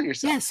most... Clone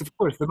yourself. Yes, of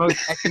course. The most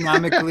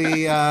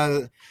economically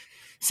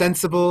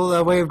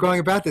sensible way of going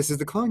about this is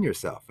to clone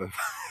yourself.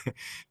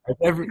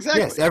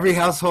 Exactly. Yes, every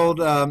household,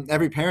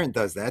 every parent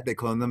does that. They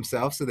clone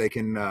themselves so they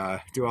can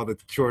do all the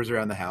chores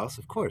around the house,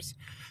 of course.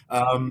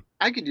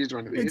 I could use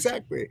one of these.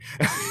 Exactly.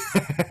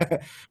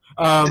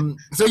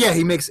 So yeah,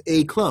 he makes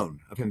a clone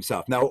of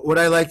himself. Now, what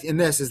I liked in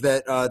this is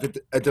that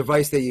a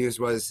device they used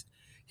was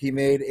he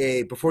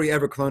made before he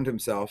ever cloned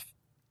himself,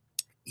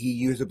 he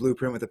used a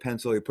blueprint with a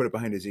pencil. He put it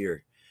behind his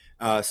ear.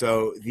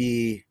 So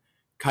the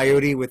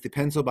coyote with the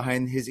pencil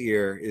behind his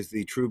ear is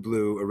the True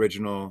Blue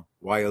original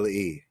Wile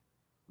E.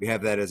 We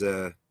have that as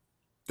a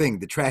thing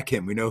to track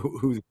him. We know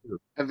who's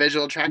a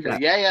visual tracker.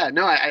 Yeah.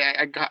 No,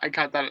 I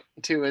caught that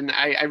too, and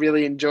I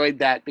really enjoyed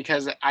that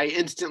because I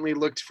instantly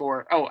looked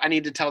for, I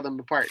need to tell them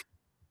apart,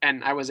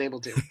 and I was able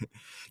to.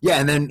 Yeah,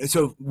 and then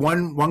so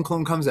one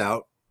clone comes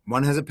out,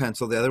 one has a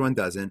pencil, the other one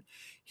doesn't.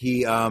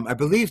 He, I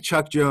believe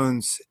Chuck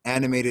Jones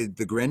animated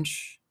The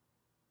Grinch.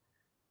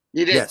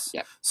 You did. Yes.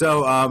 Yep.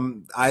 So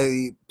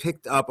I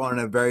picked up on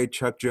a very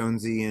Chuck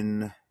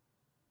Jonesian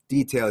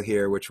detail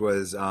here, which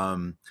was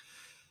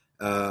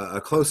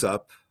a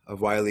close-up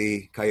of Wile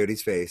E.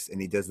 Coyote's face,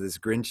 and he does this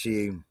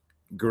Grinchy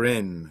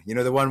grin. You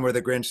know, the one where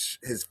the Grinch,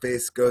 his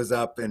face goes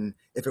up, and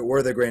if it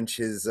were the Grinch,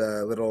 his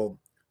little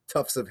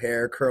tufts of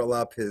hair curl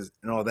up,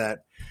 and all that.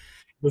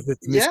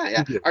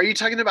 Yeah. Are you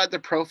talking about the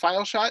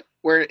profile shot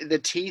where the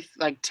teeth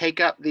like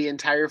take up the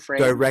entire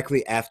frame?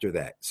 Directly after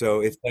that.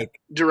 So it's like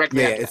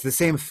Directly after it's the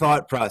same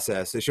thought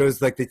process. It shows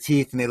like the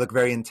teeth and they look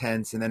very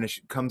intense, and then it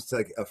comes to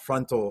like a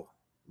frontal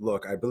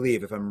look, I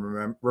believe, if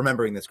I'm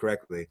remembering this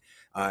correctly,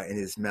 and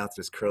his mouth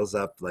just curls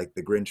up like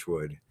the Grinch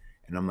would.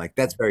 And I'm like,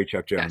 that's very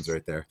Chuck Jones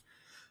right there.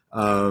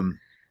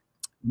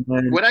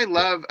 What I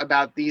love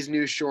about these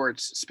new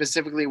shorts,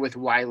 specifically with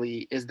Wile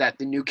E., is that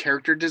the new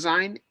character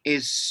design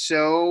is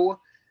so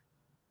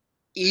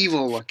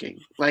evil looking.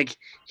 Like,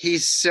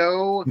 he's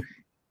so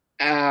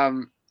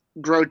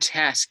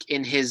grotesque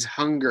in his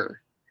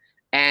hunger.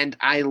 And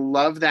I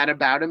love that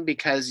about him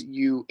because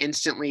you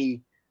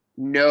instantly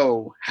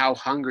know how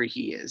hungry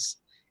he is.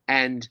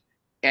 And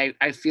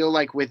I feel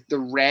like with the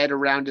red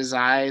around his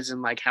eyes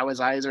and like how his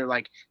eyes are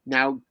like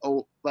now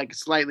like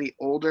slightly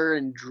older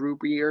and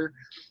droopier,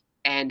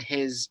 and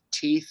his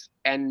teeth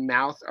and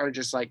mouth are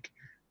just like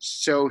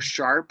so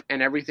sharp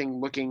and everything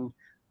looking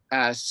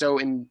so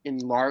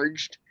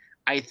enlarged,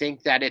 I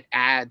think that it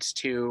adds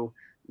to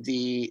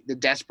the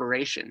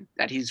desperation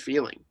that he's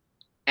feeling.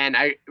 And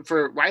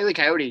for Wile E.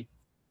 Coyote,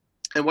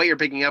 and what you're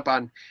picking up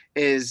on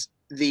is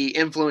the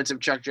influence of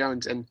Chuck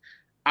Jones. And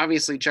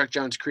obviously Chuck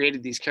Jones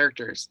created these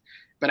characters,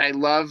 but I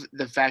love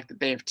the fact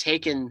that they have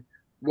taken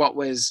what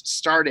was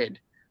started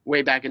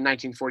way back in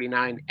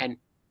 1949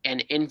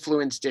 and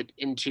influenced it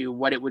into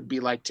what it would be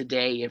like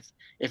today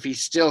if he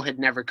still had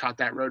never caught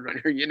that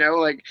Roadrunner, you know,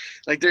 like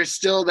there's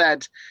still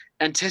that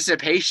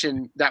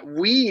anticipation that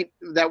we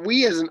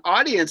as an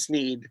audience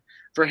need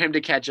for him to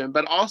catch him,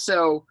 but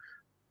also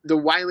the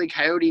Wile E.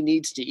 Coyote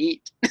needs to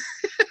eat.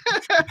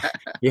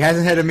 He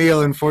hasn't had a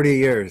meal in 40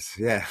 years.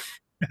 Yeah.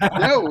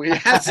 No, he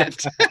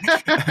hasn't.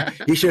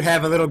 He should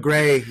have a little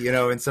gray, you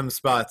know, in some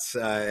spots,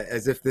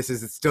 as if this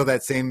is still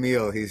that same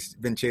meal he's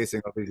been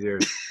chasing all these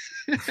years.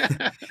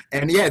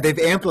 And yeah, they've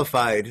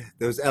amplified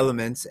those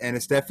elements, and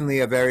it's definitely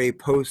a very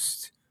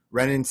post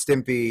Ren and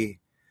Stimpy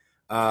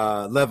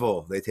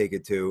level they take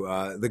it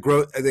to.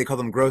 They call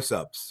them gross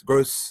ups.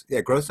 Gross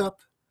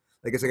up.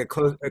 Like it's like a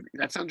close.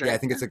 That sounds right. Yeah, I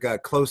think it's like a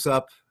close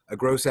up, a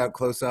gross out,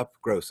 close up,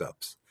 gross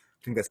ups.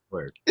 I think that's the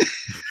word.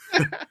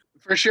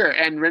 For sure.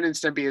 And Ren and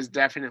Stimpy is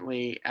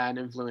definitely an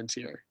influence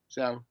here.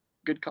 So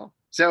good call.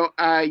 So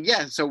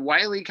so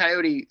Wile E.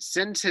 Coyote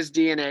sends his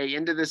DNA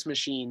into this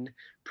machine,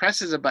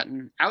 presses a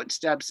button, out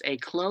steps a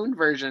clone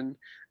version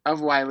of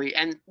Wile E.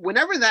 And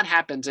whenever that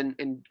happens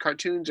in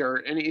cartoons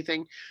or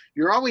anything,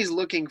 you're always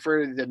looking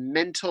for the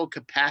mental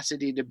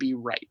capacity to be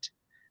right.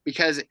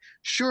 Because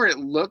sure, it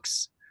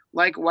looks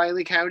like Wile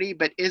E. Coyote,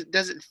 but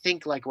does it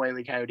think like Wile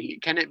E. Coyote?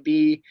 Can it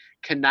be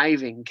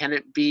conniving?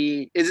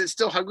 Is it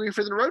still hungry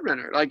for the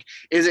Roadrunner? Like,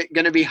 is it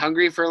going to be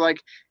hungry for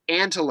like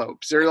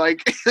antelopes or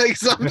like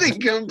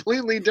something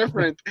completely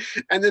different?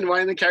 And then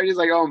Wile E. Coyote's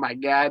like, oh my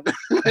God,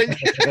 like,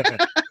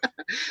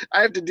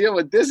 I have to deal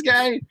with this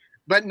guy.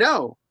 But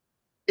no,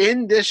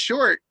 in this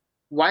short,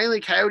 Wile E.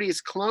 Coyote's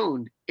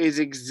clone is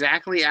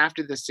exactly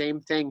after the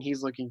same thing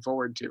he's looking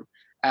forward to,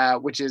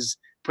 which is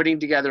putting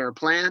together a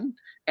plan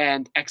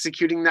and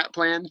executing that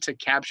plan to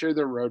capture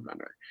the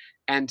Roadrunner.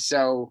 And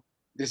so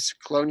this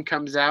clone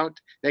comes out.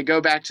 They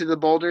go back to the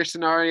boulder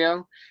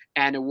scenario,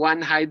 and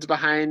one hides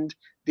behind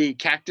the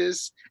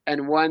cactus,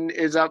 and one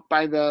is up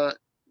by the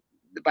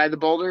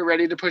boulder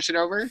ready to push it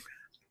over.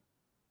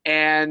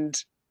 And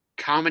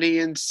comedy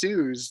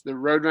ensues. The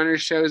Roadrunner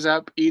shows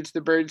up, eats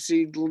the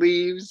birdseed,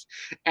 leaves,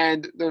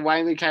 and the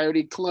Wile E.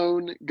 Coyote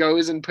clone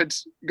goes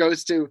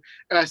to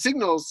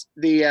signals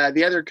the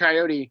other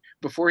coyote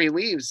before he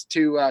leaves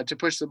to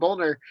push the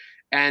boulder.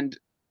 And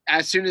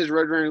as soon as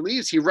Roadrunner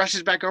leaves, he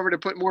rushes back over to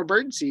put more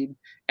birdseed,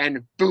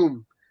 and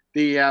boom,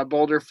 the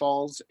boulder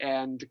falls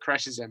and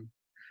crushes him.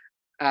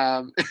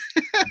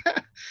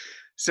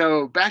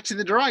 So back to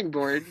the drawing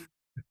board,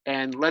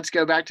 and let's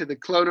go back to the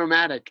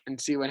Clone-O-Matic and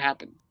see what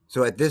happened.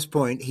 So at this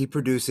point, he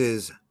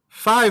produces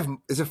 5.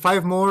 Is it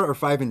 5 more or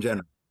 5 in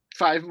general?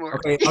 5 more.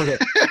 Okay.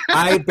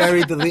 I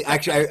buried the lead.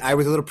 Actually, I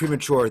was a little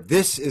premature.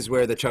 This is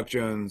where the Chuck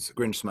Jones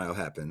Grinch smile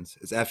happens.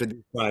 It's after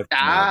the 5.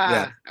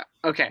 Yeah.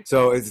 Okay.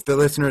 So if the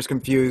listener's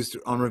confused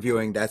on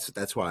reviewing,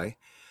 that's why.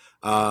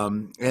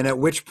 And at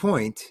which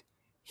point,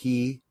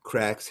 he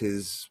cracks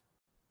his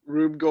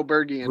Rube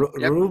Goldbergian.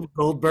 Rube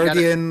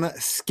Goldbergian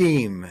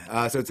scheme.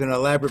 So it's an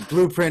elaborate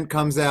blueprint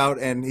comes out,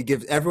 and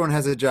everyone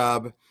has a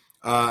job.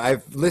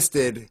 I've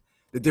listed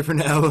the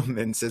different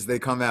elements as they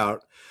come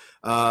out.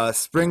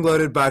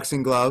 Spring-loaded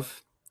boxing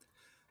glove,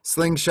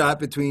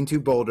 slingshot between 2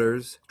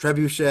 boulders,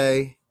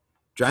 trebuchet,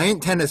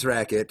 giant tennis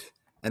racket,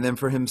 and then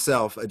for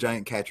himself, a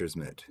giant catcher's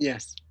mitt.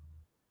 Yes.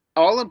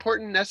 All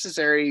important,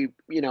 necessary,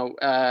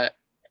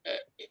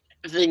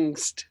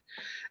 things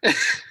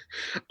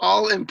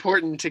All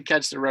important to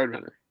catch the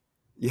Roadrunner.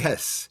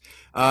 Yes.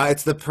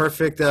 It's the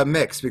perfect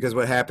mix because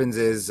what happens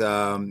is,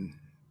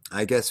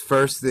 I guess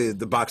first the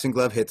boxing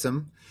glove hits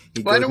him.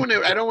 He Well,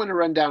 goes. I don't want to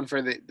run down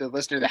for the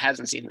listener that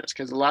hasn't seen this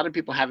because a lot of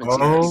people haven't seen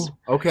this.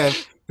 Oh, okay.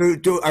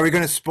 Are we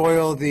going to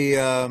spoil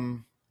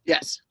the?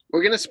 Yes,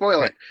 we're gonna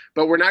spoil it,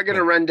 but we're not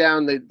gonna run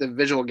down the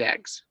visual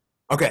gags.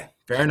 Okay,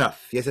 fair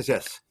enough.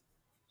 Yes.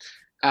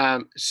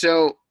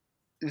 So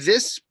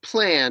this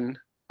plan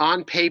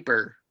on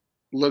paper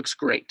looks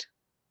great.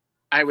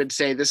 I would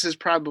say this is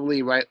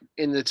probably right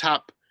in the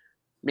top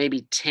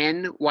maybe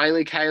 10 Wile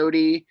E.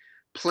 Coyote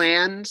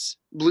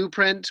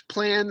blueprint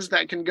plans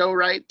that can go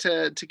right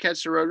to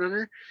catch the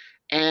Roadrunner.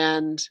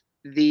 And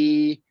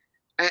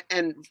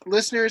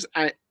listeners,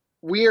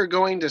 we are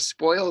going to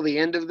spoil the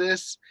end of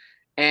this,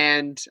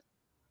 and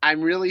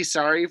I'm really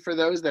sorry for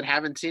those that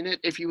haven't seen it.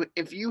 If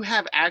you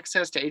have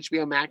access to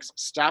HBO Max,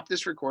 stop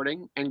this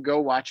recording and go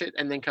watch it,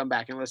 and then come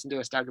back and listen to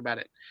us talk about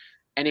it.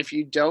 And if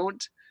you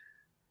don't,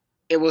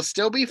 it will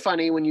still be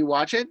funny when you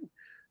watch it,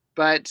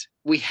 but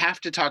we have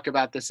to talk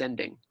about this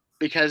ending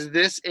because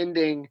this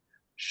ending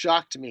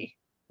shocked me.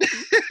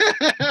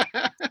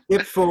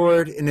 Skip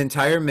forward an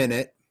entire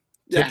minute.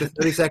 Hit the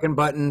 30-second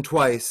button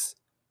twice.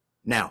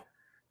 Now.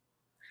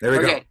 There we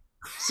go.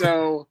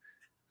 So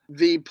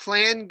the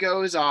plan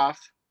goes off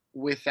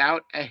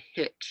without a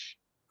hitch,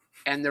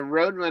 and the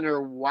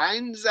Roadrunner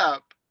winds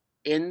up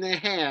in the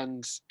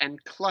hands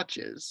and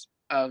clutches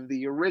of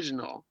the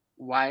original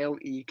Wile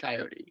E.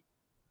 Coyote.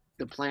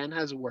 The plan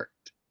has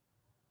worked.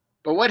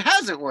 But what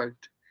hasn't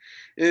worked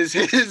is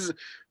his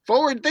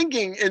forward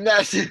thinking in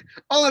that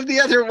all of the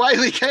other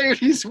Wile E.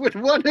 Coyotes would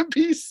want a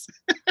piece.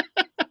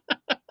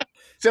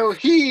 So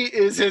he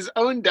is his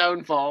own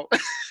downfall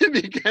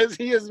because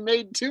he has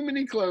made too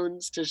many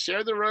clones to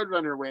share the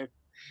Roadrunner with,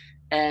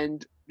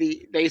 and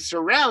they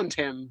surround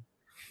him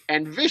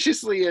and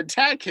viciously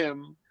attack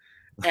him,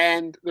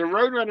 and the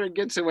Roadrunner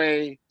gets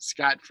away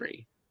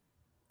scot-free.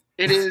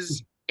 It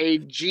is a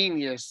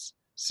genius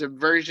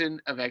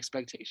subversion of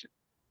expectation.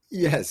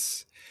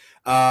 Yes.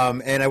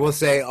 And I will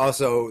say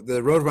also, the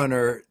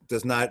Roadrunner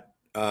does not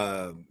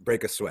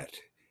break a sweat.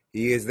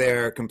 He is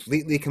there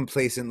completely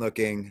complacent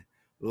looking,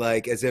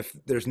 like as if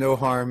there's no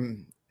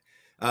harm.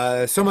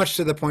 So much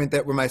to the point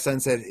that where my son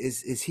said,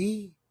 is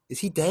he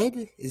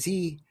dead? Is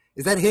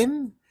that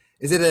him?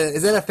 Is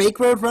that a fake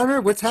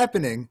Roadrunner? What's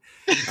happening?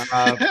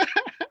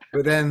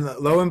 But then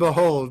lo and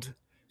behold,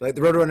 like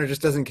the Roadrunner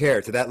just doesn't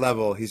care to that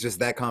level. He's just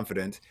that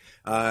confident.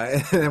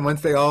 And then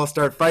once they all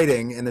start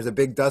fighting and there's a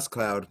big dust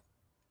cloud,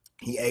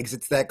 he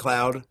exits that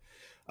cloud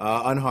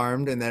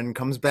unharmed and then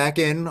comes back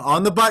in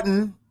on the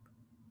button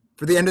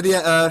for the end of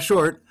the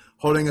short,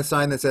 holding a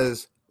sign that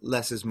says,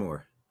 "Less is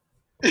more."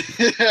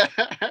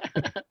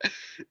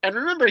 And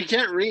remember, he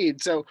can't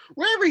read, so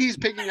wherever he's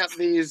picking up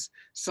these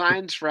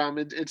signs from,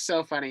 it's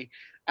so funny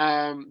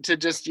to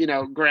just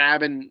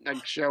grab and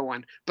like show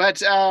one.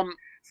 But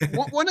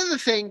one of the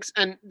things,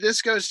 and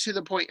this goes to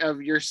the point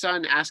of your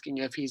son asking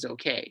if he's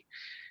okay,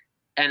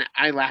 and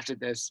I laughed at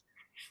this.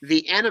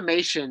 The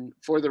animation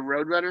for the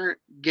Roadrunner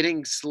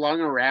getting slung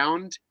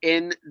around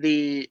in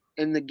the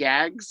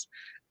gags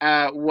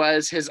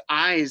was his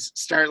eyes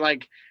start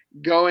like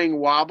going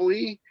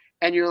wobbly,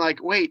 and you're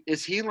like, wait,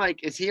 is he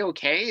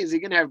okay? Is he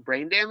gonna have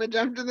brain damage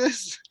after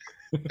this?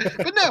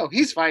 But no,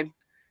 he's fine.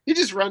 He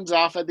just runs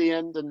off at the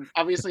end, and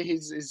obviously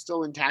he's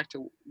still intact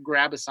to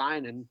grab a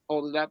sign and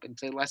hold it up and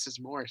say less is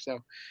more. So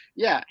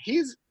yeah,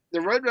 the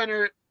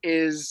Roadrunner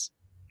is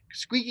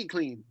squeaky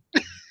clean.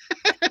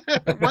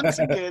 Once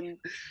again,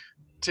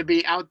 to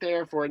be out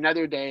there for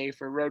another day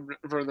for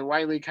the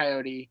Wile E.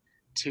 Coyote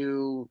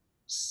to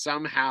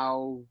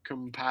somehow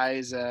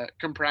comprise a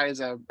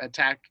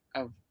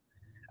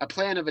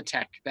plan of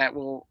attack that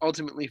will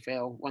ultimately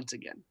fail once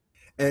again.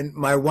 And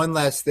my one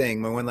last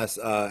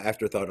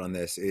afterthought on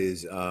this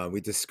is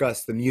we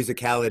discussed the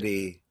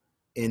musicality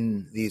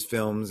in these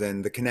films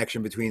and the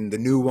connection between the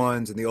new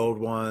ones and the old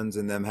ones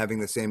and them having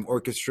the same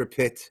orchestra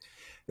pit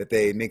that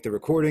they make the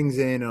recordings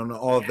in and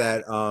all of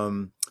that.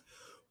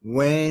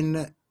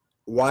 When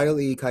Wile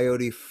E.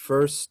 Coyote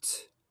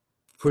first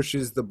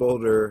pushes the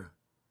boulder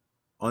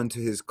onto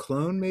his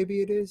clone,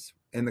 maybe it is,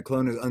 and the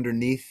clone is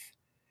underneath.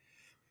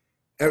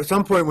 At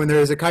some point when there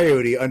is a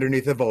coyote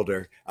underneath the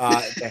boulder,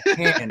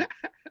 the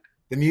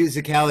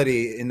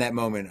musicality in that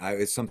moment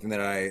is something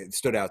that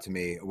stood out to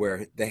me,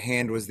 where the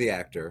hand was the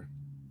actor.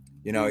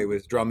 It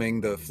was drumming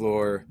the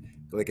floor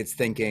like it's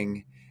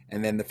thinking,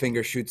 and then the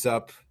finger shoots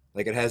up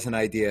like it has an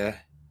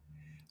idea.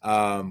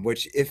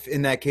 Which, if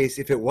in that case,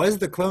 if it was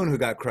the clone who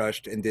got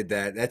crushed and did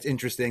that, that's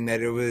interesting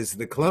that it was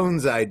the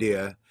clone's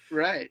idea,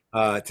 right?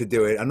 To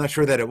do it. I'm not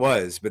sure that it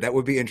was, but that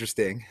would be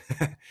interesting.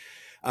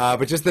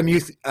 But just the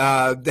music,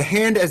 the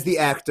hand as the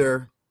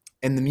actor,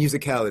 and the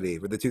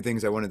musicality were the two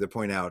things I wanted to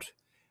point out,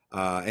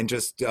 and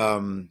just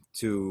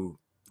to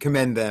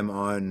commend them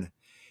on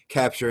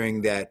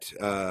capturing that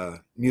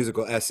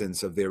musical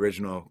essence of the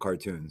original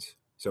cartoons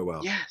so well.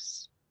 Yes.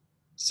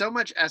 So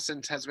much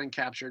essence has been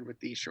captured with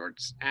these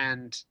shorts,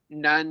 and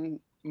none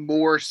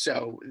more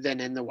so than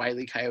in the Wile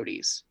E.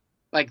 Coyotes.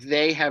 like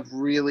they have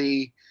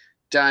really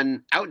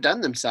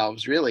outdone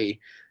themselves, really,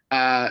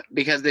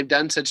 because they've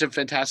done such a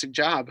fantastic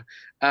job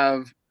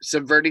of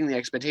subverting the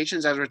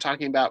expectations as we're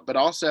talking about, but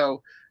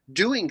also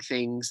doing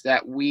things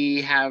that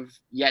we have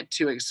yet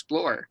to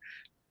explore.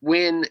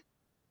 When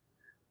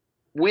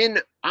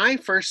I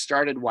first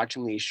started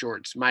watching these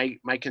shorts, my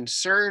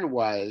concern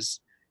was,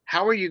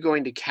 how are you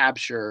going to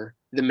capture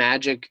the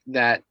magic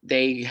that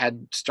they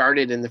had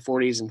started in the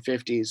 40s and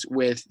 50s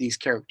with these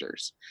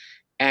characters?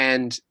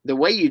 And the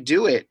way you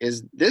do it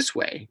is this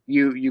way.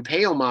 You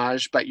pay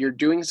homage, but you're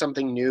doing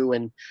something new,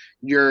 and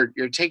you're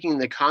taking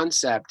the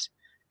concept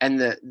and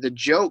the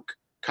joke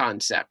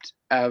concept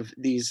of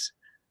these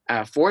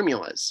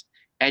formulas,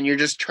 and you're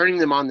just turning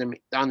them on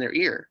their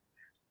ear.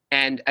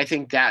 And I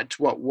think that's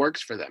what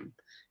works for them.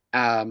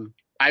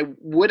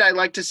 I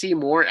like to see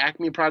more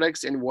Acme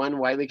products in one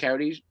Wile E.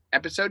 Coyote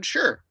episode,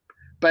 sure,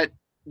 but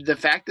the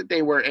fact that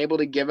they were able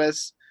to give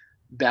us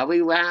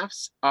belly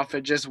laughs off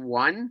of just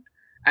one,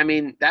 I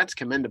mean, that's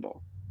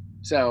commendable.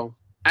 So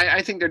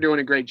I think they're doing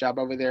a great job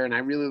over there, and I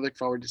really look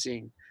forward to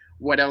seeing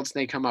what else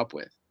they come up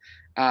with.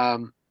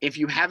 If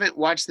you haven't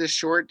watched this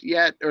short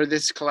yet, or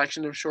this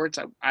collection of shorts,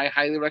 I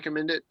highly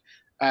recommend it.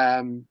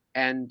 And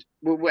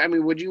I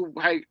mean, would you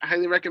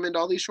highly recommend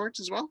all these shorts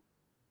as well?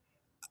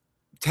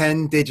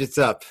 10 digits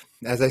up,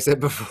 as I said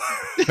before,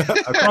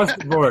 across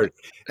the board.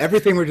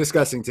 Everything we're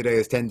discussing today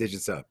is 10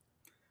 digits up.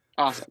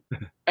 Awesome.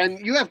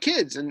 And you have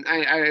kids, and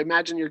I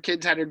imagine your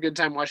kids had a good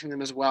time watching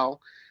them as well.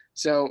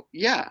 So,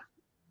 yeah,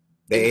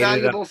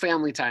 invaluable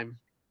family time.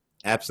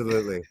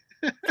 Absolutely.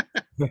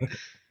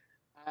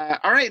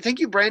 All right. Thank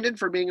you, Brandon,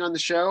 for being on the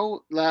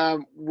show.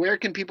 Where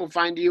can people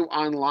find you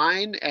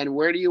online, and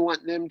where do you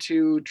want them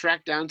to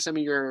track down some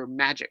of your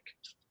magic?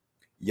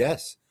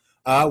 Yes.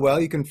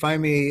 Well, you can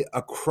find me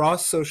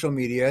across social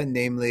media,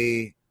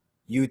 namely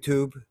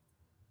YouTube,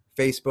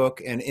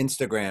 Facebook, and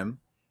Instagram,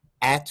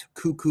 at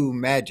Cuckoo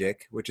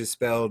Magic, which is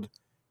spelled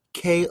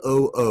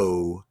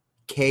KOOKOOMAGIC.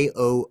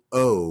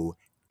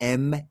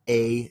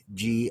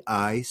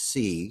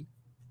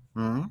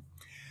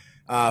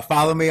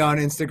 Follow me on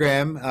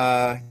Instagram,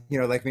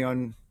 like me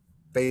on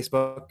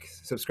Facebook,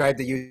 subscribe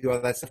to YouTube,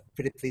 all that stuff,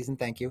 pretty please and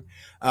thank you.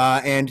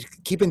 And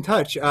keep in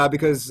touch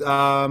because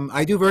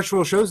I do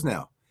virtual shows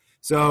now.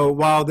 So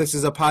while this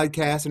is a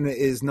podcast and it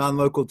is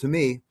non-local to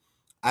me,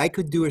 I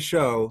could do a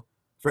show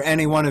for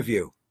any one of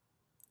you.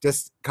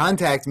 Just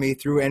contact me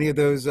through any of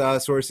those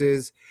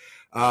sources.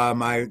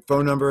 My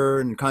phone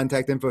number and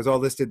contact info is all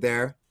listed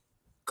there.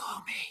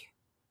 Call me.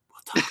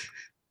 We'll talk.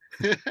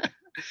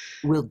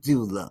 We'll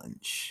do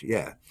lunch.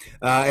 Yeah.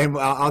 And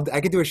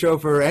I can do a show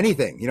for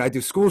anything. I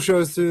do school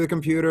shows through the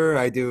computer.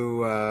 I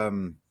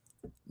do,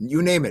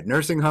 you name it,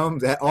 nursing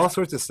homes, all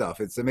sorts of stuff.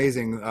 It's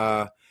amazing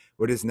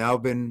what has now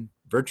been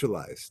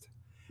virtualized.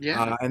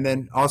 Yeah. And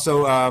then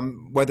also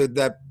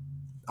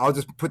I'll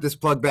just put this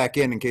plug back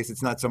in case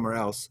it's not somewhere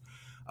else.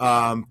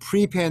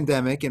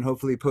 Pre-pandemic and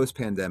hopefully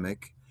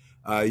post-pandemic,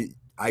 I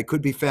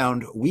could be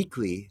found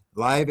weekly,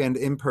 live and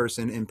in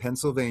person in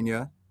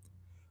Pennsylvania,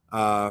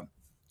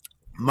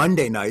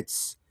 Monday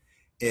nights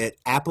at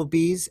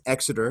Applebee's,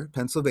 Exeter,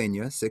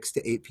 Pennsylvania, 6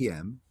 to 8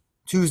 p.m.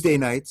 Tuesday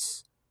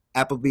nights,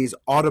 Applebee's,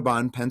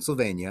 Audubon,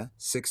 Pennsylvania,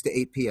 6 to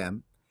 8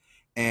 p.m.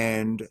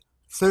 And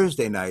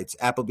Thursday nights,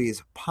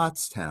 Applebee's,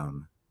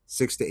 Pottstown,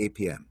 6 to 8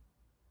 p.m.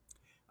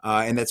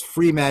 And that's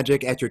free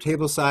magic at your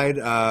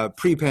tableside,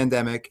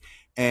 pre-pandemic.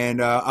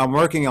 And I'm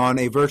working on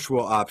a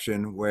virtual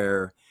option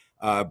where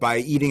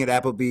by eating at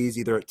Applebee's,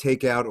 either at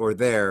takeout or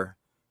there,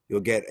 you'll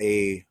get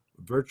a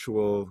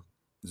virtual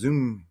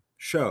Zoom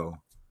show,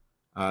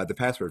 the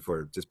password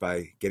for it, just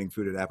by getting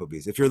food at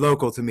Applebee's, if you're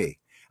local to me.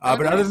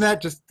 But other than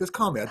that, just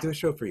call me. I'll do a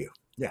show for you.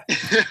 Yeah.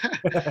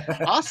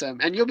 Awesome.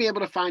 And you'll be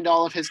able to find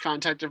all of his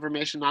contact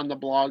information on the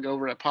blog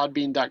over at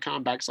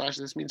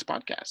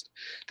podbean.com/thismeanspodcast.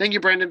 Thank you,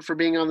 Brandon, for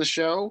being on the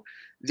show.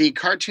 The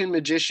Cartoon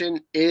Magician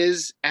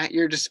is at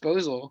your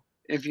disposal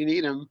if you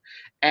need him.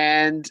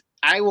 And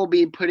I will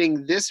be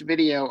putting this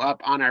video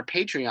up on our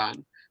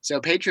Patreon.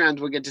 So Patreons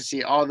will get to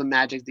see all the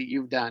magic that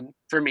you've done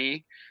for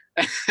me.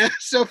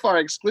 So far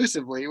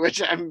exclusively,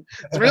 which I'm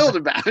thrilled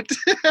about.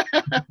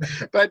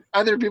 But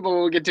other people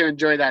will get to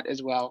enjoy that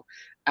as well.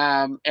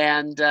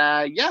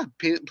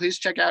 Please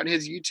check out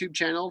his YouTube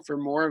channel for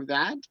more of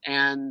that.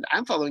 And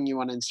I'm following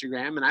you on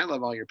Instagram, and I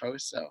love all your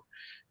posts. So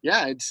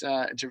yeah, it's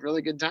a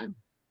really good time.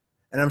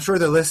 And I'm sure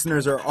the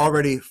listeners are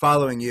already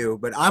following you,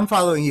 but I'm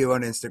following you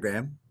on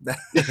Instagram.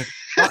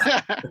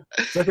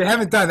 So if you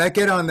haven't done that,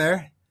 get on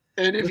there.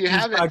 And if you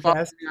haven't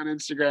followed me on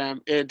Instagram,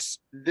 it's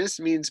This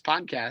Means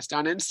Podcast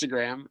on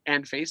Instagram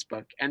and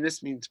Facebook, and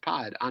This Means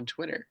Pod on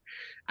Twitter.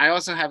 I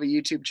also have a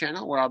YouTube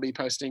channel where I'll be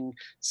posting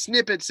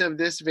snippets of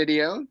this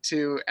video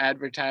to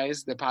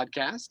advertise the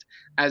podcast,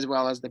 as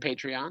well as the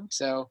Patreon.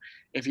 So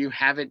if you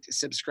haven't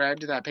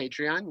subscribed to that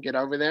Patreon, get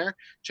over there,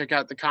 check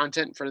out the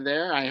content for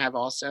there. I have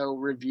also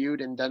reviewed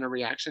and done a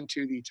reaction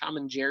to the Tom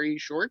and Jerry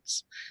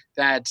shorts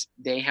that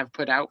they have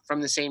put out from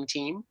the same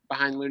team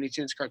behind Looney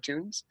Tunes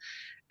Cartoons.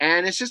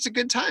 And it's just a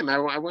good time.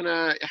 I want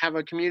to have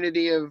a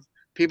community of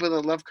people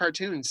that love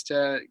cartoons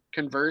to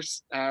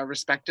converse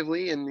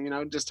respectively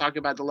and, just talk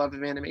about the love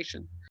of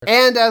animation.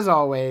 And as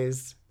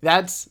always,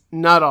 that's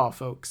not all,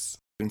 folks.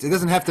 It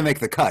doesn't have to make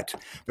the cut,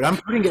 but I'm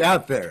putting it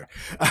out there.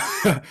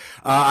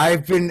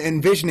 I've been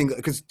envisioning,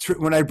 because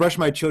when I brush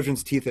my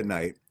children's teeth at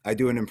night, I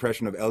do an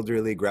impression of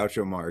elderly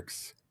Groucho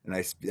Marx, and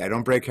I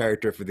don't break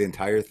character for the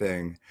entire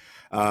thing.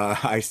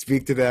 I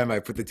speak to them, I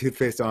put the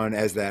toothpaste on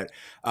as that.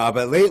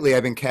 But lately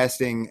I've been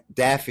casting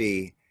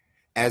Daffy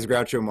as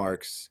Groucho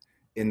Marx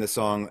in the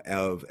song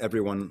of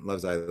Everyone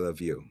Loves I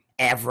Love You.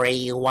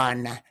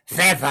 Everyone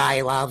says I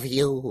love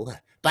you,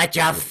 but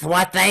just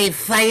what they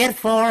say it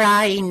for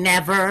I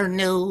never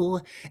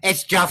knew.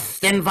 It's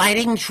just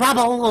inviting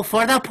trouble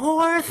for the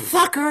poor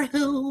sucker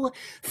who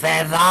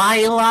says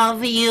I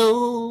love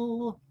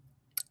you.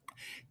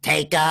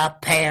 Take a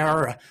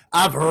pair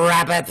of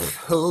rabbits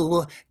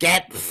who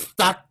get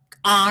stuck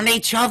on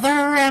each other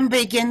and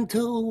begin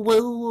to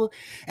woo,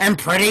 and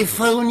pretty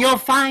soon you'll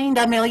find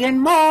a million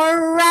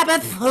more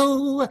rabbits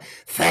who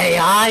say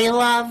I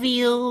love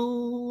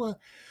you.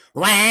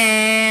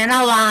 When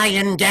a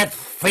lion gets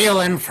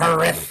feeling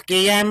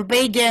frisky and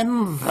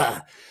begins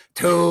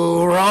to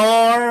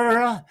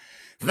roar,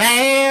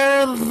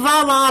 there's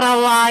a lot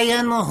of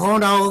lion who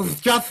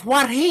knows just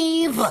what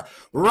he's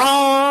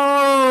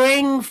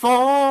roaring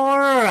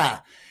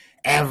for.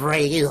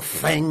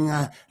 Everything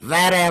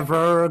that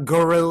ever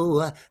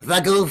grew, the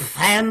goose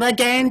and the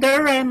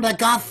gander and the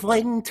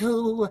gosling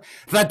too,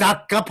 the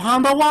duck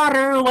upon the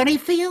water when he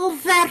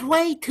feels that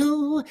way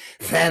too,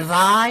 says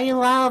I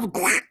love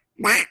quack,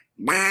 quack,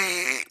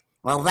 quack.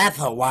 Well,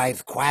 that's a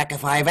wise quack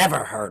if I've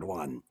ever heard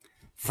one.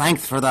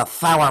 Thanks for the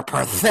sour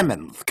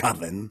persimmons,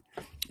 cousin.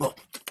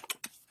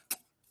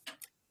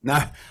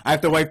 Now I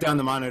have to wipe down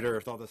the monitor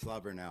with all the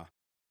slobber now.